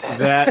 Fuck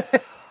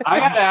that. I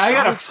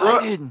got a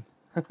excited.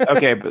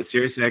 Okay, but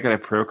seriously, I got a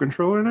Pro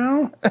controller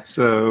now.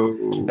 So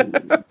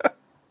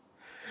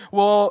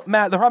Well,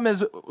 Matt, the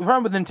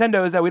problem with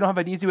Nintendo is that we don't have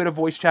an easy way to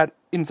voice chat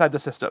inside the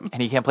system.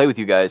 And he can't play with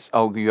you guys.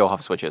 Oh, you all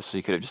have Switches, so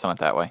you could have just done it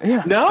that way. Yeah.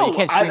 But no, you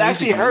can't I've stream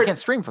actually you heard. can't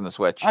stream from the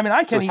Switch. I mean,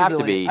 I can So it have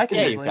easily. to be. I can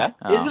Yeah, you easily. can.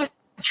 Oh. Isn't it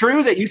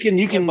true that you can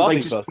Bobby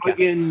like just both plug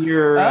can. in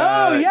your?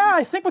 Oh yeah,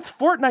 I think with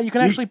Fortnite you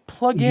can actually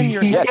plug in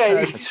your Yes, yeah, headset. you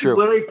that's just true.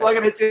 literally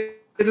plugging it to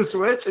the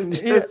Switch and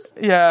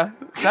just. Yeah,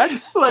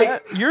 that's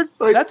Like-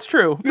 that's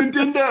true.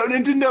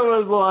 Nintendo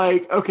was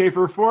like, okay,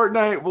 for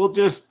Fortnite, we'll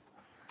just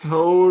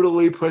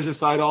totally push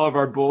aside all of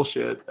our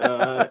bullshit.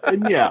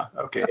 And yeah,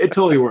 okay, it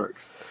totally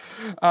works.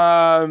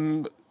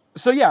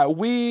 So yeah,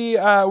 we're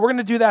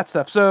gonna do that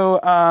stuff. So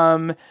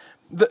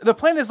the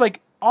plan is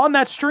like on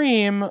that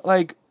stream,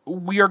 like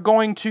we are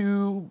going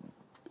to.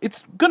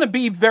 It's gonna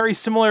be very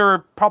similar,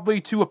 probably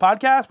to a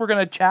podcast. We're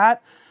gonna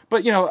chat.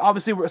 But,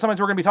 obviously,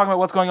 sometimes we're going to be talking about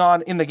what's going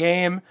on in the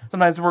game.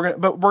 Sometimes we're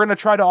going to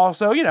try to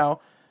also,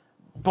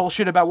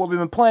 bullshit about what we've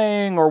been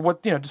playing or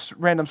what, just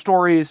random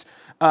stories.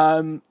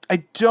 I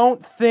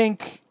don't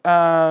think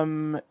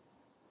we'll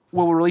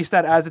release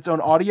that as its own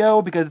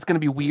audio because it's going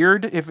to be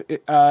weird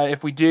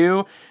if we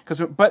do.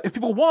 But if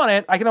people want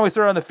it, I can always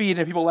throw it on the feed, and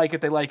if people like it,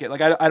 they like it.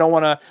 Like I don't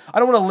want to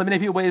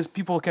eliminate ways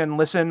people can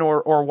listen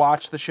or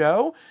watch the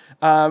show.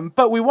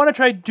 But we want to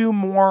try to do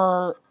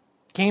more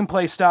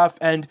gameplay stuff,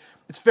 and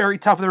it's very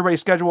tough with everybody's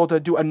schedule to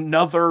do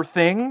another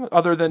thing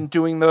other than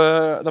doing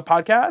the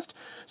podcast.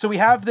 So we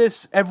have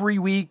this every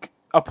week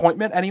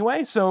appointment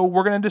anyway, so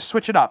we're going to just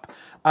switch it up.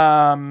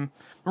 We're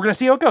going to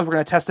see how it goes. We're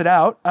going to test it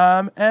out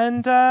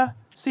and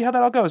see how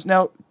that all goes.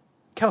 Now,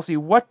 Kelsey,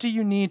 what do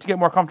you need to get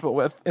more comfortable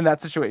with in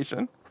that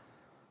situation?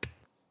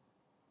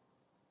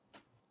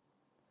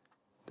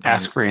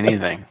 Ask for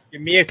anything.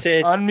 You're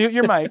muted. Unmute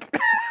your mic.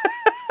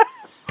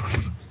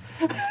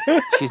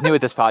 She's new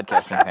at this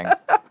podcasting thing.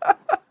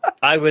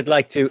 I would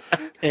like to.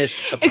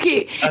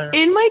 Okay,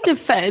 in my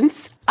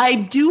defense, I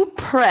do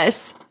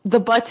press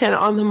the button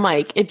on the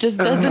mic. It just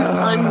doesn't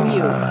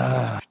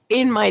unmute.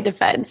 In my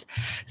defense.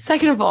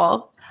 Second of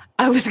all,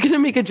 I was going to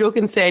make a joke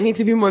and say I need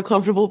to be more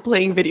comfortable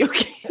playing video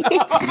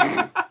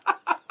games.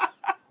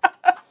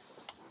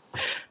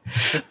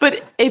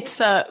 But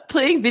it's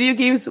playing video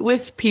games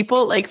with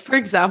people. Like, for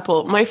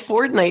example, my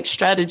Fortnite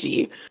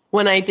strategy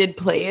when I did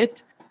play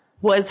it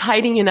was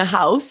hiding in a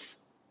house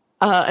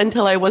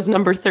until I was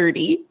number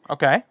 30.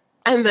 Okay.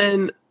 And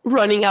then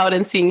running out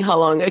and seeing how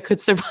long I could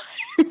survive.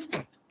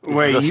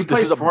 Wait, you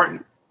played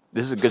Fortnite?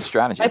 This is a good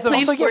strategy. I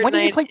played Also, Fortnite when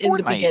did you play in the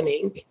Fortnite?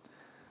 beginning.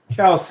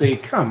 Kelsey,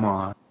 come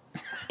on.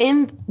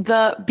 In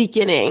the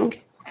beginning.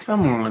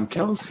 Come on,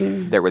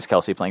 Kelsey. There was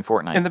Kelsey playing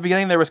Fortnite. In the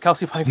beginning, there was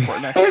Kelsey playing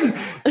Fortnite.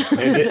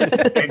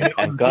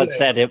 And God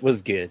said it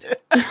was good.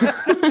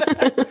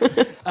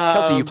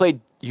 Kelsey, you played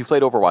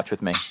Overwatch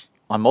with me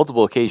on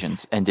multiple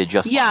occasions and did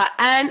just Yeah,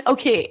 and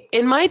okay,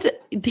 in my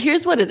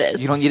here's what it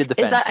is. You don't need a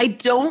defense. Is that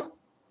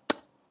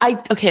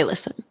okay,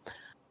 listen.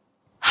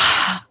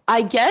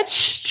 I get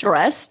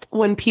stressed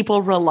when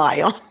people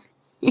rely on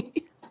me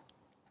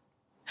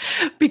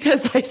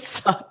because I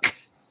suck.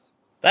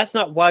 That's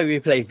not why we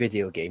play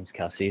video games,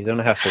 Cassie. You don't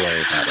have to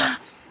worry about that.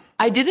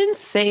 I didn't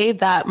say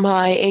that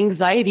my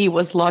anxiety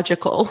was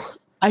logical.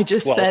 I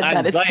just Well, said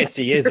that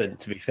anxiety isn't,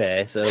 to be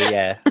fair. So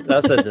yeah,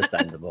 that's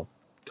understandable.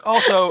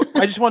 Also,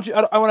 I just want you.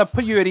 I want to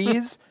put you at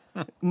ease.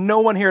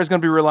 No one here is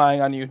going to be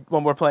relying on you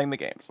when we're playing the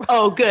games.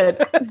 Oh, good.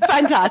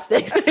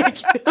 Fantastic.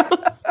 Thank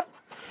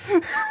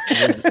you.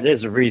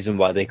 There's a reason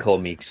why they call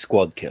me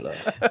Squad Killer.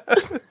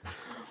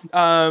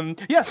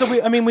 Yeah, so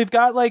we've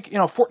got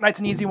Fortnite's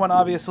an easy one,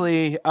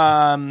 obviously.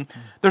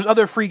 There's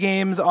other free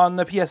games on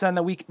the PSN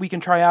that we can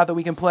try out, that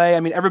we can play. I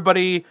mean,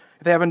 everybody,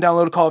 if they haven't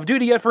downloaded Call of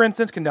Duty yet, for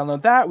instance, can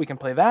download that. We can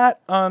play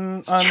that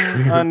on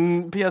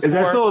PS4. Is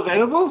that still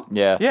available?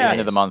 Yeah, it's the end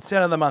of the month. It's the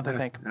end of the month, I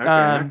think.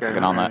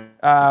 Get on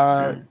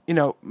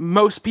that.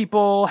 Most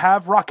people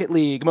have Rocket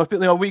League. Most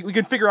people, we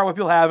can figure out what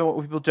people have and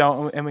what people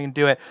don't, and we can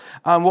do it.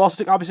 We'll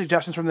also take obviously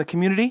suggestions from the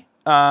community.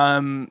 At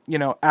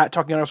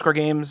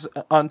Talking_Games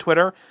on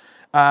Twitter,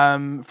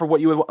 for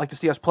what you would like to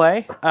see us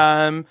play.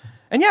 And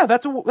yeah,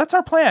 that's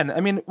our plan.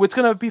 I mean, it's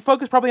going to be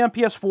focused probably on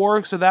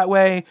PS4, so that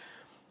way,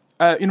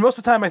 most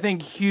of the time, I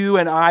think Hugh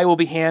and I will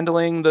be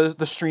handling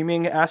the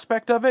streaming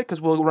aspect of it,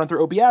 because we'll run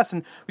through OBS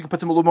and we can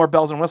put some a little more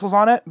bells and whistles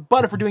on it.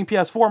 But if we're doing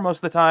PS4 most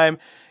of the time,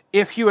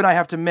 if Hugh and I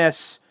have to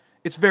miss,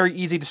 it's very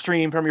easy to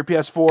stream from your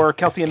PS4.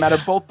 Kelsey and Matt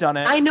have both done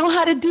it. I know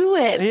how to do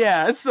it.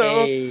 Yeah,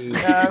 so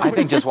I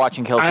think just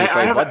watching Kelsey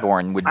play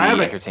Bloodborne would be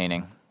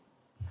entertaining.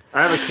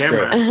 I have a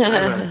camera. You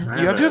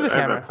have to have a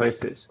camera. I have a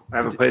PlayStation. I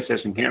have a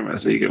PlayStation camera,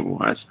 so you can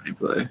watch me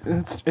play.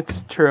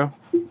 It's true.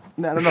 I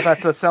don't know if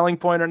that's a selling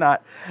point or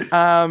not.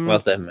 Well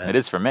done, man. It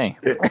is for me.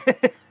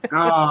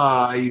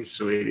 Oh, you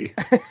sweetie.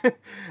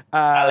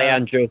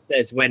 Alejandro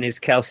says, when is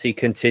Kelsey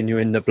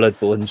continuing the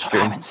Bloodborne I'm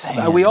stream?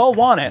 insane. We all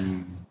want it.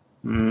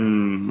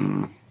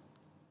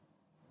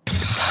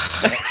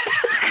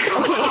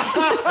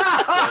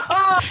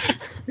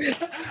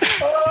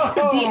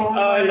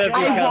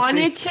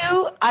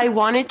 I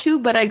wanted to,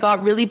 but I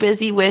got really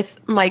busy with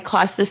my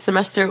class this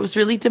semester. It was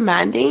really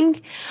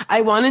demanding.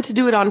 I wanted to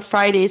do it on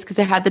Fridays because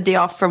I had the day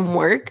off from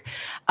work.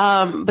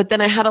 But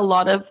then I had a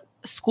lot of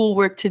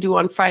schoolwork to do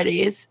on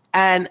Fridays,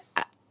 and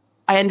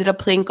I ended up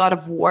playing God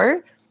of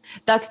War.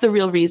 That's the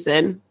real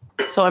reason.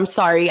 So I'm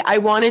sorry. I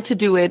wanted to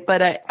do it,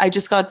 but I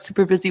just got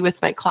super busy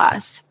with my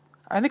class.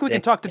 I think we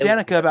can talk to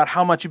Danica about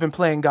how much you've been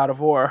playing God of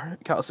War,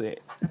 Kelsey.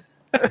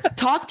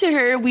 Talk to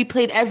her. We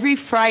played every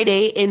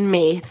Friday in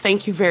May.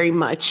 Thank you very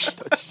much.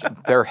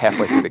 They're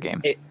halfway through the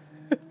game.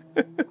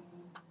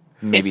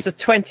 Maybe It's the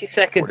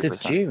 22nd of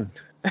 40%. June.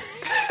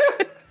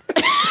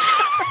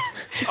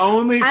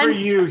 Only for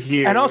you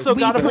here. And also, We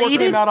God of War played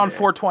came it- out on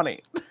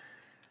 420.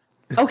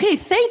 Okay,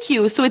 thank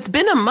you. So it's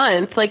been a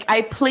month. Like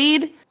I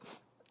played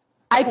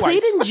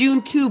in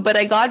June too, but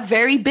I got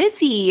very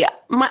busy.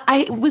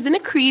 I was in a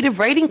creative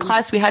writing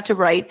class. We had to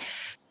write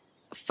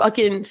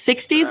fucking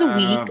 6 days a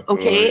week.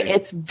 Okay,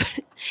 boy.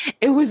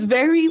 it was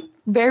very,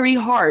 very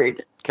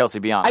hard. Kelsey,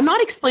 be honest. I'm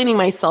not explaining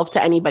myself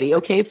to anybody.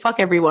 Okay, fuck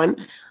everyone.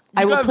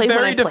 I will got play when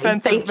very I play.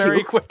 defensive Thank very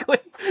you. quickly,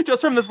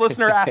 just from this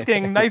listener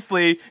asking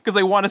nicely because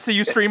they want to see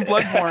you stream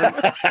Bloodborne.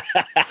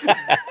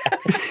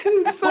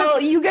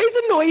 Well, you guys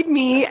annoyed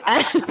me,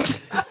 and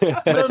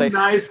What a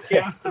nice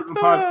guest of the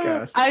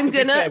podcast. I'm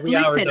gonna fair, we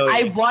are listen.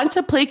 annoying. I want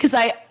to play because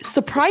I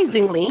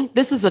surprisingly,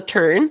 this is a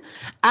turn,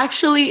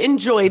 actually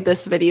enjoyed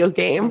this video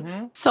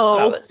game.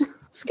 So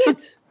It's good.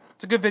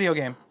 It's a good video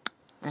game.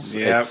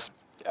 It's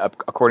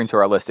according to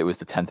our list, it was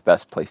the 10th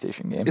best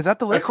PlayStation game. Is that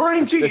the list?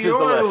 According to This is the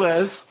your list.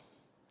 list.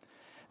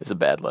 It's a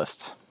bad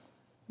list.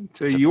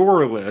 To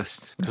your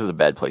list. This is a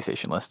bad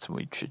PlayStation list.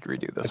 We should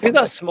redo this If you've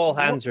one. got small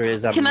hands or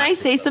is can I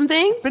say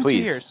something? It's been 2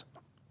 Please. years.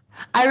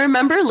 I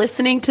remember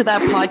listening to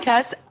that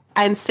podcast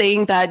and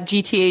saying that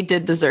GTA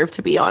did deserve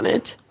to be on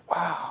it.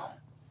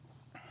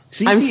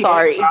 I'm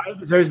sorry. 5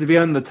 deserves to be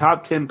on the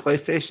top 10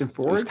 PlayStation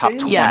 4. It was top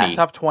games? 20. Yeah.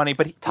 Top 20,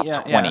 but Top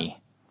yeah, 20.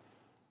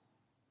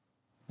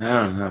 I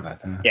don't know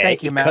about that. Yeah,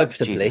 Thank you, Matt.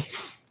 comfortably. Jesus.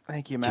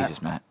 Thank you, Matt.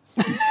 Jesus, Matt.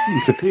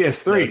 It's a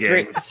PS3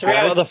 game. Three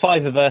out of the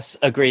 5 of us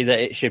agree that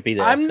it should be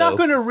there. I'm not so-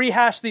 going to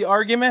rehash the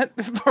argument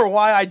for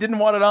why I didn't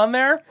want it on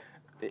there.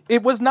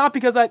 It was not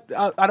because I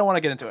don't want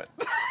to get into it.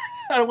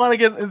 I don't want to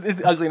get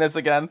into ugliness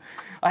again.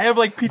 I have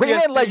like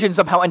Rayman PTSD Legends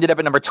somehow ended up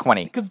at number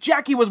 20. because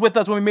Jackie was with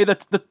us when we made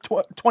the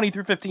 20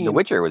 through 15. The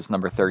Witcher was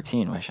number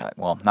 13.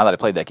 Well, now that I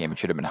played that game, it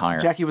should have been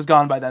higher. Jackie was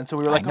gone by then, so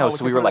we were I like, know, oh,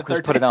 so we were like,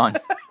 let's put it on.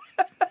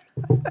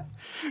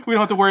 We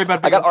don't have to worry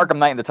about. I got Arkham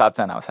Knight in the top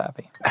 10. I was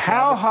happy.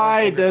 How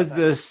high does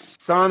this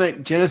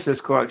Sonic Genesis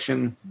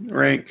collection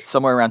rank?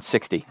 Somewhere around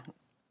 60.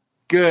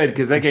 Good,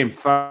 because that game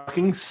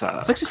fucking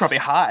sucks. 60's probably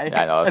high.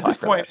 Yeah, I know, that's at this high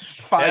for point, that.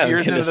 5 Yeah, I was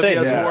years gonna into say,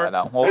 the yeah. PS4. I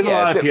know. Well, There's a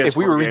lot of if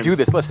we PS4 were redo games.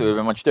 this list, it would have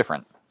been much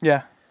different.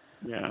 Yeah.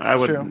 Yeah, I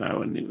wouldn't. true. I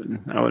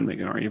wouldn't make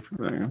an argument for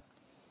that.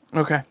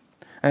 Okay.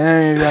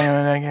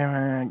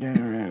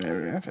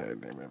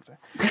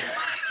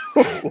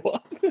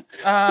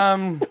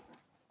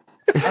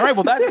 All right.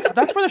 Well,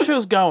 that's where the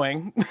show's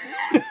going.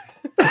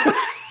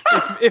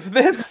 if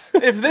this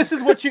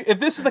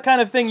is the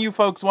kind of thing you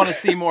folks want to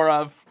see more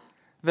of,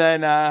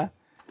 then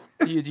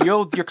you're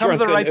coming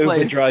to the right Drunken place.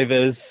 Uber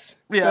drivers.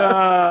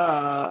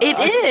 Yeah. It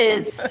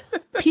is.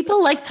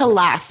 People like to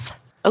laugh.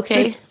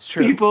 Okay. It's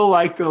true. People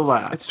like to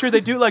laugh. It's true.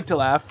 They do like to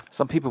laugh.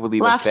 Some people would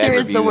leave us bad Laughter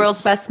is the reviews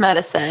world's best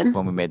medicine.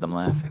 when we made them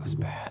laugh. It was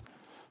bad.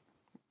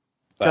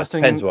 Well,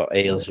 Justin- depends what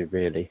ails you,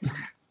 really.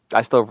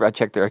 I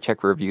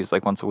check reviews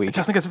like once a week.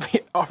 Justin gets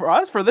for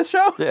us for this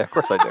show. Yeah, of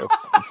course I do.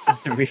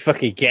 Did we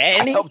fucking get I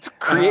any? helped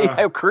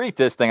create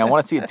this thing. I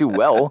want to see it do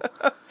well.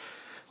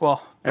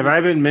 Well, Have I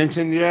been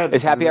mentioned yet?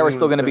 Is happy hour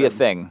still going to be a Said-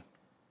 thing?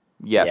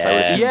 Yes, I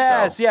would assume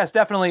yes, so. yes,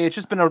 definitely. It's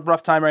just been a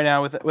rough time right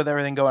now with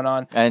everything going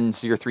on. And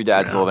so your three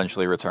dads will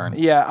eventually return.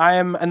 Yeah, I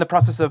am in the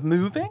process of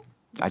moving.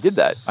 I did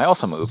that. I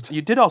also moved.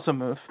 You did also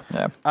move.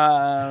 Yeah.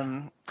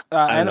 In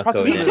the not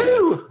process going of Me to.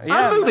 too.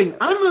 Yeah.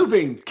 I'm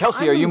moving.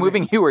 Kelsey, are you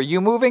moving? Hugh, are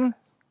you moving?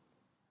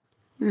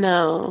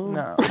 No.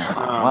 No,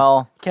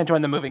 Well, can't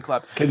join the moving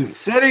club.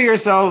 Consider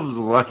yourselves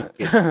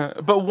lucky.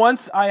 But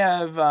once I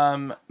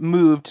have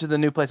moved to the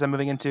new place I'm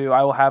moving into,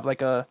 I will have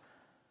like a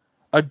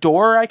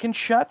door I can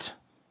shut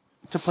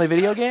to play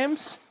video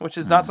games, which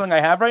is not something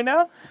I have right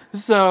now.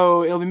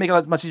 So it'll make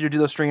it much easier to do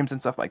those streams and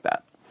stuff like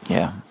that.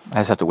 yeah. I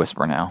just have to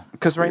whisper now.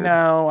 Because right Weird.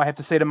 now I have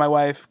to say to my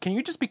wife, "Can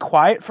you just be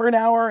quiet for an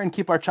hour and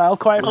keep our child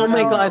quiet?" For Oh an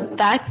my hour god,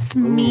 that's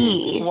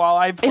me. While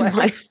I play In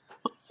my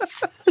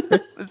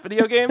this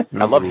video game.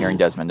 I love hearing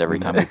Desmond every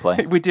time we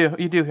play. We do.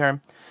 You do hear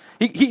him.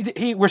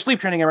 He we're sleep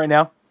training him right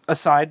now.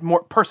 Aside,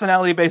 more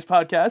personality-based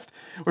podcast.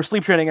 We're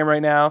sleep training him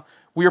right now.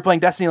 We were playing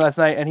Destiny last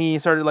night, and he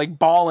started like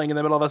bawling in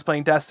the middle of us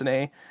playing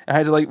Destiny. And I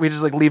had to we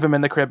just leave him in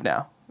the crib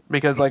now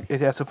because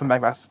it has to put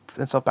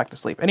himself back to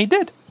sleep, and he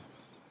did.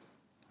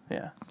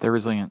 Yeah. They're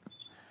resilient.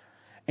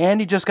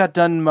 Andy just got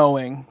done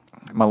mowing.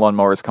 My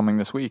lawnmower is coming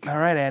this week. All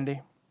right,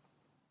 Andy.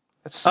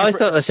 That's I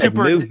thought they said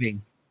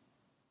moving.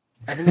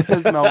 I think it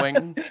says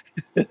mowing.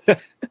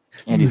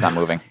 And he's not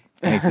moving.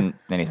 And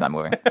he's not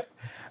moving.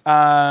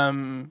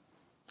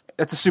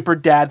 That's a super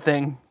dad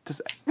thing to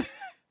say.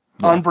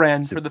 On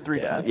brand for the three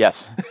dads.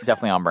 Yes,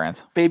 definitely on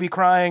brand. Baby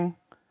crying.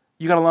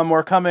 You got a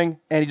lawnmower coming,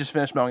 and he just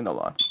finished mowing the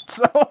lawn.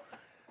 So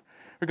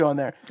we're going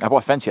there. I bought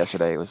a fence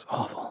yesterday. It was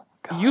awful.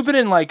 God. You've been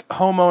in like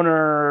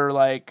homeowner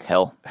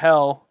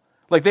hell.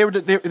 Like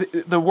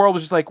the world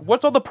was just like,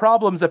 what's all the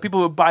problems that people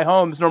who buy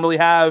homes normally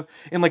have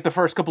in like the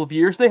first couple of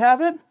years they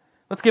have it?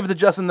 Let's give it to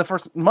Justin the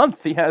first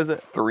month he has it.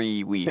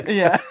 3 weeks.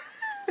 Yeah.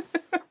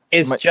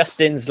 Is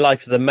Justin's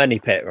life the money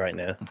pit right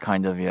now?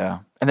 Kind of, yeah.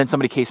 And then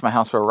somebody cased my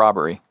house for a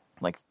robbery.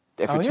 Like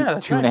after Oh, yeah,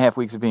 that's two and a right. half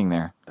weeks of being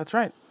there. That's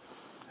right.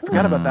 I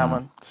forgot about that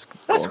one.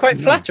 That's quite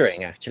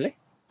flattering, actually.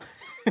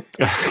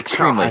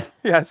 Extremely.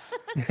 Yes.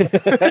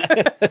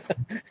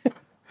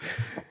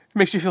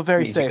 Makes you feel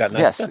very Means you safe. got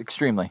Yes,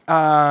 extremely.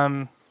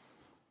 So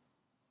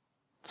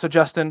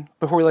Justin,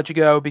 before we let you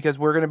go, because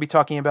we're going to be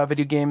talking about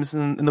video games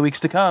in the weeks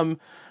to come,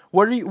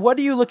 what are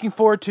you looking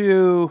forward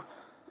to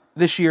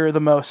this year the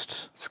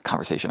most? It's a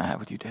conversation I have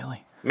with you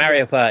daily.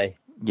 Mario Party.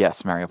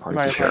 Yes, Mario Party.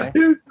 Mario for sure. Party.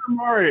 Super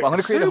Mario. Well, I'm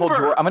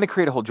going to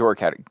create a whole drawer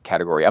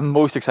category. I'm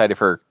most excited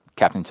for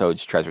Captain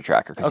Toad's Treasure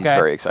Tracker because Okay. he's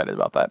very excited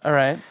about that. All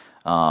right.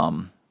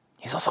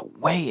 He's also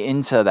way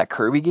into that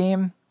Kirby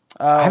game.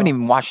 I haven't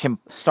even watched him.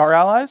 Star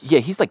Allies? Yeah,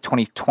 he's like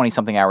 20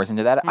 something hours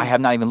into that. I have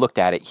not even looked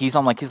at it. He's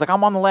like,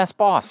 I'm on the last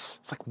boss.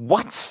 It's like,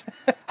 what?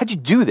 How'd you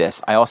do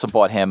this? I also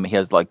bought him, he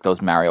has like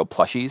those Mario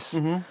plushies.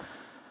 Mm-hmm.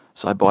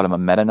 So I bought him a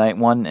Meta Knight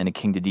one and a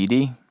King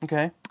Dedede.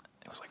 Okay.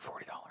 It was like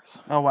 $40.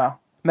 Oh, wow.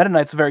 Meta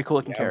Knight's a very cool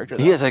looking character.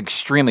 He is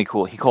extremely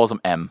cool. He calls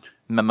him M.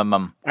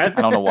 I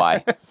don't know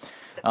why.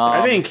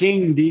 I think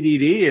King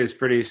DDD is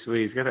pretty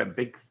sweet. He's got that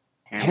big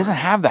hammer. He doesn't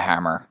have the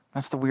hammer.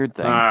 That's the weird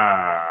thing.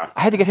 Ah.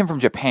 I had to get him from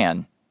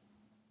Japan.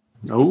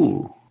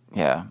 Oh.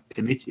 Yeah.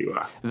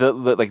 Konnichiwa. The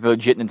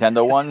legit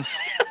Nintendo ones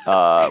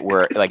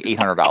were like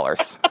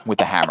 $800 with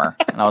the hammer.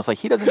 And I was like,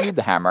 he doesn't need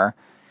the hammer.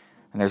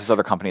 And there's this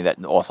other company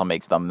that also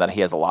makes them that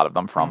he has a lot of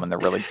them from, and they're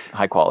really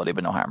high quality,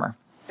 but no hammer.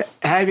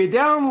 Have you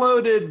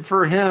downloaded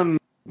for him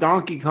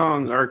Donkey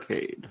Kong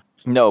Arcade?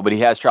 No, but he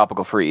has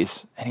Tropical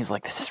Freeze, and he's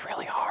like, this is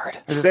really hard.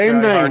 It's a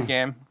Same very hard thing.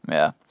 game.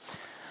 Yeah.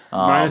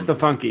 Minus the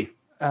funky.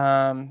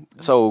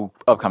 So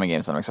upcoming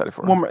games that I'm excited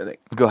for. One more thing.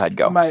 Go ahead,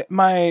 go.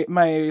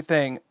 My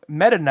thing.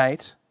 Meta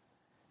Knight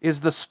is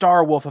the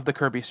Star Wolf of the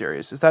Kirby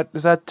series. Is that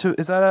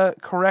a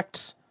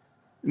correct?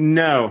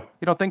 No.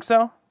 You don't think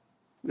so?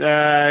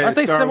 Aren't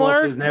they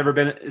similar?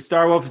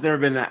 Star Wolf has never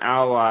been an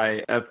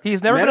ally of.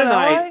 He's never been Meta an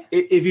Knight, ally?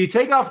 If you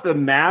take off the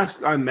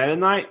mask on Meta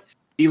Knight,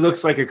 he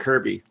looks like a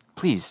Kirby.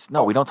 Please,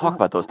 no, we don't talk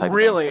about those type of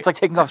Really? things. It's like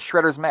taking off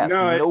Shredder's mask.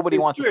 No, Nobody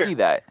it's wants to true. see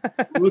that.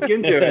 Look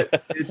into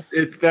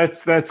it.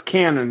 That's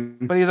canon.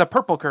 But he's a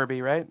purple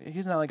Kirby, right?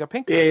 He's not like a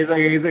pink. Yeah, he's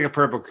like a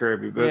purple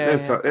Kirby, but Yeah,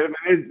 that's yeah. all,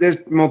 I mean, there's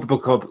multiple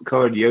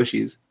colored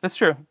Yoshis. That's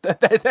true.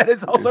 That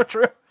is also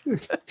true.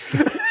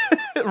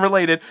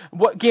 Related.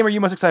 What game are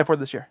you most excited for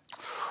this year?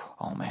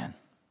 Oh man,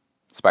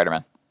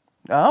 Spider-Man.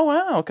 Oh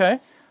wow, okay.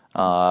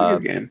 Video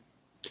game.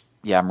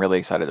 Yeah, I'm really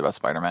excited about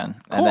Spider-Man.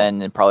 Cool.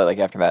 And then probably like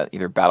after that,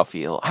 either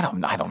Battlefield. I don't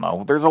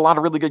know. There's a lot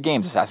of really good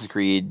games. Assassin's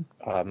Creed.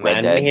 Oh, Red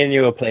man, Dead. me and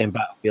you were playing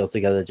Battlefield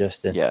together,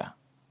 Justin. Yeah,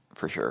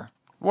 for sure.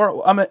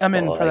 I'm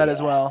in Oh, for that as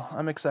yes. well.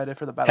 I'm excited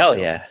for the Hell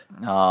Battlefield.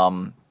 yeah.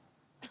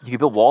 You can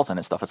build walls in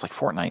it stuff. It's like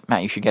Fortnite.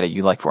 Matt, you should get it.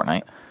 You like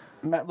Fortnite.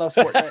 Matt loves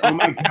Fortnite. Oh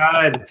my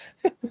god,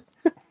 Do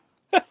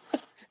you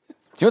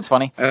know what's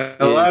funny? I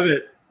love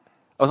it.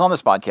 I was on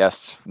this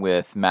podcast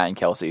with Matt and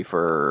Kelsey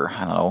for,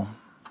 I don't know,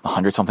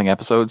 100-something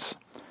episodes.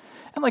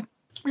 And, like,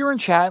 we were in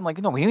chat, and, like,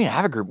 no, we didn't even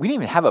have a group. We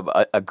didn't even have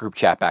a group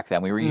chat back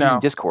then. We were using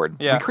Discord.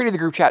 Yeah. We created the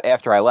group chat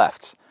after I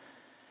left.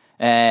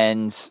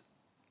 And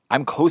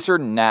I'm closer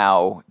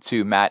now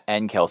to Matt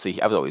and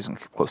Kelsey. I was always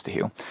close to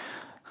Hugh.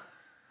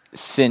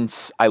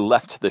 Since I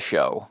left the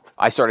show,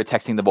 I started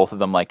texting the both of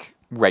them, like,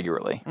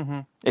 regularly.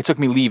 Mm-hmm. It took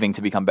me leaving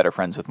to become better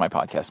friends with my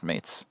podcast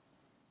mates.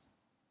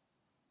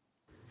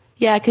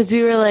 Yeah, because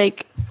we were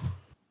like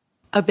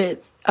a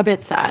bit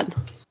sad.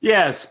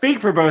 Yeah, speak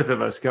for both of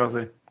us,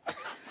 Kelsey.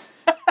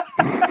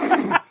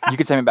 You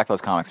can send me back those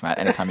comics, Matt,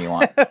 anytime you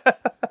want.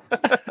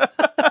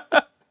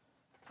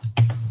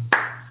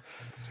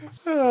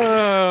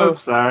 I'm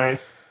sorry.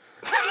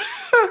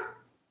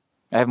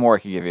 I have more I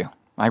could give you.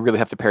 I really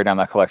have to pare down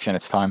that collection.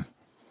 It's time.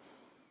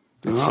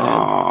 It's sad.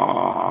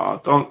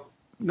 Oh, don't.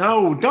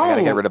 No, don't. I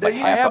gotta get rid of like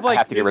half. I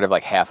have to get rid of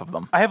like half of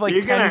them. I have like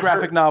You're 10 gonna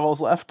graphic hurt-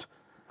 novels left.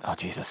 Oh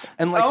Jesus!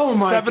 And like Oh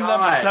my seven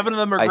God. of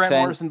them are I Grant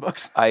sent- Morrison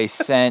books. I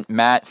sent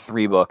Matt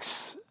 3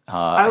 books.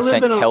 I live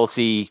sent in a-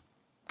 Kelsey.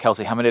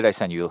 Kelsey, how many did I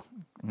send you?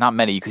 Not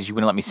many, because you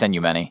wouldn't let me send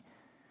you many.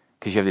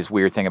 Because you have this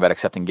weird thing about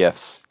accepting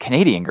gifts.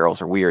 Canadian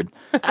girls are weird.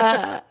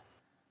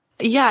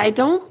 Yeah, I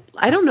don't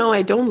know.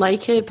 I don't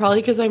like it.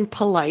 Probably because I'm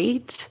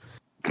polite.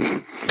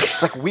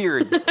 It's like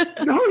weird.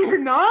 No, you're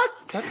not.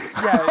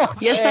 Yeah,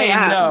 Yes, I A,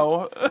 am.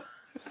 No.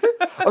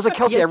 I was like,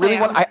 Kelsey, Yes, I really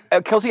I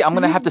want. Kelsey, I'm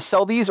going to have to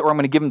sell these, or I'm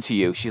going to give them to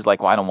you. She's like,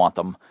 well, I don't want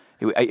them.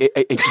 You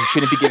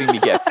shouldn't be giving me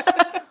gifts.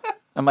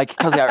 I'm like,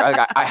 Kelsey,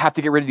 I have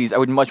to get rid of these. I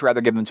would much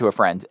rather give them to a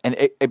friend. And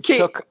it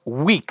took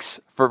weeks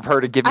for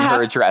her to give me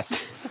her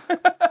address.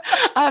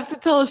 I have to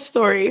tell a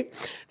story.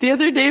 The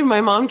other day,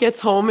 my mom gets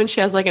home and she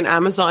has like an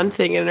Amazon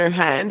thing in her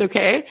hand.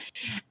 Okay,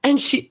 and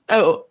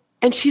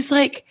she's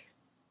like,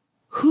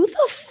 "Who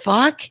the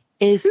fuck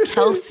is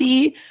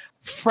Kelsey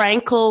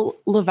Frankel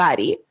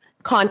Levati?"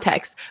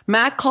 Context: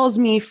 Matt calls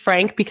me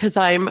Frank because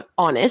I'm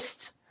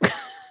honest.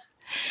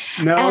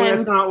 No, And-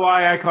 that's not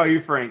why I call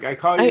you Frank. I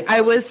call you. I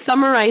was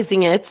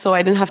summarizing it, so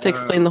I didn't have to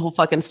explain the whole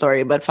fucking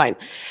story, but fine.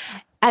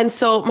 And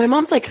so my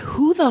mom's like,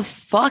 who the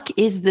fuck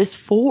is this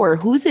for?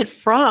 Who's it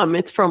from?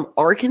 It's from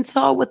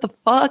Arkansas? What the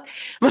fuck?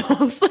 My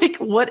mom's like,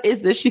 what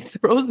is this? She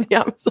throws the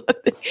Amazon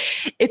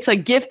thing. It's a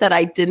gift that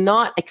I did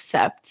not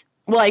accept.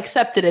 Well, I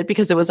accepted it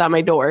because it was on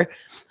my door,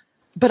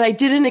 but I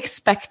didn't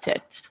expect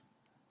it.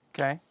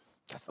 Okay.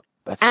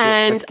 That's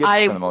And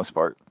gifts for the most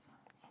part.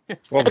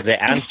 What was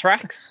it?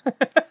 Anthrax?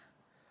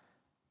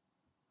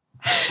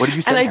 What did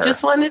you send And I her?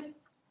 just wanted,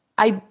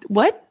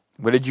 what?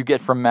 What did you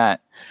get from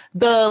Matt?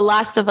 The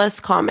Last of Us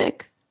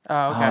comic. Oh,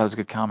 Oh, okay. that was a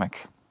good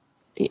comic.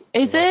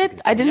 Is it?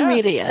 I didn't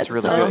read it Yes, yet. It's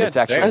really so- good. It's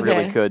actually Okay.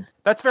 really good.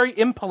 That's very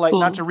impolite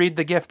not Cool. to read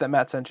the gift that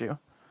Matt sent you.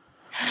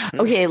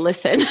 Okay,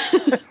 listen.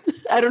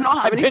 I don't know how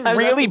I've many been times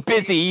I have really to say-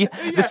 busy.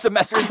 The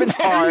semester's been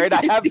hard.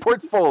 I have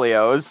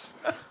portfolios.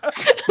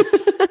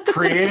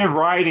 Creative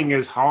writing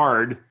is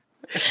hard.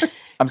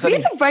 I'm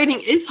sending. Creative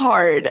writing is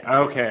hard.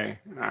 Okay,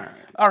 all right.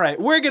 All right,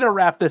 we're going to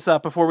wrap this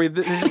up before we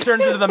it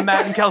turns into the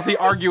Matt and Kelsey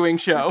arguing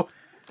show.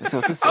 That's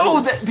what this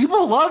Oh, is.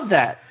 people love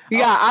that.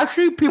 Yeah,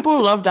 actually,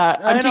 people love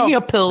that. I I'm know. taking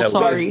a pill. No,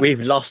 Sorry.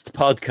 we've lost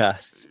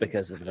podcasts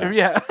because of that.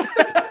 Yeah.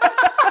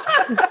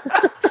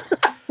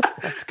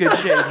 That's good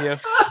shade, Hugh.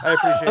 I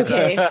appreciate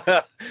Okay.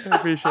 that. I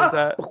appreciate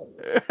that.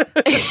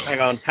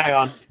 Hang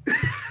on.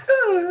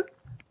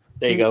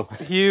 There you go.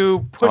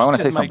 Hugh pushed wanna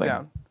his say mic something.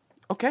 down.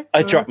 Okay.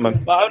 I dropped my.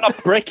 I'm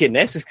not breaking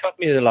this. It's cut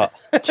me a lot.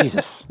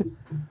 Jesus.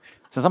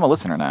 Since I'm a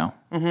listener now,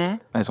 I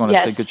just wanted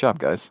Yes. to say good job,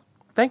 guys.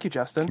 Thank you,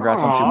 Justin.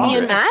 Congrats on Aw. Super Me Mario.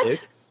 and Matt? Dude.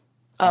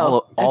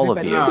 Oh, All of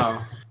everybody. you.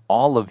 Oh,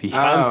 All of you.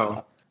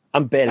 oh.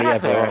 I'm barely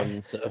That's ever all right.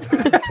 on, so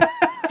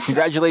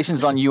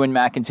Congratulations on you and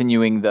Matt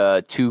continuing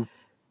the 2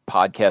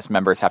 podcast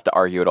members have to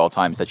argue at all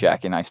times that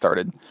Jackie and I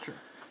started.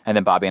 And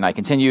then Bobby and I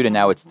continued, and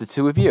now it's the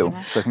 2 of you.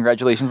 So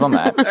congratulations on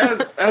that.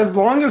 As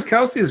long as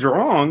Kelsey's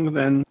wrong,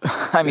 then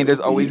I mean, there's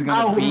always going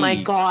to Oh be. my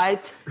god.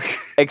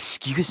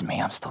 Excuse me,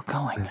 I'm still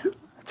going.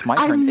 It's my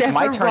I'm turn. It's never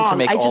my turn wrong. to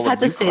make I all just of had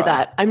to you say cry.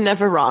 that. I'm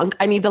never wrong.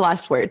 I need the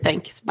last word.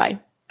 Thanks. Bye.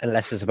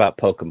 unless it's about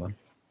Pokemon.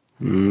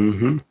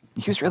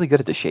 He was really good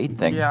at the shade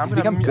thing. Yeah, I'm He's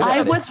gonna become mute- good I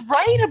at it. was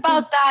right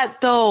about that,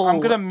 though. I'm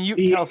going to mute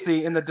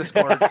Kelsey in the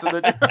Discord so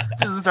that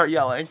she doesn't start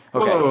yelling.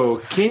 Okay. whoa,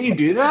 can you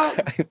do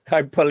that?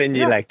 I'm pulling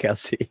you like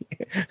Kelsey.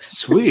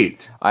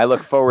 Sweet. I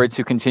look forward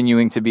to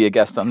continuing to be a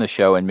guest on the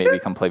show and maybe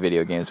come play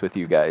video games with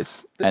you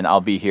guys. And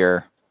I'll be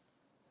here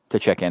to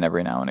check in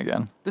every now and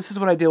again. This is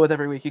what I deal with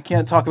every week. You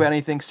can't talk about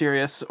anything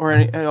serious or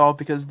at all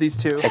because these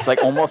two It's like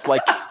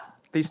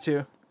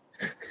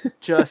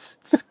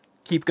just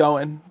keep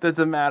going.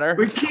 Doesn't matter.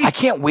 I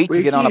can't wait to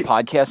We get on a keep-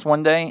 podcast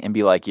one day and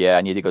be like, yeah,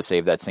 I need to go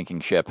save that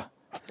sinking ship.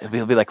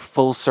 It'll be like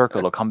full circle.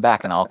 It'll come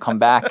back and I'll come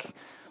back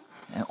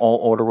and all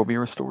order will be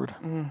restored.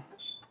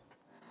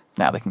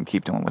 Now they can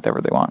keep doing whatever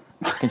they want.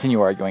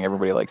 Continue arguing.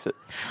 Everybody likes it.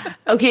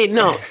 Okay,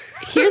 no.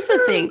 Here's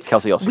the thing.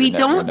 Kelsey also We you're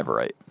don't. never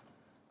right.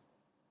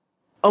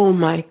 Oh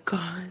my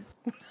god.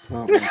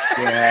 Oh my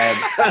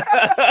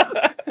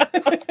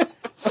god.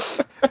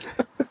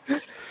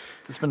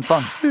 It's been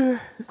fun.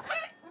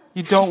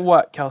 You don't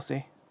what,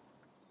 Kelsey?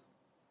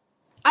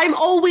 I'm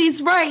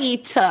always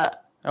right.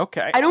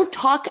 Okay. I don't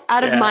talk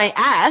out of my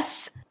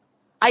ass.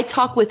 I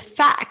talk with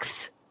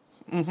facts.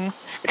 Mm-hmm.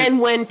 And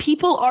when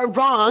people are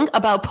wrong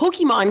about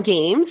Pokemon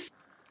games,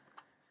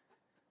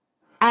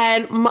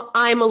 and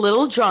I'm a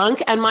little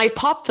drunk, and my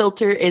pop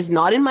filter is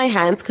not in my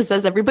hands because,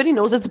 as everybody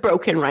knows, it's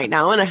broken right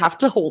now, and I have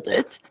to hold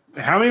it.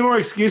 How many more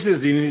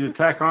excuses do you need to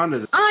tack on to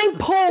this? I'm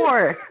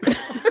poor.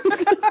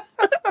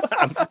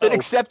 Then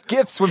accept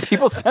gifts when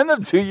people send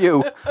them to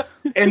you.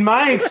 In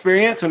my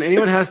experience, when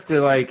anyone has to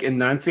like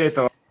enunciate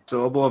the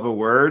syllable of a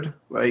word,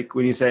 like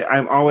when you say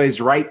 "I'm always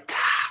right,"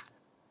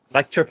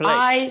 Like Triple H.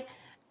 I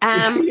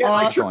am.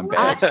 It's going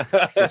bad.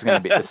 This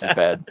is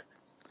bad.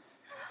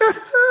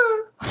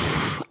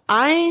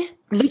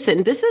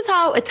 Listen. This is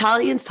how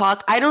Italians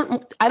talk. I don't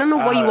know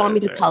what you want me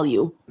to tell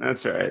you.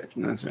 That's right.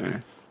 That's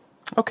right.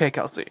 Okay,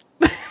 Kelsey.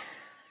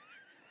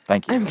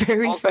 Thank you. I'm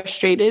very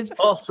frustrated.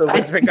 Also,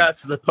 with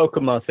regards to the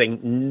Pokemon thing,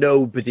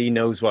 nobody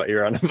knows what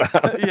you're on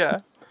about. Yeah.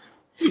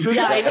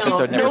 Yeah, I know.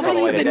 Episode never saw the light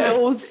Nobody of even day.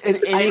 knows. In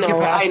any I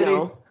capacity?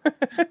 know.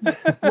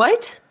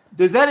 What?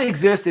 Does that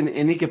exist in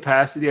any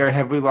capacity, or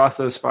have we lost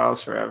those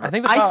files forever? I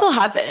think I still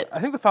have it. I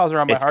think the files are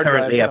on my It's hard drive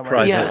currently a somewhere.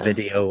 private Yeah.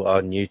 video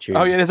on YouTube.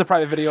 Oh yeah, it is a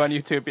private video on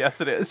YouTube.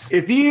 Yes, it is.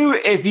 If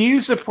you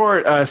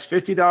support us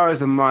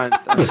 $50 a month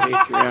on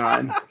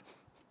Patreon,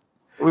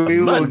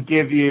 we will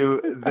give you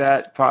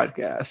that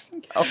podcast.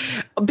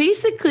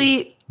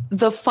 Basically,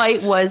 the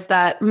fight was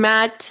that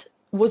Matt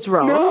was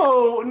wrong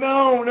No.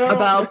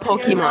 about you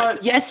Pokemon.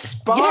 cannot. Yes,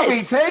 Bobby,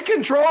 yes, take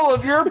control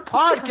of your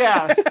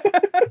podcast.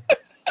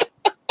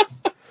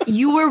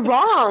 you were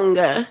wrong.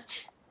 The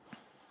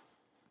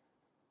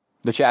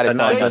chat is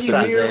telling us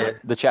Thank you.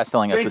 the chat's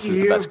telling us Thank this is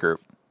you. the best group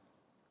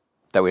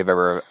that we've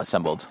ever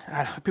assembled.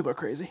 I don't know, people are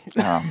crazy.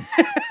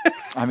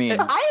 I mean,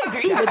 I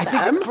agree with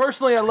them.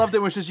 Personally, I loved it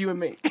when it was just you and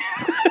me.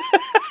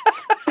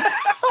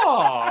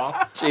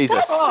 Aw.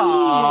 Jesus.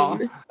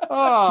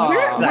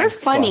 We're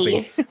Thanks,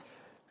 funny.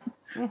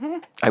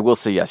 I will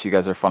say yes, you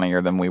guys are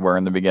funnier than we were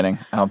in the beginning.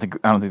 I don't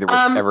think there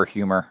was ever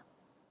humor.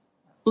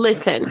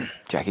 Listen,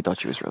 Jackie thought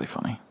she was really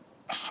funny.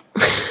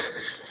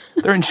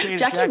 They're in shade.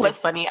 Jackie was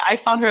funny. I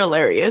found her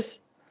hilarious.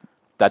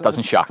 That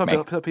doesn't shock me.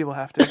 People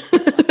have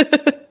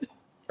to.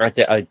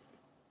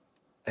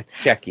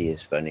 Jackie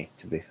is funny,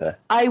 to be fair.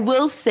 I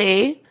will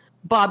say,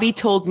 Bobby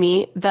told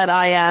me that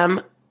I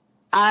am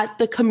at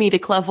the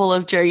comedic level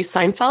of Jerry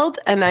Seinfeld,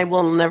 and I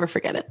will never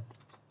forget it.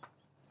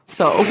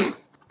 So,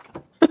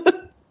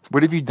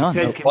 What have you done?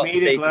 Said what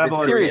state comedic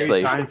level of Jerry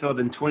seriously? Seinfeld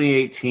in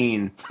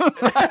 2018.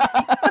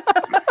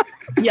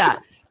 yeah.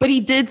 But he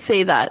did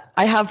say that.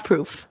 I have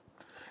proof.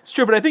 It's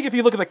true, but I think if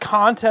you look at the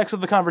context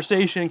of the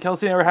conversation,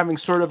 Kelsey and I were having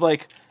sort of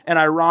like an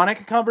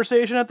ironic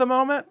conversation at the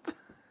moment.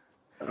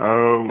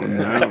 Oh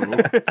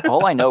no!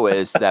 All I know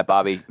is that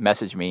Bobby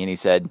messaged me and he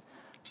said,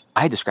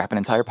 I had to scrap an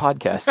entire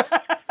podcast.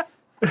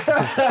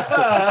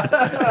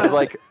 I was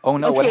like, oh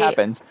no, what Okay.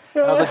 happened?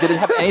 And I was like, did it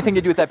have anything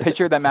to do with that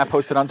picture that Matt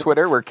posted on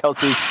Twitter where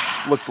Kelsey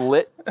looked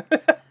lit?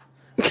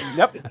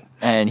 Yep.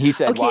 And he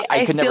said, Okay, well,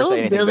 I could never feel say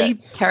anything really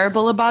bad.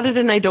 terrible about it,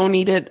 and I don't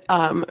need it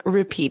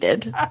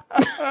repeated.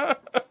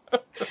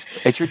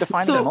 It's your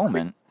defining So-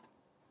 moment.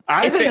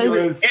 I think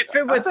Because- it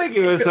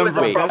was some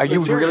Wait, robust are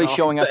you really material.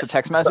 showing us the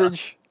text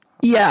message?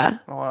 Yeah.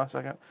 Hold on a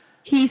second.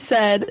 He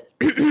said,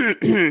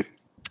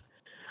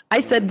 I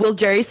said, will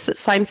Jerry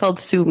Seinfeld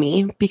sue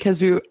me?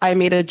 Because I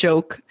made a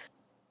joke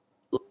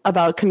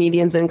about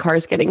comedians in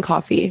cars getting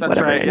coffee. That's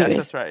whatever. right. Yeah,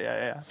 Anyways. that's right.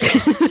 Yeah.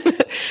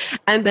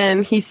 And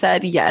then he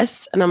said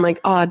yes. And I'm like,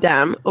 oh,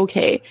 damn.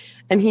 Okay.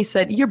 And he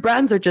said, your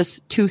brands are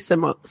just too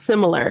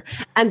similar.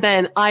 And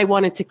then I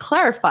wanted to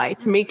clarify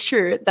to make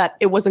sure that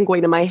it wasn't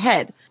going to my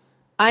head.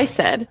 I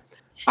said,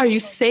 are you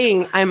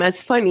saying I'm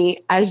as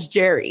funny as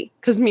Jerry?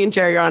 Because me and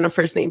Jerry are on a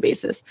first name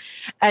basis.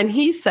 And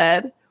he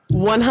said,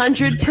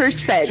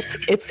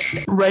 100%. It's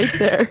right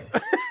there.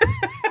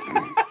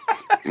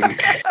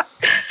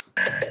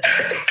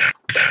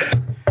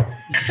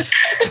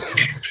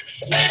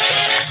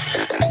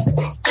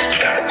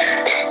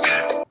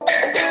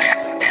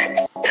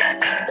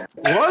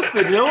 What's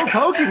the deal with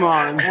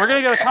Pokemon? We're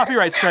gonna get a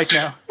copyright strike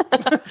now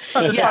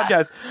on this Yeah.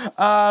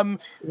 podcast.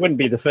 Wouldn't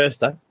be the first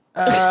time.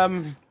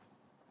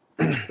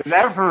 Is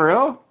that for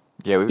real?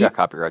 Yeah, we've got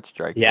copyright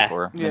strike Yeah.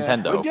 before Yeah.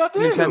 Nintendo. What'd y'all do?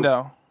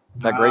 Nintendo.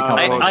 That great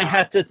company. I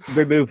had to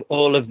remove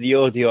all of the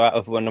audio out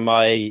of one of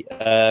my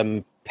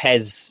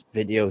Pez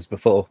videos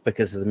before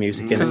because of the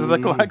music in Because it. of the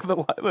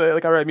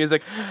copyright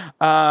music.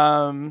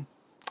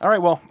 All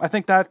right, well, I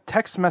think that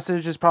text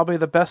message is probably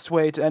the best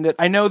way to end it.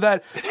 I know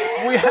that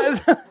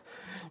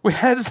we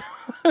had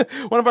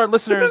one of our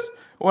listeners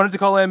wanted to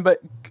call in,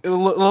 but a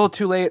little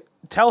too late.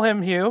 Tell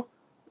him, Hugh,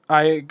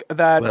 Will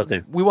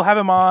do. we will have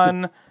him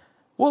on.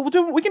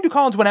 We can do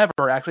call-ins whenever.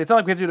 Actually, it's not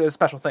like we have to do a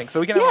special thing, so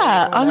we can. Yeah,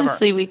 have whenever.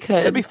 honestly, we could.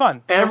 It'd be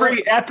fun.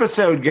 Every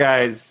episode,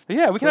 guys.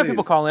 Yeah, we can have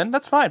people Please. call in.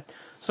 That's fine.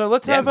 So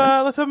let's have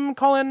them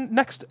call in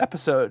next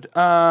episode.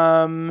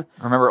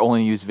 Remember,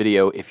 only use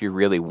video if you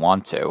really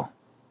want to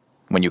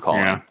when you call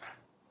Yeah. in.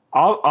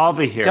 I'll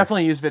be here.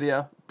 Definitely use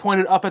video.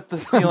 Point it up at the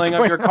ceiling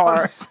of your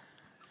car,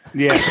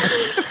 Yeah.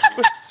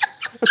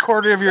 a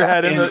quarter of your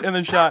head in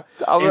the shot.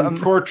 In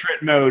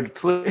portrait mode,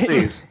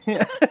 please.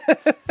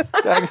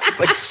 I'm just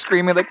like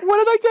screaming, like,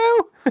 "What did I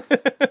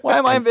do? Why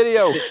am I in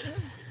video?"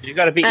 You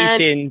got to be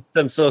And- eating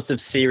some sort of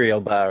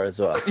cereal bar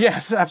as well.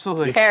 Yes,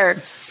 absolutely. Pear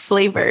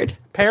flavored.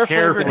 Pear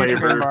flavored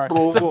nutrient bar.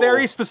 It's a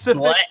very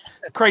specific What?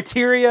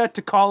 criteria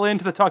to call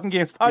into the Talking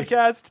Games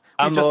podcast.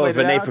 We I'm just more laid of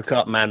an it out.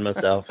 apricot man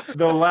myself.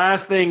 The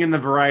last thing in the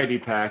variety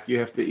pack, you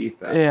have to eat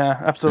that. Yeah,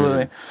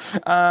 absolutely.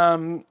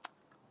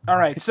 All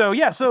right, so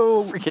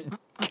Freaking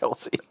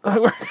Kelsey.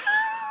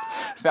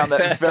 Found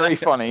that very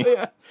funny.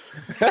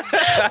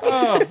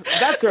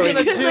 that's gonna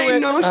Because do I it.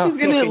 know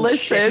she's gonna Talking listen.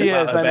 shit She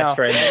about is, her I best know.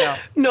 friend. I know.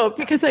 No,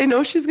 because I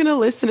know she's gonna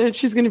listen and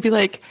she's gonna be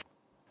like,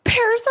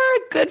 pears are a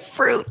good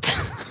fruit.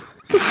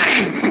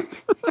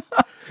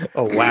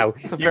 Oh wow,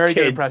 It's a very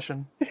good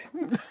impression.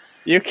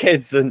 Your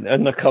kids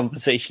and the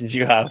conversations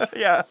you have.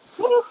 Yeah,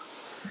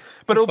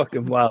 but it'll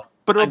Fucking wow.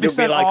 be And you'll be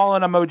sent like- all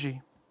in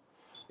emoji.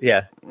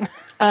 Yeah,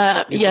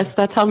 Yes,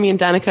 that's how me and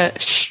Danica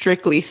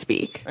strictly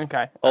speak.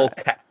 Okay,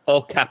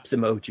 all caps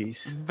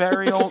emojis.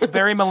 very old,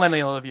 very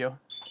millennial of you.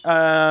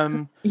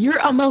 You're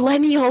a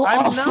millennial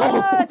I'm also.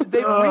 not.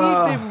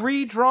 They've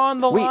redrawn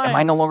the Wait, lines. am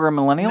I no longer a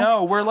millennial?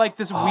 No, we're like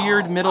this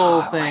weird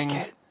middle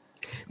thing.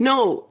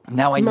 No.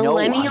 Now I know I'll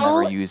Millennial?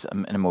 never use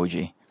an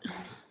emoji.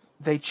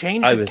 They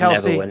changed I it, was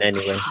Kelsey. never one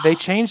anyway. They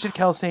changed it,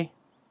 Kelsey.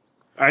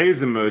 I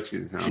use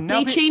emojis now.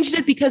 Now They changed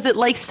it because it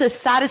likes to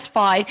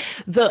satisfy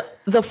the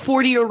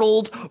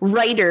 40-year-old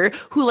writer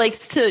who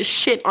likes to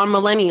shit on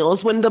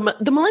millennials. When the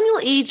millennial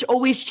age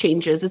always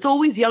changes, it's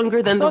always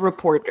younger than the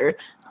reporter.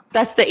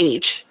 That's the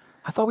age.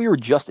 I thought we were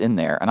just in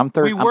there, and I'm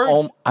 30. We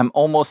were- I'm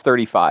almost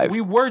 35.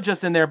 We were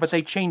just in there, but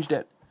they changed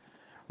it.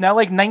 Now,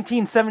 like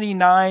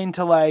 1979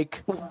 to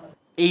like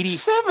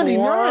 84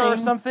 or 79?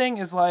 something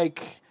is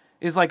like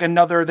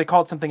another. They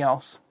call it something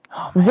else.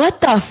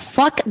 What the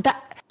fuck?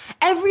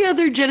 Every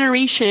other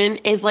generation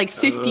is like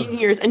 15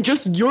 years, and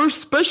just your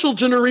special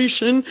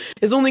generation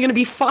is only going to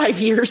be 5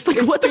 years.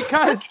 Like, what the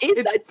fuck is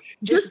it's- that?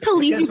 Just to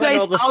leave you Because when guys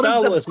all the out Star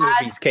of the Wars bad.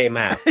 movies came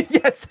out.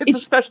 Yes,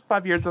 it's a special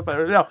 5 years.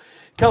 No,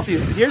 Kelsey.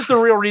 Here's the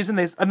real reason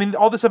they. I mean,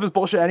 all this stuff is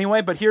bullshit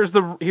anyway. But here's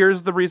the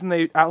reason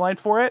they outlined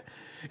for it.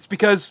 It's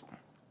because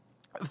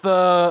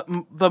the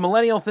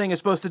millennial thing is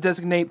supposed to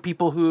designate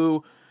people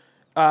who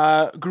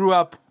grew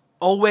up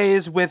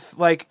always with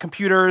like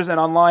computers and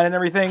online and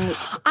everything.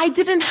 I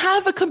didn't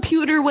have a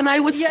computer when I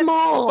was Yes,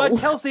 small. but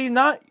Kelsey, they're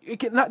not.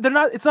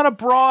 It's not a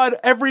broad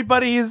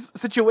everybody's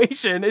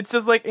situation. It's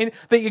just like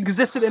they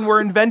existed and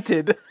were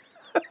invented.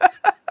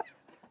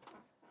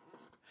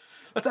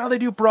 That's how they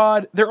do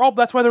broad.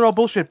 That's why they're all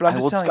bullshit. But I'm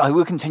just telling I you.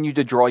 will continue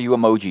to draw you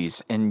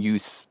emojis and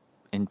use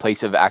in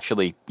place of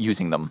actually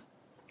using them.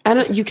 I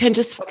don't. You can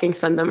just fucking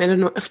send them. I don't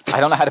know.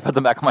 I don't know how to put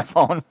them back on my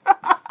phone.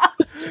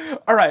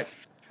 All right.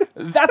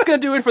 That's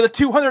going to do it for the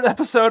 200th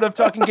episode of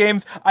Talking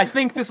Games. I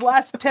think this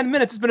last 10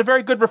 minutes has been a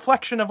very good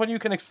reflection of what you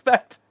can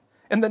expect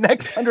in the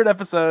next 100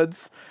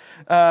 episodes.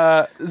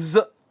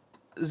 Zennials.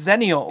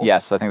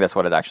 Yes, I think that's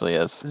what it actually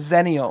is.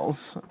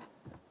 Zennials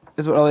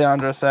is what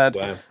Alejandro said.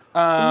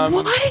 Wow.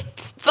 What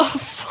the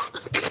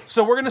fuck?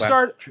 So we're going to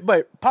start,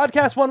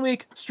 podcast 1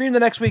 week, stream the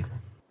next week,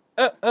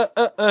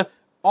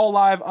 all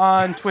live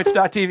on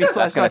twitch.tv/.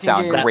 That's going to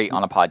sound Games. great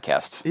on a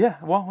podcast. Yeah,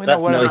 well, we know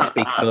That's what nice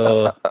speak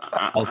for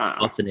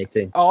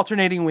alternating.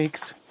 alternating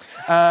weeks.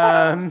 You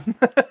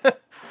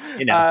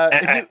know.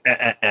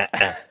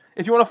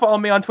 If you want to follow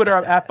me on Twitter,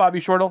 I'm at Bobby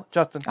Shortle.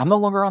 Justin, I'm no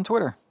longer on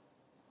Twitter.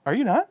 are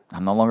you not?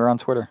 I'm no longer on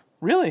Twitter.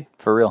 Really?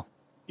 For real.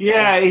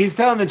 Yeah, he's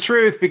telling the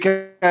truth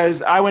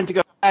because I went to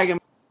go tag him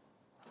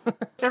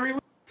every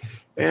week,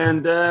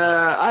 and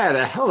I had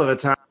a hell of a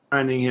time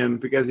finding him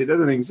because he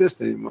doesn't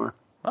exist anymore.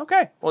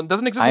 Okay. Well, it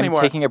doesn't exist I'm anymore.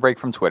 taking a break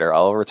from Twitter.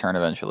 I'll return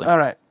eventually. All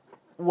right.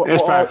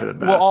 It's probably for the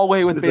best. We'll all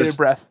wait with It's bated just-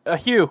 breath.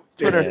 Hugh,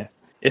 Twitter. Yeah.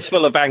 It's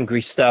full of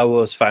angry Star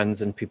Wars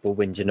fans and people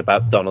whinging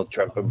about Donald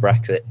Trump and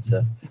Brexit.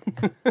 So,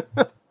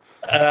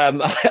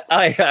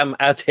 I am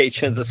at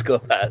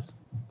H_Paz.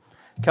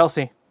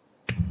 Kelsey.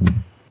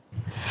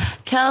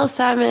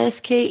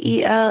 Kelsamus,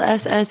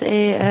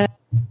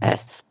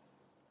 KELSSAS.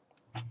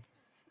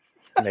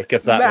 Make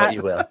of that Matt. what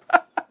you will.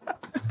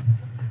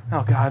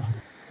 Oh, God.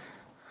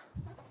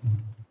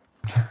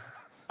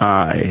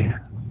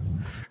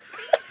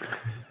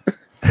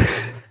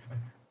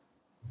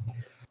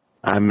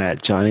 I'm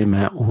at Johnny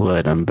Matt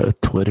Wood on both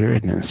Twitter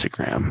and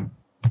Instagram.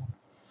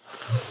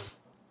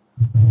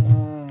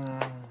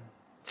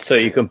 So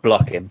you can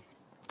block him.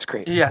 It's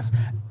great. Yes.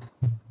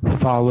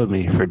 Follow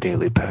me for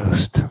daily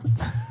post.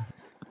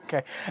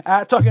 Okay.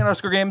 At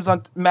Talking_Games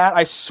on Matt,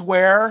 I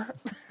swear.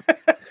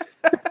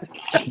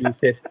 Just mute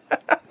it.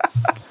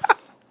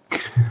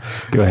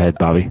 Go ahead,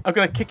 Bobby. I'm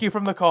gonna kick you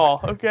from the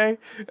call, okay?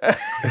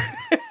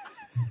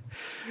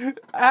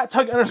 At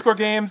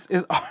Tug_Games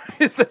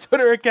is the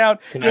Twitter account.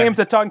 Games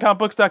at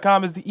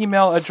TalkingComicBooks.com is the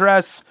email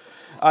address.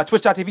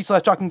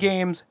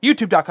 Twitch.tv/TalkingGames.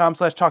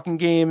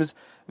 YouTube.com/TalkingGames.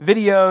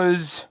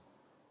 Videos.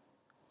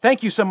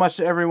 Thank you so much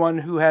to everyone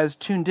who has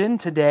tuned in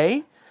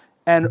today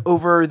and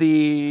over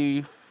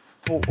the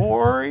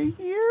 4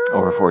 years?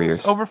 Over 4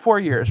 years. Over 4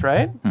 years,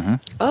 right?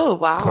 Oh,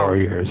 wow. 4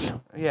 years.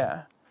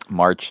 Yeah.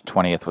 March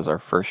 20th was our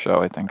first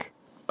show, I think.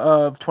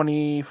 Of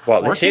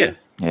 2014? What, this year?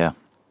 Yeah.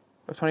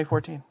 Of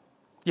 2014.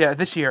 Yeah,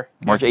 this year.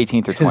 March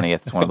 18th or 20th.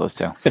 It's one of those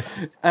two.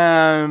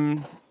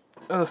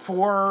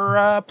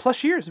 4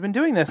 plus years we've been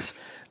doing this.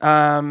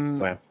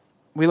 Wow.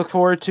 We look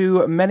forward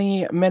to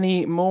many,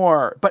 many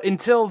more. But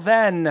until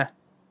then,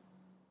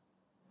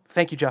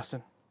 thank you,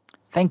 Justin.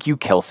 Thank you,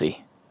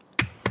 Kelsey.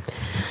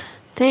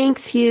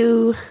 Thanks,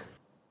 you.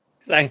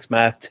 Thanks,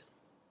 Matt.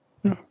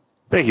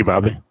 Thank you,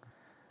 Bobby.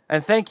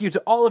 And thank you to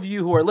all of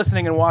you who are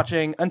listening and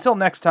watching. Until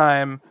next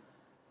time,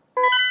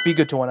 be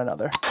good to one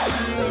another.